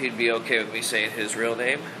know if he'd be okay with me saying his real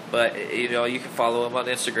name, but you can follow him on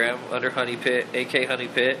Instagram under Honey Pit, AK Honey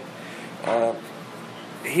Pit.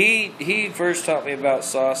 He first taught me about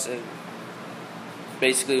sauce and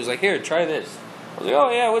basically was like, "Here, try this." I was like, "Oh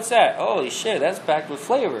yeah, what's that? Holy shit, that's packed with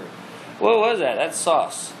flavor. What was that? That's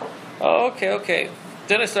sauce." Oh, okay.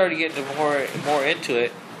 Then I started getting more into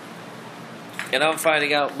it, and I'm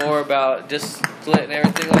finding out more about distillate and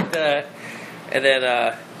everything like that. And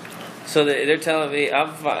then, so they're telling me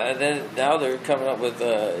I'm fine. And then now they're coming up with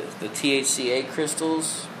the THCA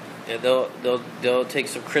crystals, and they'll take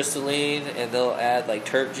some crystalline and they'll add like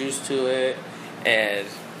terp juice to it, and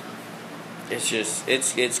it's just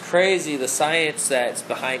it's crazy the science that's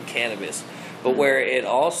behind cannabis. But where it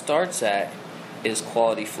all starts at is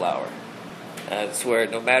quality flower. It's where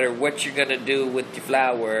no matter what you're gonna do with your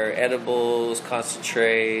flower, edibles,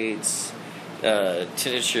 concentrates,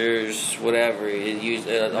 tinctures, whatever,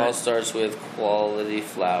 it all starts with quality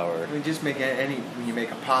flour. I mean, just make when you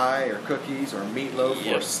make a pie or cookies or meatloaf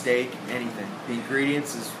or steak, anything. The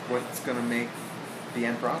ingredients is what's gonna make the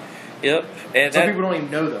end product. Yep. And some people don't even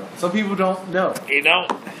know, though. Some people don't know. You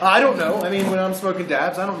don't? I don't know. I mean, when I'm smoking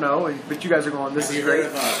dabs, I don't know. But you guys are going, this is great.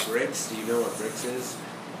 Have you heard of bricks? Do you know what bricks is?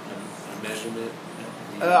 A measurement?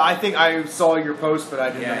 I think I saw your post, but I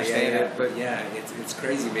didn't understand it. But it's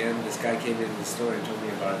crazy, man. This guy came into the store and told me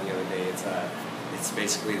about it the other day. It's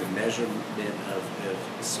basically the measurement of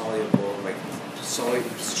soluble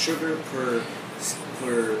sugar per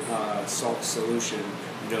salt solution.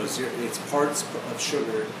 It's parts of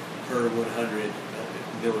sugar per 100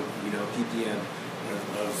 ppm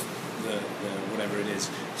of the whatever it is.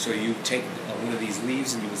 So you take one of these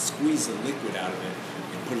leaves and you would squeeze the liquid out of it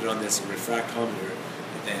and put it on this refractometer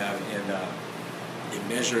that they have, and it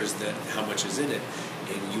measures how much is in it.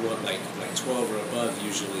 And you want like 12 or above.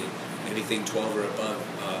 Usually, anything 12 or above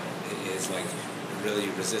is like really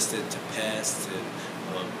resistant to pests and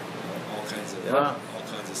all kinds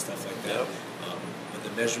of stuff like that. Yep. But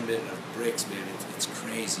the measurement of bricks, man, it's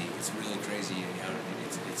crazy. It's really crazy.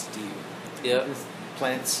 It's deep. Yep.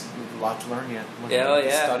 Plants, a lot to learn yet.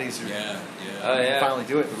 Studies are finally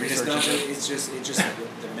do it. The research it's just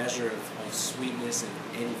the measure of sweetness and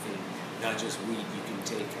anything, not just weed. You can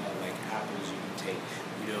take like apples. You can take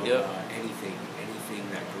anything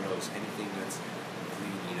that grows, anything that's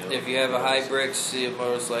green. If you have a high bricks, you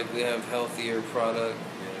most likely have healthier product.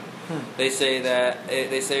 They say that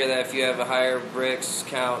if you have a higher bricks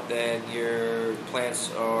count, then your plants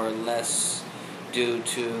are less due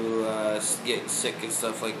to getting sick and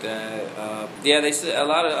stuff like that. They say a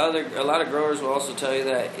lot of growers will also tell you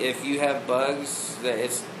that if you have bugs, that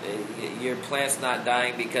your plant's not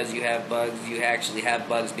dying because you have bugs. You actually have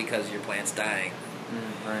bugs because your plant's dying.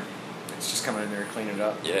 Right. It's just coming in there and cleaning it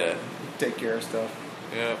up. Yeah. Take care of stuff.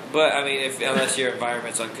 Yeah, but I mean, unless your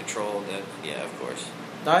environment's uncontrolled, then yeah, of course.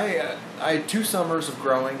 I had 2 summers of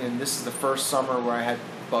growing, and this is the first summer where I had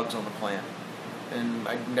bugs on the plant. And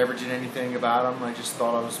I never did anything about them. I just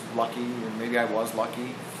thought I was lucky, and maybe I was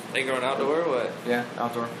lucky. Are you growing outdoor or what? Yeah,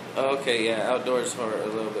 outdoor. Oh, okay, yeah, outdoor is a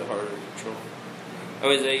little bit harder to control.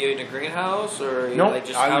 Oh, is that you in a greenhouse, or you nope, like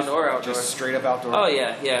just outdoor? Just straight up outdoor. Oh,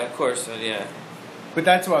 yeah, of course, yeah. But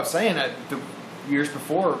that's what I was saying. The years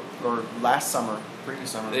before, or last summer,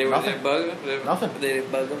 previous summer, they didn't bug them? Nothing. They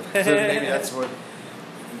didn't bug them? So maybe that's what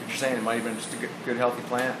you're saying. It might have been just a good healthy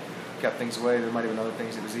plant. Kept things away. There might have been other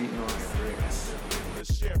things it was eating. The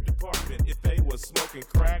sheriff department, if they was smoking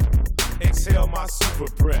crack, exhale my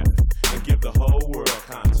super breath and give the whole world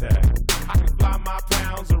contact. I can fly my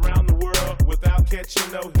pounds around the world without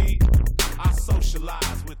catching no heat. I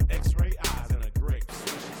socialize with X-ray eyes and a grape.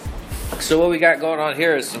 So what we got going on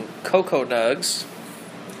here is some cocoa nugs.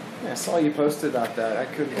 Yeah, I saw you posted about that. I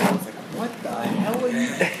was like, what the hell are you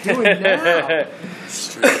doing now?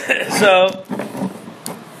 So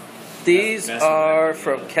these are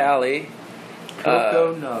from Cali.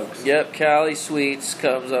 Cocoa Nugs. Yep, Cali Sweets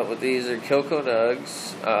comes up with these. Are Cocoa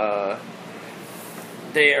Nugs.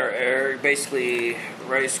 They are basically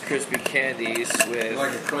Rice Krispie candies with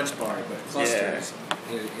like a Crunch bar, but clusters.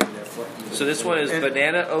 So this one is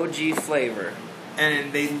banana OG flavor,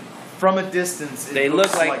 and they, from a distance, they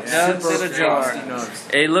look like nugs in a jar.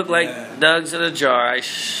 They look like nugs in a jar. I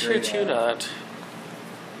shit you not.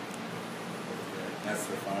 That's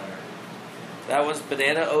the fire. That one's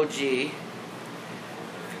Banana OG.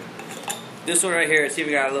 This one right here, it's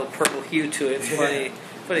even got a little purple hue to it. It's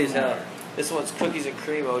funny as hell. This one's Cookies and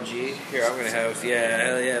Cream OG. Here, I'm gonna have,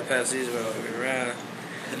 hell yeah, pass these around.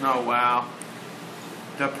 Oh wow,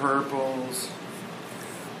 the purples.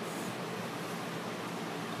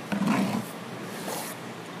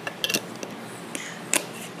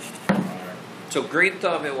 So Green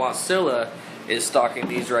Thumb and Wasilla is stocking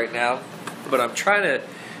these right now, but I'm trying to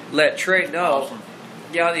let Trey know. Awesome.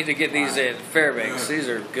 Y'all need to get these in Fairbanks. These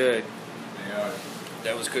are good. They are.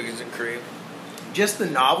 That was Cookies and Cream. Just the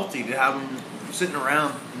novelty to have them sitting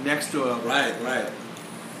around next to a Right.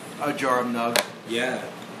 jar of nugs. Yeah.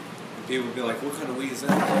 People would be like, "What kind of weed is that?"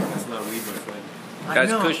 That's not weed, my friend.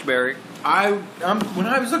 That's Kushberry. When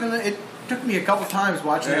I was looking at it, took me a couple times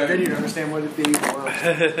watching that video to understand what it even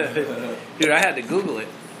was. Dude, I had to Google it.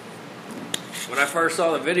 When I first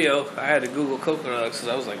saw the video, I had to Google coconuts because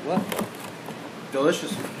I was like, what?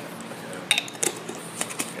 Delicious.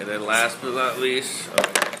 And then last but not least,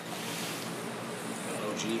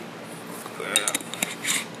 OG.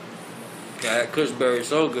 that Kushberry,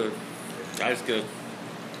 so good. That's good.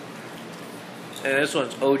 And this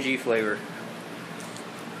one's OG flavor.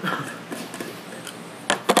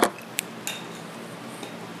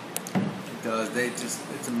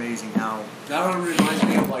 It's amazing how That one reminds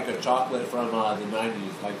me of like a chocolate from the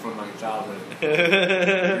 90s, like from my childhood.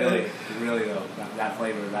 really though, that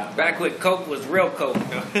flavor, that. Back when Coke was real Coke.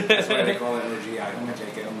 That's why they call it OG. I don't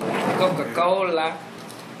take it. Coca-Cola.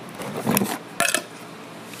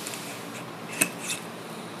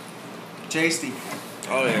 tasty.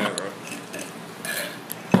 Oh yeah, bro.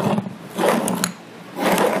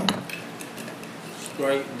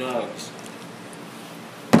 Straight nugs.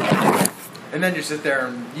 And then you sit there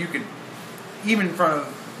and you could, even in front of,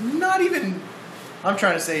 I'm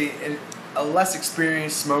trying to say a less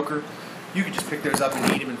experienced smoker, you could just pick those up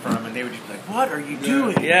and eat them in front of them and they would just be like, what are you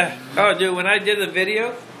doing? Yeah. Oh, dude, when I did the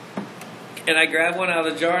video and I grabbed one out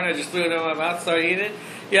of the jar and I just threw it in my mouth and started eating it,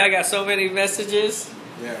 yeah, I got so many messages.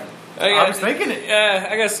 Yeah. I was thinking it. Yeah,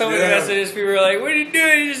 I got so many messages. People were like, what are you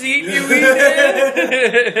doing? You just eating your weed, man?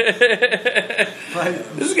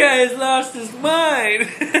 This guy has lost his mind.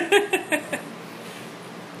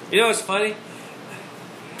 You know what's funny?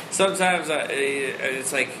 Sometimes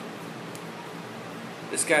it's like,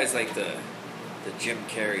 this guy's like the Jim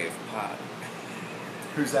Carrey of pot.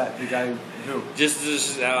 Who's that? The guy who?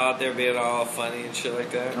 Just out there being all funny and shit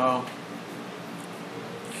like that. Oh.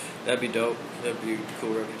 That'd be dope. That'd be a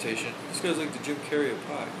cool reputation. This guy's like the Jim Carrey of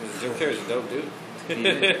pot. Jim Carrey's a dope dude.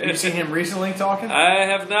 Have you seen him recently talking? I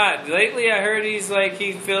have not. Lately I heard he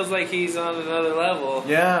feels like he's on another level.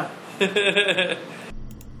 Yeah.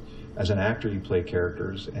 As an actor, you play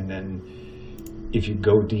characters, and then if you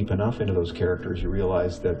go deep enough into those characters, you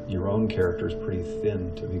realize that your own character is pretty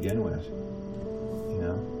thin to begin with, you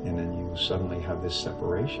know? And then you suddenly have this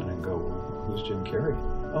separation and go, well, who's Jim Carrey?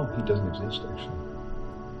 Oh, he doesn't exist, actually.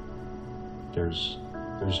 There's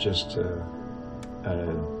just a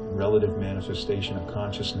relative manifestation of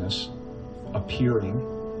consciousness appearing,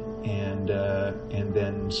 and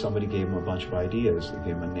then somebody gave him a bunch of ideas. They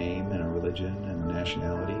gave him a name and a religion and a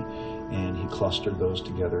nationality, and he clustered those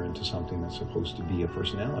together into something that's supposed to be a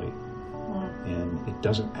personality. And it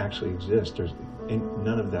doesn't actually exist.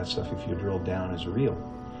 None of that stuff, if you drill down, is real.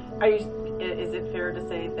 Is it fair to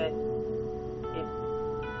say that it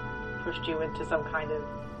pushed you into some kind of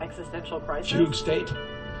existential crisis? Fugue state.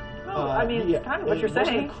 Well, I mean, it's kind of what you're saying.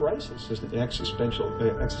 It wasn't a crisis. It's an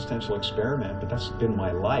existential experiment, but that's been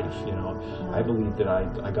my life, you know. I believe that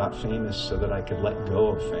I got famous so that I could let go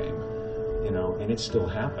of fame, you know, and it's still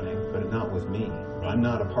happening, but not with me. I'm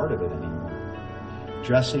not a part of it anymore.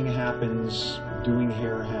 Dressing happens, doing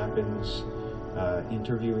hair happens,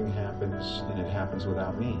 interviewing happens, and it happens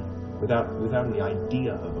without me, without the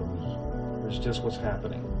idea of a me. There's just what's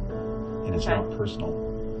happening, and it's not personal.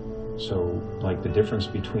 So, like, the difference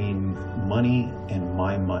between money and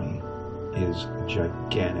my money is a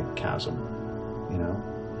gigantic chasm, you know?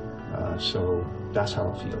 So that's how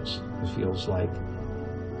it feels. It feels like,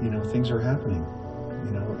 you know, things are happening,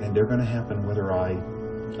 you know, and they're going to happen whether I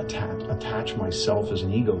attach myself as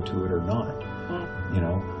an ego to it or not. You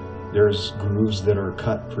know, there's grooves that are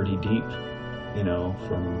cut pretty deep, you know,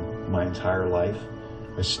 from my entire life.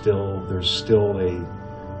 There's still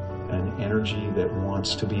an energy that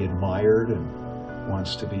wants to be admired and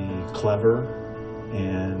wants to be clever,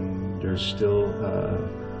 and there's still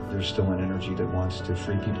an energy that wants to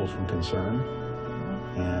free people from concern,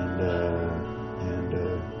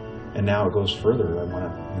 and now it goes further. I want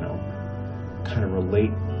to, you know, kind of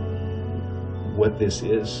relate what this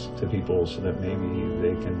is to people so that maybe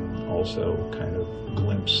they can also kind of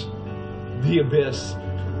glimpse the abyss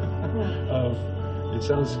of, it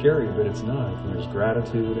sounds scary, but it's not. There's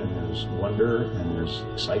gratitude and there's wonder and there's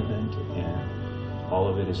excitement, and all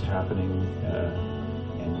of it is happening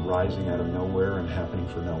and rising out of nowhere and happening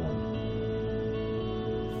for no one.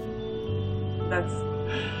 That's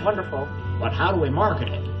wonderful. But how do we market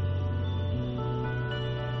it?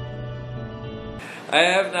 I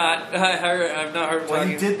have not. I've not heard. Well,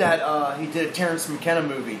 he did that. He did a Terrence McKenna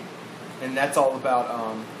movie, and that's all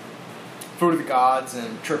about food of the gods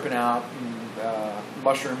and tripping out and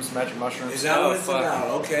mushrooms, magic mushrooms. Is that what it's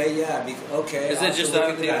about? Okay, yeah. Okay. Is it just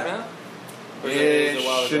out now? Or is it a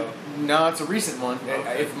while ago? No, it's a recent one.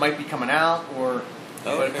 Okay. It might be coming out, or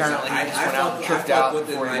but apparently he just went out and tripped out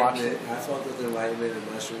before he watched it. I fucked with enlightenment and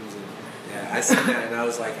mushrooms, and yeah, I seen that, and I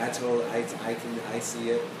was like, I see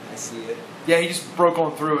it. I see it. Yeah, he just broke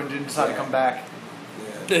on through and didn't decide to come back.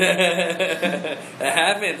 That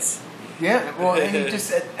happens. Yeah, well, and he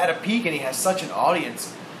just at a peak, and he has such an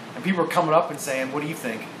audience, and people are coming up and saying, "What do you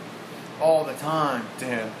think?" all the time to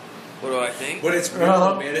him. What do I think? But it's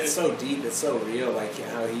real, man. It's so deep. It's so real. Like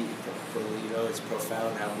how he, it's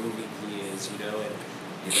profound how moving he is. And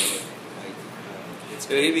like it's.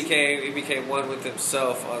 So he became one with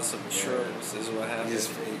himself on some shrooms. Is what happened. He just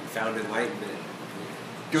found enlightenment.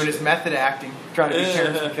 Doing his method acting, trying to be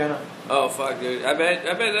Terrence McKenna. Oh fuck, dude! I bet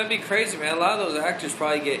that'd be crazy, man. A lot of those actors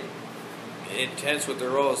probably get intense with their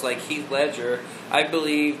roles. Like Heath Ledger, I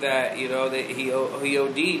believe that that he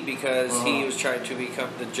OD'd because he was trying to become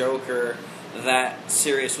the Joker, that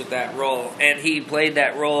serious with that role, and he played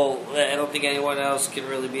that role. I don't think anyone else can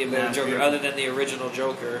really be a better Joker other than the original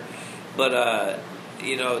Joker. But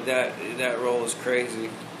that role was crazy.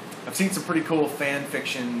 I've seen some pretty cool fan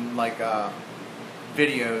fiction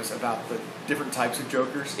videos about the different types of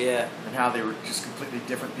Jokers. Yeah. And how they were just completely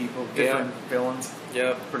different people, different villains.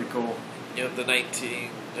 Yep. Pretty cool.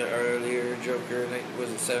 The earlier Joker, was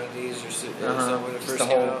it 70s or something when it just first the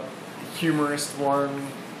came whole out? humorist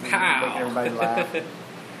one. How? Making everybody laugh.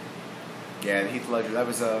 Yeah, Heath Ledger. That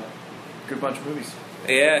was a good bunch of movies.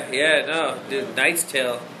 Yeah, no. Dude, Knight's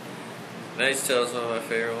Tale. Knight's Tale is one of my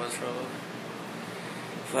favorite ones from him.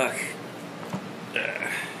 Fuck.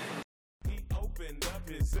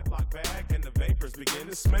 Ziploc bag and the vapors began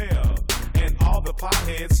to smell, and all the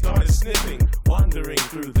potheads started sniffing, wandering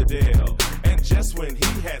through the dell. And just when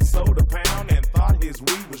he had sold a pound and thought his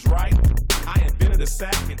weed was right, I invented a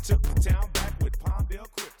sack and took the town back with Palmdale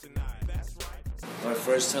Kryptonite. That's right. My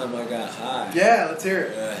first time I got high. Yeah, let's hear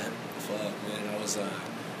it. Fuck, man, I was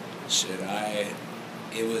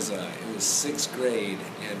it was 6th grade,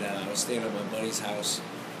 and I was staying at my buddy's house,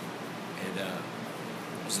 and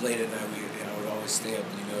it was late at night. I would always stay up,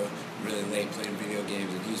 really late playing video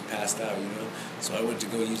games, and he was passed out, So I went to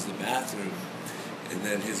go use the bathroom, and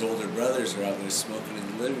then his older brothers are out there smoking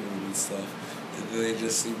in the living room and stuff, and then they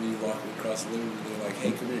just see me walking across the living room, and they're like,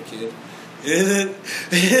 "Hey, come here, kid." And then,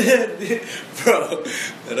 bro,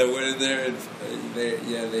 then I went in there, and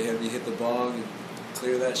they had me hit the bong and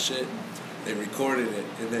clear that shit. They recorded it,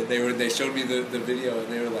 and then they showed me the video,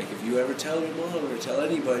 and they were like, "If you ever tell your mom or tell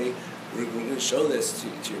anybody, we're going to show this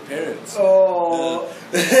to your parents." Oh.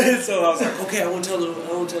 So I was like, "Okay, I won't tell them.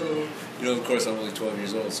 Of course, I'm only 12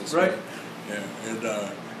 years old, so it's right. Yeah, and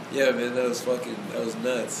man, that was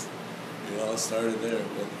nuts. It all started there.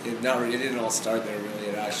 But it didn't all start there, really.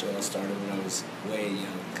 It actually all started when I was way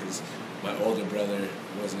young, because my older brother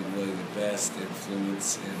wasn't really the best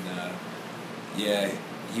influence, and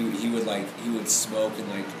he would smoke in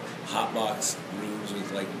hotbox rooms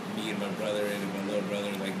with me and my brother and my little brother,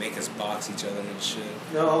 make us box each other and shit.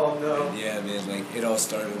 No. And yeah, man, it all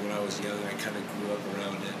started when I was young. I kind of grew up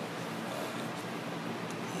around it.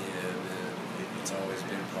 Man, it's always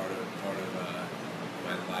been part of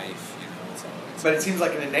my life. It's always. But it seems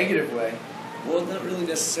like in a negative way. Well, not really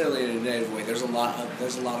necessarily in a negative way. There's a lot of.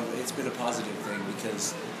 It's been a positive thing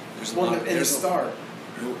because there's a lot. In the start.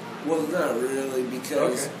 Well, not really,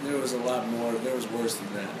 because there was a lot more. There was worse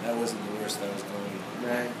than that. That wasn't the worst that was going on.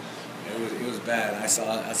 Right. It was bad. I saw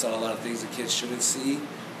a lot of things that kids shouldn't see,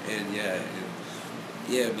 and man,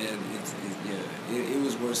 it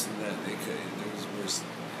was worse than that. It was worse than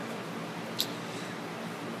that.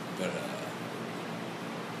 But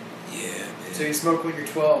man. So you smoke when you're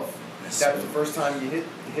 12. That was the first time you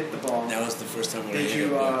hit the ball. That was the first time when I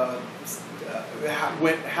hit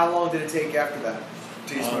it. How long did it take after that?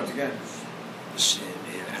 You smoked again? Shit,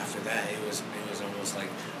 man. After that, it was almost like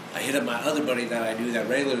I hit up my other buddy that I knew that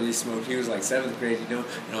regularly smoked. He was like 7th grade, you know,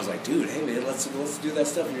 and I was like, dude, hey man, let's do that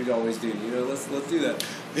stuff you always do, you know, let's do that.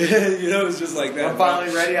 You know, it was just like that. I'm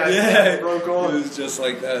finally ready. I broke on. It was just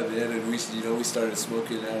like that, man. And we started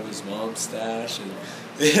smoking out of his mom's stash, and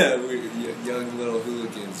yeah, we young little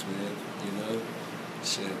hooligans, man. You know,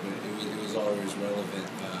 shit. But it was always relevant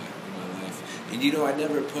in my life. And you know, I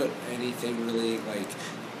never put anything really like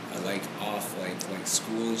off like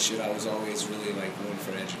school and shit. I was always really like going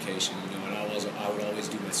for education, you know, and I would always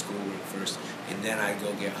do my schoolwork first, and then I'd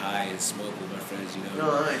go get high and smoke with my friends, you know.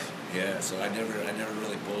 Oh, nice. Yeah, so I never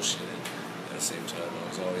really bullshitted. At the same time, I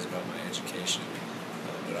was always about my education,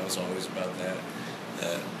 but I was always about that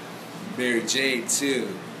Mary Jane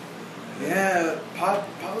too. Yeah, pot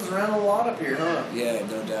was around a lot up here, huh? Yeah,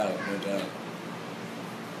 no doubt.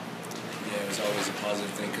 Yeah, it was always a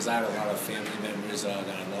positive thing because I had a lot of family members that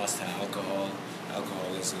I lost to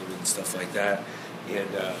alcoholism and stuff like that. And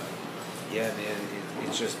yeah, man,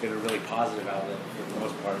 it's just been a really positive outlet for the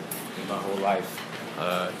most part in my whole life.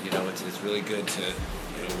 You know, it's really good to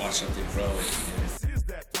watch something grow. This is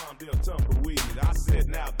that Palmdale tumbleweed. I said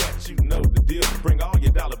now that you know the deal. Bring all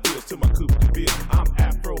your dollar bills to my Coupe de Ville. I'm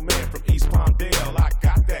Afro Man from East Palmdale. I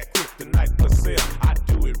got that kryptonite for sale. I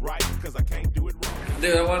do it right because I can't do it wrong.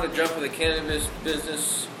 Dude, I want to jump in the cannabis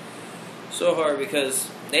business so hard because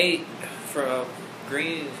Nate from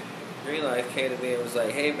Green Life came to me and was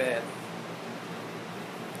like, "Hey man,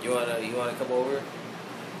 you wanna come over?"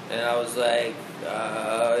 And I was like,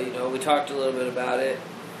 we talked a little bit about it,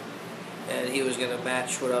 and he was gonna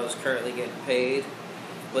match what I was currently getting paid.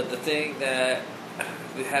 But the thing that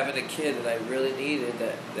having a kid that I really needed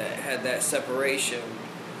that had that separation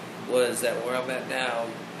was that where I'm at now.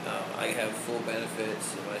 I have full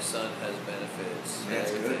benefits, and my son has benefits and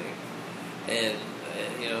everything. And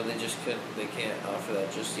they can't offer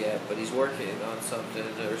that just yet. But he's working on something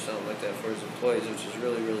like that for his employees, which is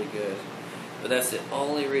really, really good. But that's the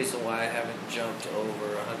only reason why I haven't jumped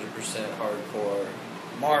over 100% hardcore.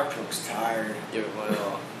 Mark looks tired. Give it my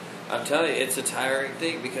all. I'm telling you, it's a tiring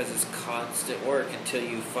thing because it's constant work until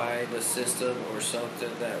you find a system or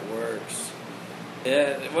something that works.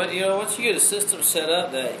 Yeah, once you get a system set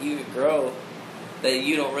up that you can grow, that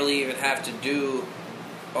you don't really even have to do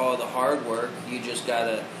all the hard work. You just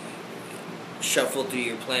gotta shuffle through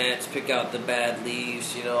your plants, pick out the bad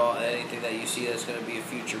leaves, anything that you see that's going to be a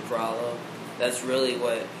future problem. That's really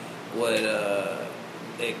what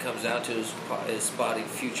it comes down to is spotting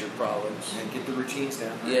future problems. And get the routines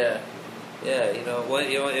down. Right? Yeah.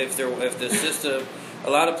 If the system, a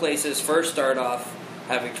lot of places first start off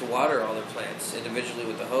having to water all their plants individually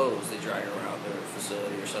with the hose they drag around their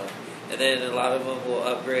facility or something. And then a lot of them will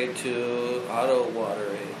upgrade to auto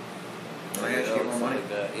watering. Get more money. Like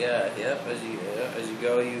that. Yeah. As you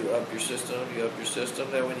go, you up your system.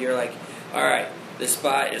 Then when you're like, all right, this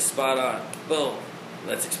spot is spot on. Boom,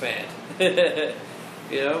 let's expand. And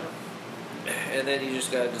then you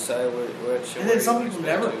just gotta decide which. And then some people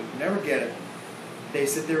never get it. They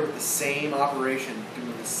sit there with the same operation,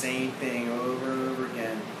 doing the same thing over and over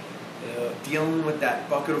again, dealing with that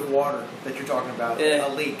bucket of water that you're talking about, a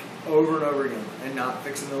leak, over and over again, and not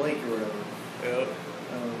fixing the leak or whatever. Yeah.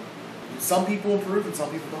 Some people improve and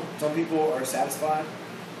some people don't. Some people are satisfied.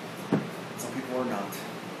 Some people are not.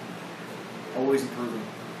 Always improving.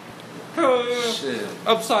 Shit.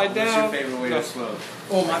 Upside down. What's your favorite way to smoke?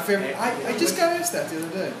 Oh, my favorite. I just got asked that the other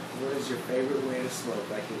day. What is your favorite way to smoke?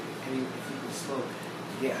 Like, if you can smoke,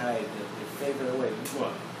 get high, your favorite way,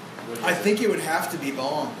 what? I think it would have to be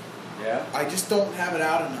bong. Yeah? I just don't have it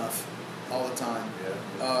out enough all the time.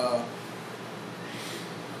 Yeah.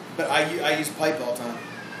 But I use pipe all the time.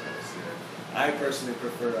 I personally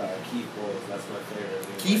prefer Keef bowls. That's my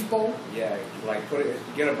favorite. Keef bowl? Yeah, like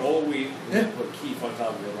get a bowl of weed and then put Keef on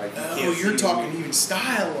top of it. Like you're talking even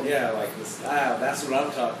style. Yeah, like the style. That's what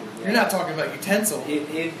I'm talking. Yeah. You're not talking about utensil.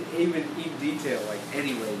 Even detail, like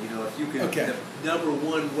anyway, if you could, the number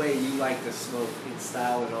one way you like to smoke in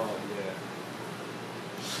style and all, yeah.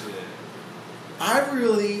 Shit.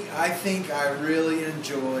 I think I really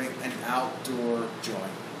enjoy an outdoor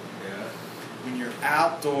joint. Yeah. When you're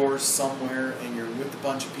outdoors somewhere and you're with a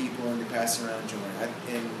bunch of people and you're passing around a joint,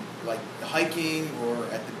 and like hiking or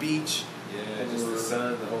at the beach. Yeah, just the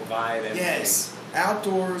sun, the whole vibe. Everything. Yes,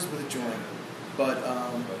 outdoors with a joint, but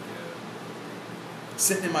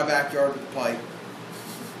sitting in my backyard with a pipe.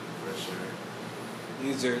 For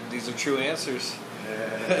sure. These are true answers.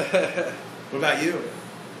 What about you?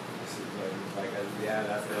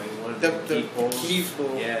 That's the only one. The Keef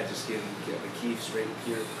bowl. Yeah, just get the Keef straight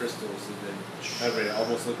pure crystals and then it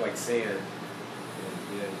almost look like sand.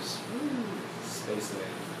 And just space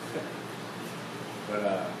land.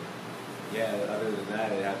 But yeah, other than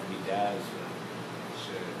that, it'd have to be dabs. But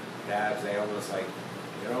shit, dabs, they're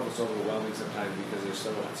almost overwhelming sometimes because there's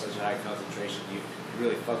such a high concentration. It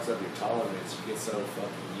really fucks up your tolerance. You get so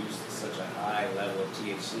fucking used to such a high level of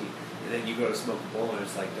THC, and then you go to smoke a bowl and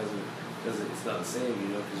it's like it's not the same, you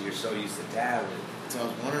know, because you're so used to dabbing. So I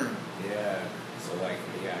was wondering. Yeah. So like,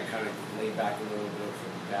 yeah, I kind of laid back a little bit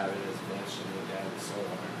from dabbing as much, you know, dabbing so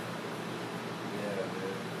hard. Yeah,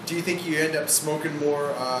 man. Do you think you end up smoking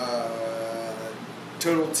more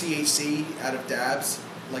total THC out of dabs,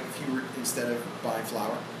 like if you were instead of buying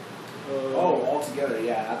flower? Altogether,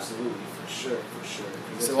 yeah, absolutely, for sure.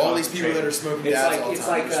 So all these people that are smoking dabs all the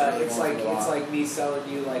time, it's like me selling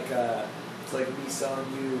you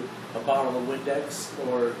a bottle of Windex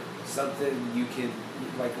or something. You can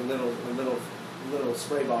like a little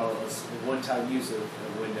spray bottle of one-time use of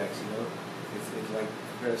Windex. You know, it's like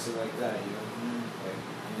comparison like that. You know.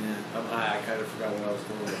 Yeah. I'm high. I kind of forgot what I was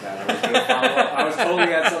going with that. I was going to follow up. I was totally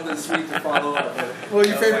had something sweet to follow up. Well,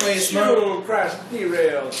 your favorite way to smoke? Crash,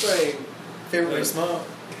 derail, train. Favorite way to smoke?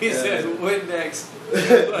 He said Windex.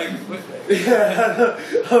 Like Windex. Yeah,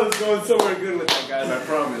 I was going somewhere good with that, guys. I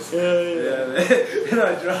promise. Yeah. And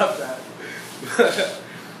I dropped that.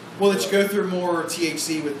 Well, did you go through more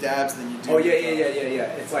THC with dabs than you do? Oh yeah.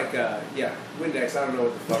 It's like Windex. I don't know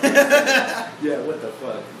what the fuck. Yeah, what the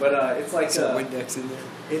fuck? But it's like Windex in there.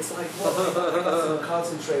 It's like some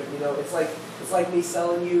concentrate. You know, it's like me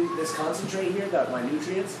selling you this concentrate here, got my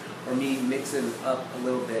nutrients, or me mixing up a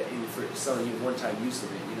little bit and for selling you one-time use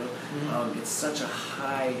of it. You know, it's such a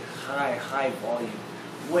high volume,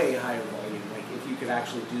 way higher volume. Like if you could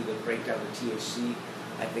actually do the breakdown of THC,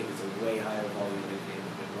 I think it's a way higher volume than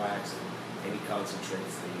wax and any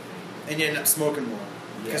concentrates that you think. And you end up smoking more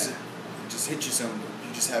because it just hits you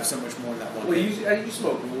you just have so much more in that one. Well, you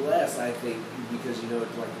smoke less, I think, because you know,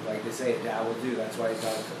 like they say, a dab will do. That's how he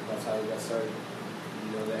got started.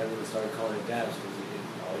 You know, everyone started calling it dabs because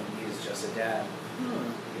all you need is just a dab.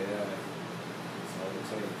 Yeah. That's all I'm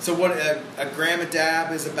saying. So what? A gram of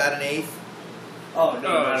dab is about an eighth. Oh no,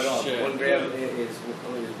 not at all. 1 gram is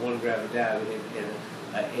 1 gram of dab, and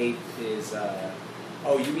an eighth is.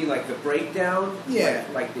 Oh, you mean like the breakdown? Yeah.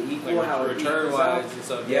 Like the equal, how it return wise and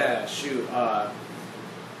stuff. Yeah, shoot.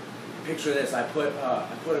 Picture this. I put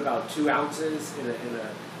about 2 ounces in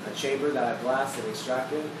a chamber that I blast and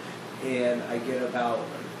extracted, and I get about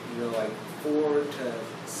like 4 to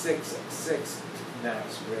 6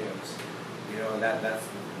 max grams. You know, that's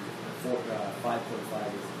 5.5 is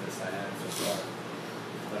the best I had so far.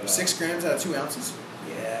 But, 6 grams out of 2 ounces.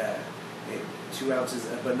 Yeah. 2 ounces,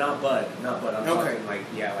 but not bud. I'm talking like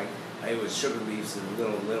it was sugar leaves and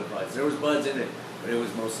little buds. There was buds in it, but it was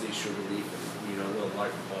mostly sugar leaf and little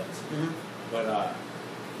larger buds. Mm-hmm. But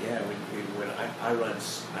when I ran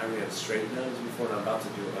straight nugs before, and I'm about to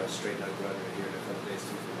do a straight nug run right here in a couple days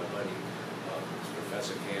too for my buddy, it's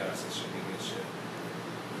Professor Chaos. It should be good shit.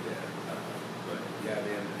 Yeah, but yeah,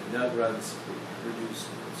 man, nug runs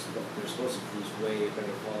they're supposed to produce way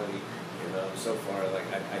better quality. And so far, like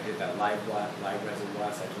I did that live resin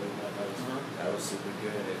blast. I told you about that was super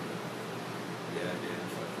good. And yeah, dude,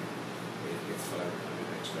 it's fun. I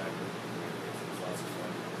mean, extracting. It's lots of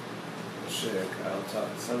fun. Well, shit, I'll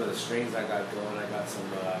talk. Some of the strains I got going. I got some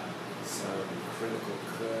Critical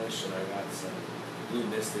Kush, and I got some Blue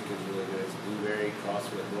Mystic is really good. It's blueberry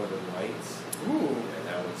crossed with Northern Lights. Ooh, and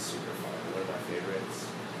that was super fun. One of my favorites.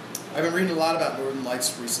 I've been reading a lot about Northern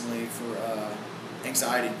Lights recently for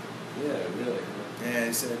anxiety. Yeah, really. Yeah,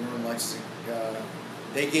 they said Northern Lights.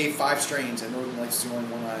 They gave 5 strains, and Northern Lights is the only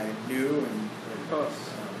one I knew. And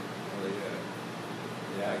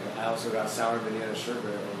yeah, I also got sour banana sherbet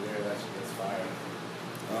over there. That's fire.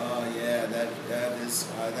 Oh yeah, that is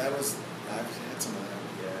that was. I've had some of that.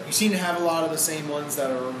 Yeah. You seem to have a lot of the same ones that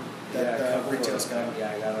are retail's got.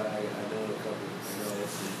 Yeah, I know a couple. I know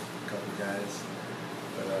a couple guys,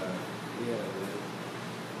 but yeah.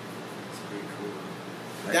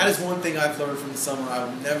 That is one thing I've learned from the summer. I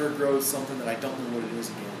will never grow something that I don't know what it is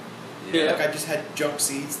again. Yeah. Like I just had junk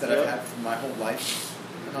seeds that I've had for my whole life,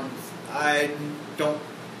 and I'm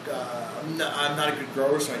not a good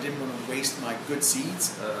grower, so I didn't want to waste my good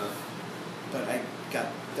seeds. But I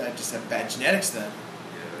just have bad genetics then.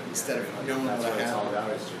 Instead of knowing what I have. That's all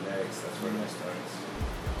about is genetics. That's where it starts.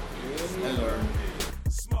 I learned.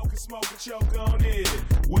 Smoke and choke on it.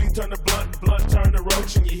 Weed turn to blunt turn to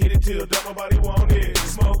roach, and you hit it till don't nobody want it.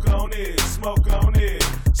 Smoke on it, smoke on it.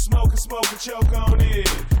 Smoke and choke on it.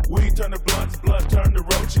 Weed turn to blunt turn to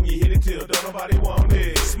roach, and you hit it till don't nobody want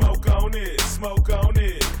it. Smoke on it, smoke on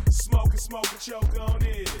it. Smoke and choke on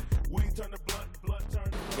it. Weed turn to blunt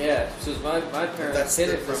turn to Yeah, so my parents hid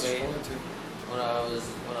it from me. when I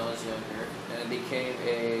was younger, and it became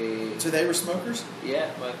a. So they were smokers? Yeah,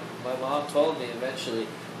 my mom told me eventually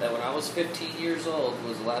that when I was 15 years old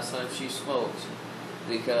was the last time she smoked,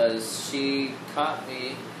 because she caught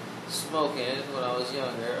me smoking when I was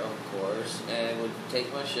younger, of course, and would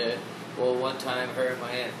take my shit. Well, one time, her and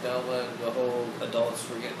my Aunt Thelma and the whole adults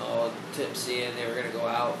were getting all tipsy, and they were going to go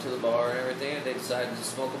out to the bar and everything, and they decided to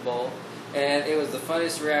smoke a bowl. And it was the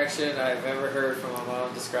funniest reaction I've ever heard from my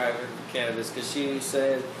mom describing cannabis, because she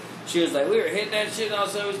said, she was like, we were hitting that shit, and all of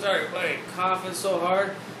a sudden we started like coughing so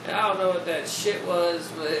hard, and I don't know what that shit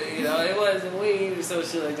was, but, you know, it wasn't weed or some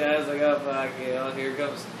shit like that. I was like, oh, fuck, you know, here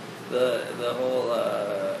comes the whole,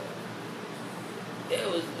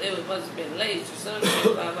 it must have been late or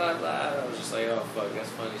something, blah, blah, blah. I was just like, oh, fuck, that's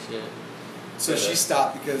funny shit. So she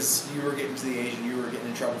stopped because you were getting to the age and you were getting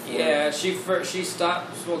in trouble for it? Yeah, she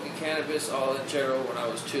stopped smoking cannabis all in general when I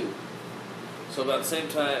was 2. So about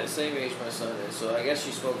the same age my son is. So I guess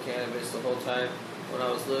she smoked cannabis the whole time when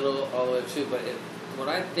I was little, all the way to 2. But when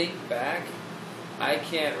I think back, I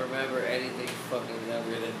can't remember anything fucking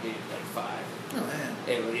younger than being like 5. Oh, man.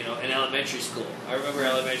 It, you know, in elementary school. I remember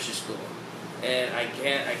elementary school. And I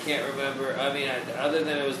can't remember. I mean, other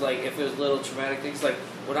than it was like, if it was little traumatic things, like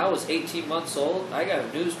when I was 18 months old, I got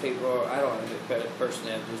a newspaper. I don't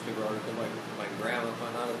personally have a newspaper article. My grandma,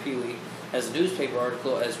 my Nana Pee-wee, has a newspaper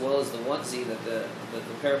article as well as the onesie that the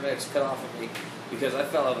paramedics cut off of me because I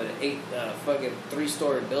fell off an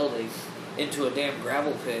 3-story building into a damn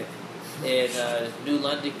gravel pit in New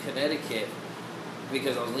London, Connecticut,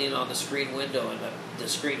 because I was leaning on the screen window and the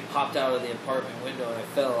screen popped out of the apartment window and I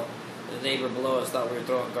fell. The neighbor below us thought we were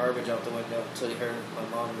throwing garbage out the window until he heard my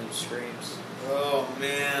mom and screams. Oh,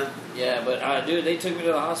 man. Yeah, but dude, they took me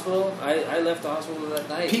to the hospital. I left the hospital that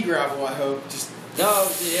night. Pea gravel, I hope. Just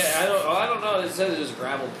no, yeah, I don't know. It says it was a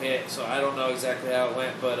gravel pit, so I don't know exactly how it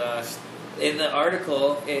went. But in the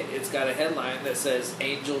article, it's got a headline that says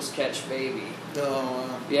 "Angels Catch Baby."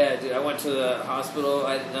 Oh. Yeah, dude, I went to the hospital.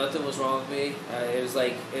 Nothing was wrong with me. It was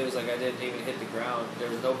like I didn't even hit the ground. There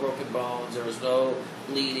was no broken bones. There was no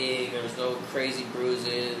bleeding. There was no crazy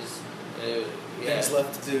bruises. Things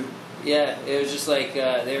left to do. Yeah, it was just like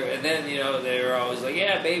and then they were always like,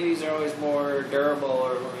 yeah, babies are always more durable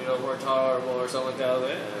or more tolerable or something like that. I was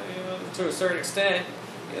like, to a certain extent,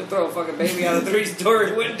 throw a fucking baby out a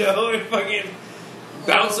 3-story window and fucking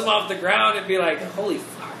bounce them off the ground and be like, holy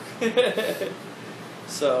fuck.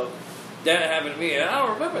 So that happened to me, and I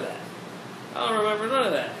don't remember that. I don't remember none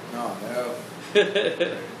of that. No.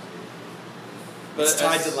 But it's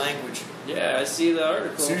tied to language. Yeah, I see the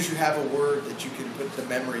article. As soon as you have a word that you can put the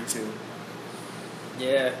memory to,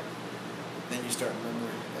 yeah, then you start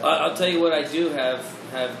remembering. I'll tell you what I do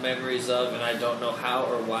have memories of, and I don't know how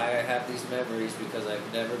or why I have these memories because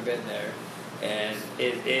I've never been there. And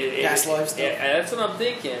past life stuff. That's what I'm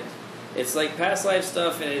thinking. It's like past life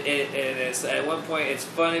stuff, and it's at one point it's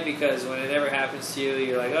funny because when it ever happens to you,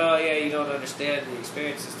 you're like, oh yeah, you don't understand the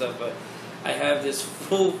experience and stuff. But I have this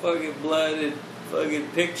full fucking blooded fucking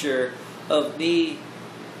picture of me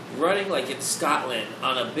running like in Scotland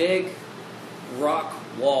on a big rock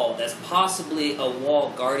wall that's possibly a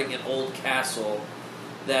wall guarding an old castle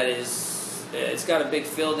that is, it's got a big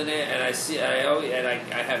field in it, and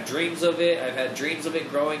I have dreams of it. I've had dreams of it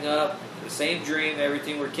growing up. The same dream,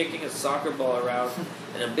 everything. We're kicking a soccer ball around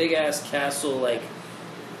in a big ass castle, like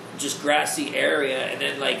just grassy area, and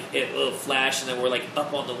then like it will flash, and then we're like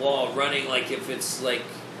up on the wall running like if it's like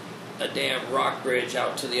a damn rock bridge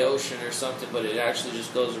out to the ocean or something, but it actually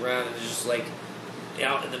just goes around and it's just like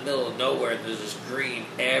out in the middle of nowhere, and there's just green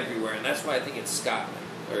everywhere, and that's why I think it's Scotland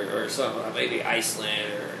or something, maybe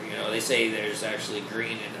Iceland, or they say there's actually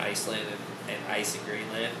green in Iceland and ice in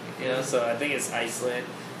Greenland, so I think it's Iceland.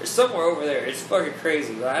 There's somewhere over there. It's fucking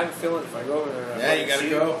crazy. I have a feeling if I go over there, yeah, you gotta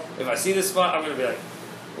go. If I see this spot, I'm gonna be like,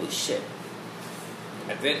 holy shit,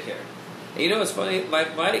 I've been here. And you know what's funny? My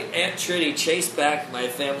Aunt Trinity chased back my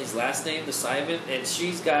family's last name to Simon, and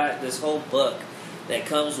she's got this whole book that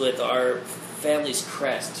comes with our family's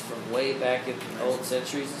crest from way back in the old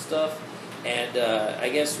centuries and stuff. And I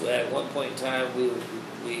guess at one point in time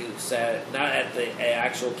we sat not at the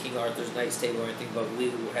actual King Arthur's Knights table or anything, but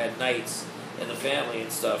we had knights in the family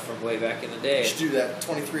and stuff from way back in the day. You should do that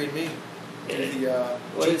 23andMe. Do the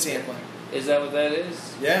gene sampling. Is that what that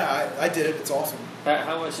is? Yeah, I did it. It's awesome.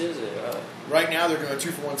 How much is it? Right now they're doing a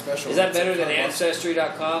 2-for-1 special. Is that better than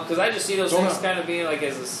Ancestry.com? Because I just see those things kind of being like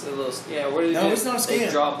as a little... Yeah, what do they do? No, it's not a scam. They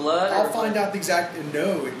draw blood? I'll find out the exact...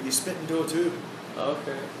 No, you spit into a tube.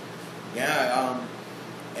 Okay. Yeah,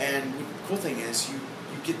 and the cool thing is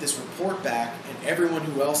you get this report back, and everyone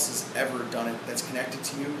who else has ever done it that's connected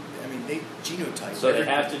to you, I mean, they genotype. So they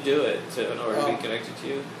have to do it in order to be connected to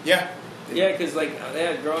you? Yeah. Yeah, because, like,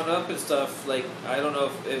 growing up and stuff, like, I don't know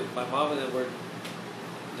if my mom and them were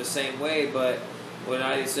the same way, but when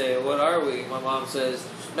I say, what are we? My mom says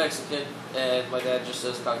Mexican, and my dad just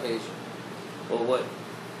says Caucasian. Well, what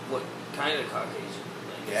kind of Caucasian?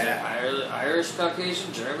 Like, is it Irish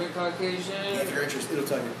Caucasian, German Caucasian? Yeah, if you're interested, it'll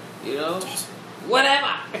tell you. You know? What am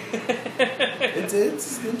I? it's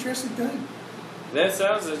an interesting thing. That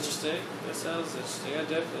sounds interesting. I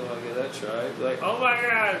definitely want to give that a try. Be like, oh my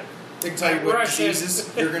god! They can tell you what diseases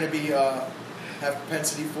you're going to be have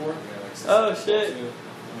propensity for. Oh shit!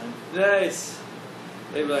 Nice.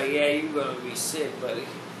 They'd be like, yeah, you're going to be sick, buddy.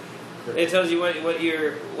 It tells you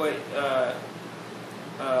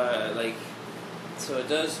like. So it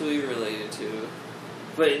does who you're related to,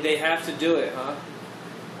 but they have to do it, huh?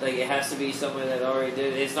 Like, it has to be someone that already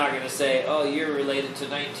did it. It's not going to say, oh, you're related to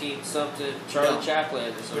 19-something Charlie Chaplin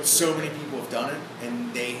or something. But so many people have done it,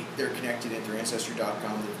 and they're connected at their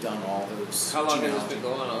Ancestry.com. They've done all those. How long has this been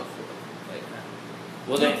going on for?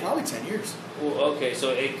 Like, probably 10 years. Well, okay, so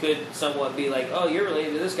it could somewhat be like, oh, you're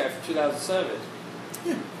related to this guy from 2007.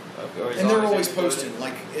 Yeah. Okay, and they're always posting.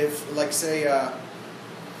 Like, say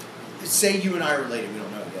you and I are related, we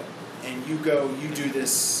don't know yet. And you do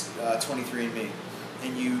this 23andMe.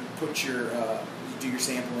 And you put you do your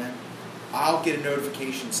sample in, I'll get a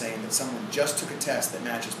notification saying that someone just took a test that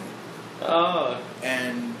matches me. Oh.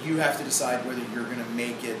 And you have to decide whether you're going to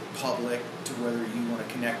make it public to whether you want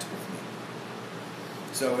to connect with me.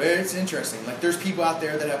 So it's interesting. Like, there's people out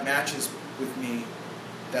there that have matches with me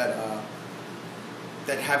that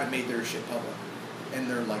haven't made their shit public, and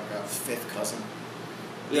they're like a fifth cousin.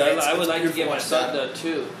 Yeah, I would like to get my son done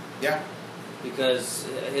too. Yeah. Because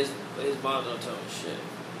his mom don't tell me shit.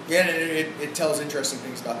 Yeah, and it tells interesting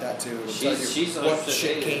things about that too. She's what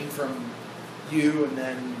shit came from you, and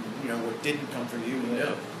then what didn't come from you.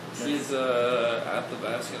 Yeah. She's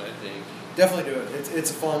Athabascan, I think. Definitely do it.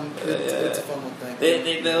 It's a fun. It's a fun thing.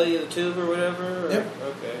 They mail you the tube or whatever. Or? Yep.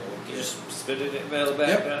 Okay. You just spit it and mail it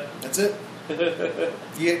back. Yep. That's it.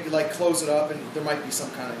 You like close it up, and there might be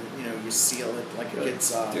some kind of you seal it like it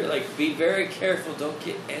gets. Dude, like, be very careful. Don't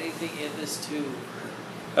get anything in this tube.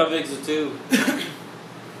 How big's the tube?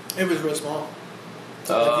 It was real small.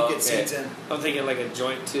 Oh, you get seeds in. I'm thinking like a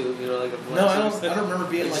joint tube, like a blunt. No, I don't remember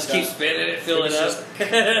being like just that. Keep spinning it, fill it up.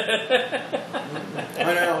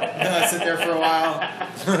 I know. I sit there for a while.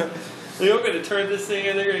 They're going to turn this thing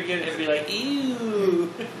and they're going to get it and be like,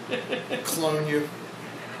 ew. Clone you.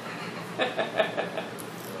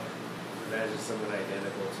 Imagine someone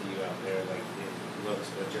identical to you out there, like it looks,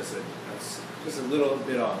 but just a little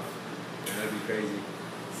bit off. That'd be crazy.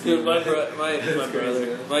 Dude, my brother,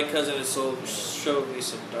 my cousin has showed me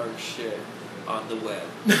some dark shit on the web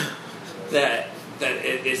that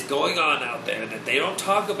it is going on out there that they don't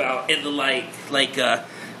talk about in the like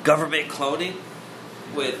government cloning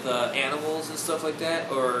with animals and stuff like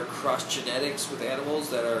that, or cross genetics with animals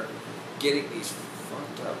that are getting these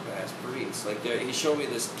fucked up ass breeds. Like, he showed me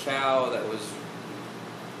this cow that was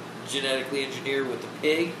genetically engineered with the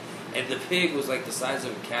pig, and the pig was like the size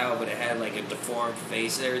of a cow, but it had like a deformed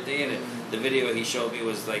face and everything. And the video he showed me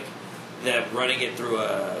was like them running it through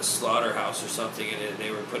a slaughterhouse or something, and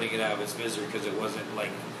they were putting it out of its misery because it wasn't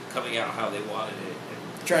like coming out how they wanted it.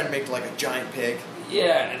 Trying to make like a giant pig.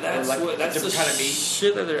 Yeah, and that's like that's the kind of meat.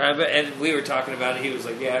 Shit that they're. I bet, and we were talking about it. He was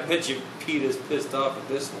like, "Yeah, I bet you Pete is pissed off at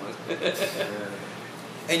this one."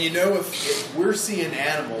 And if we're seeing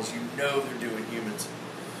animals, they're doing humans.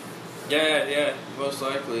 Yeah, most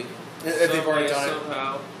likely. They've already done it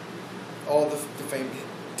somehow. All the fame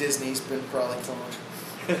Disney's been probably cloned.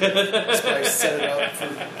 Somebody set it up,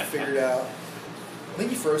 figured it out. I think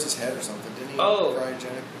he froze his head or something, didn't he? Oh,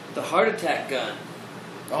 cryogenic. The heart attack gun.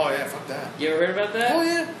 Oh yeah, fuck that. You ever heard about that? Oh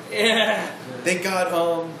yeah. Yeah. They got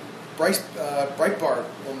Breitbart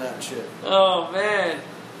on that shit. Oh man.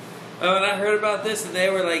 Oh, and I heard about this, and they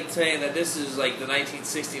were like saying that this is like the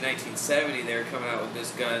 1960, 1970. They were coming out with this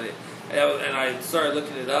gun, and I started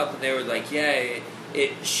looking it up, and they were like, yeah,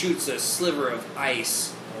 it shoots a sliver of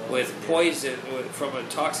ice with poison from a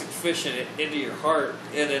toxic fish in it into your heart,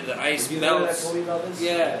 and then the ice melts. I told you about this?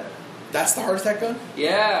 Yeah. That's the heart attack gun?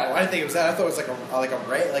 Yeah. Oh, I didn't think it was that. I thought it was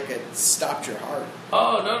like it stopped your heart.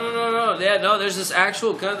 Oh, no. Yeah, no, there's this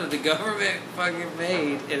actual gun that the government fucking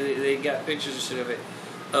made, and they got pictures and shit of it.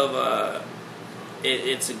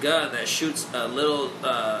 It's a gun that shoots a little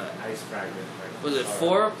ice fragment. Was it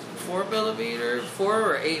 4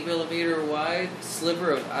 or 8 millimeter wide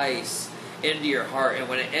sliver of ice into your heart, and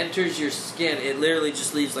when it enters your skin, it literally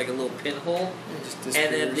just leaves like a little pinhole. It just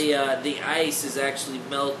And then disappears. the ice is actually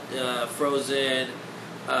frozen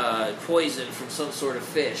poison from some sort of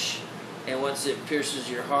fish. And once it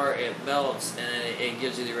pierces your heart, it melts, and then it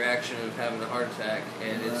gives you the reaction of having a heart attack,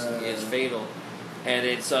 and it's fatal, and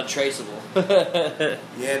it's untraceable. Yeah,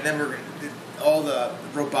 and then all the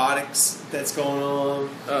robotics that's going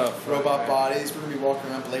on. Robot bodies. We're gonna be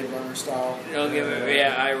walking around Blade Runner style. Don't give it.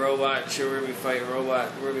 Yeah, iRobot. Sure, we're gonna be fighting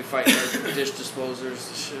robot. We're gonna be fighting our dish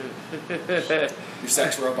disposers. Your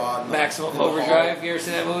sex robot. Maximum Overdrive. You ever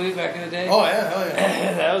seen that movie back in the day? Oh yeah, hell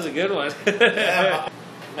yeah. That was a good one. Yeah.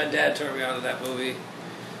 My dad turned me on to that movie.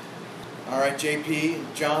 All right, JP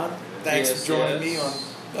and John, thanks Yes, for joining me on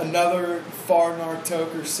another Far North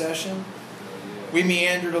Toker session. We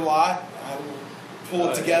meandered a lot. I will pull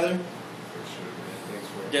it together.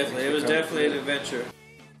 Definitely, it was definitely an adventure.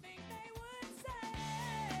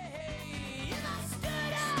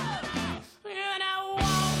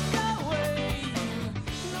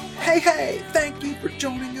 Hey, thank you for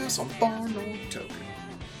joining us on Far North Toker.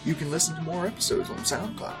 You can listen to more episodes on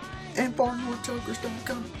SoundCloud and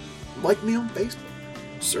FarNorthTokers.com. Like me on Facebook.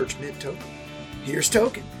 Search Mid Token. Here's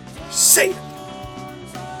Token. Say it!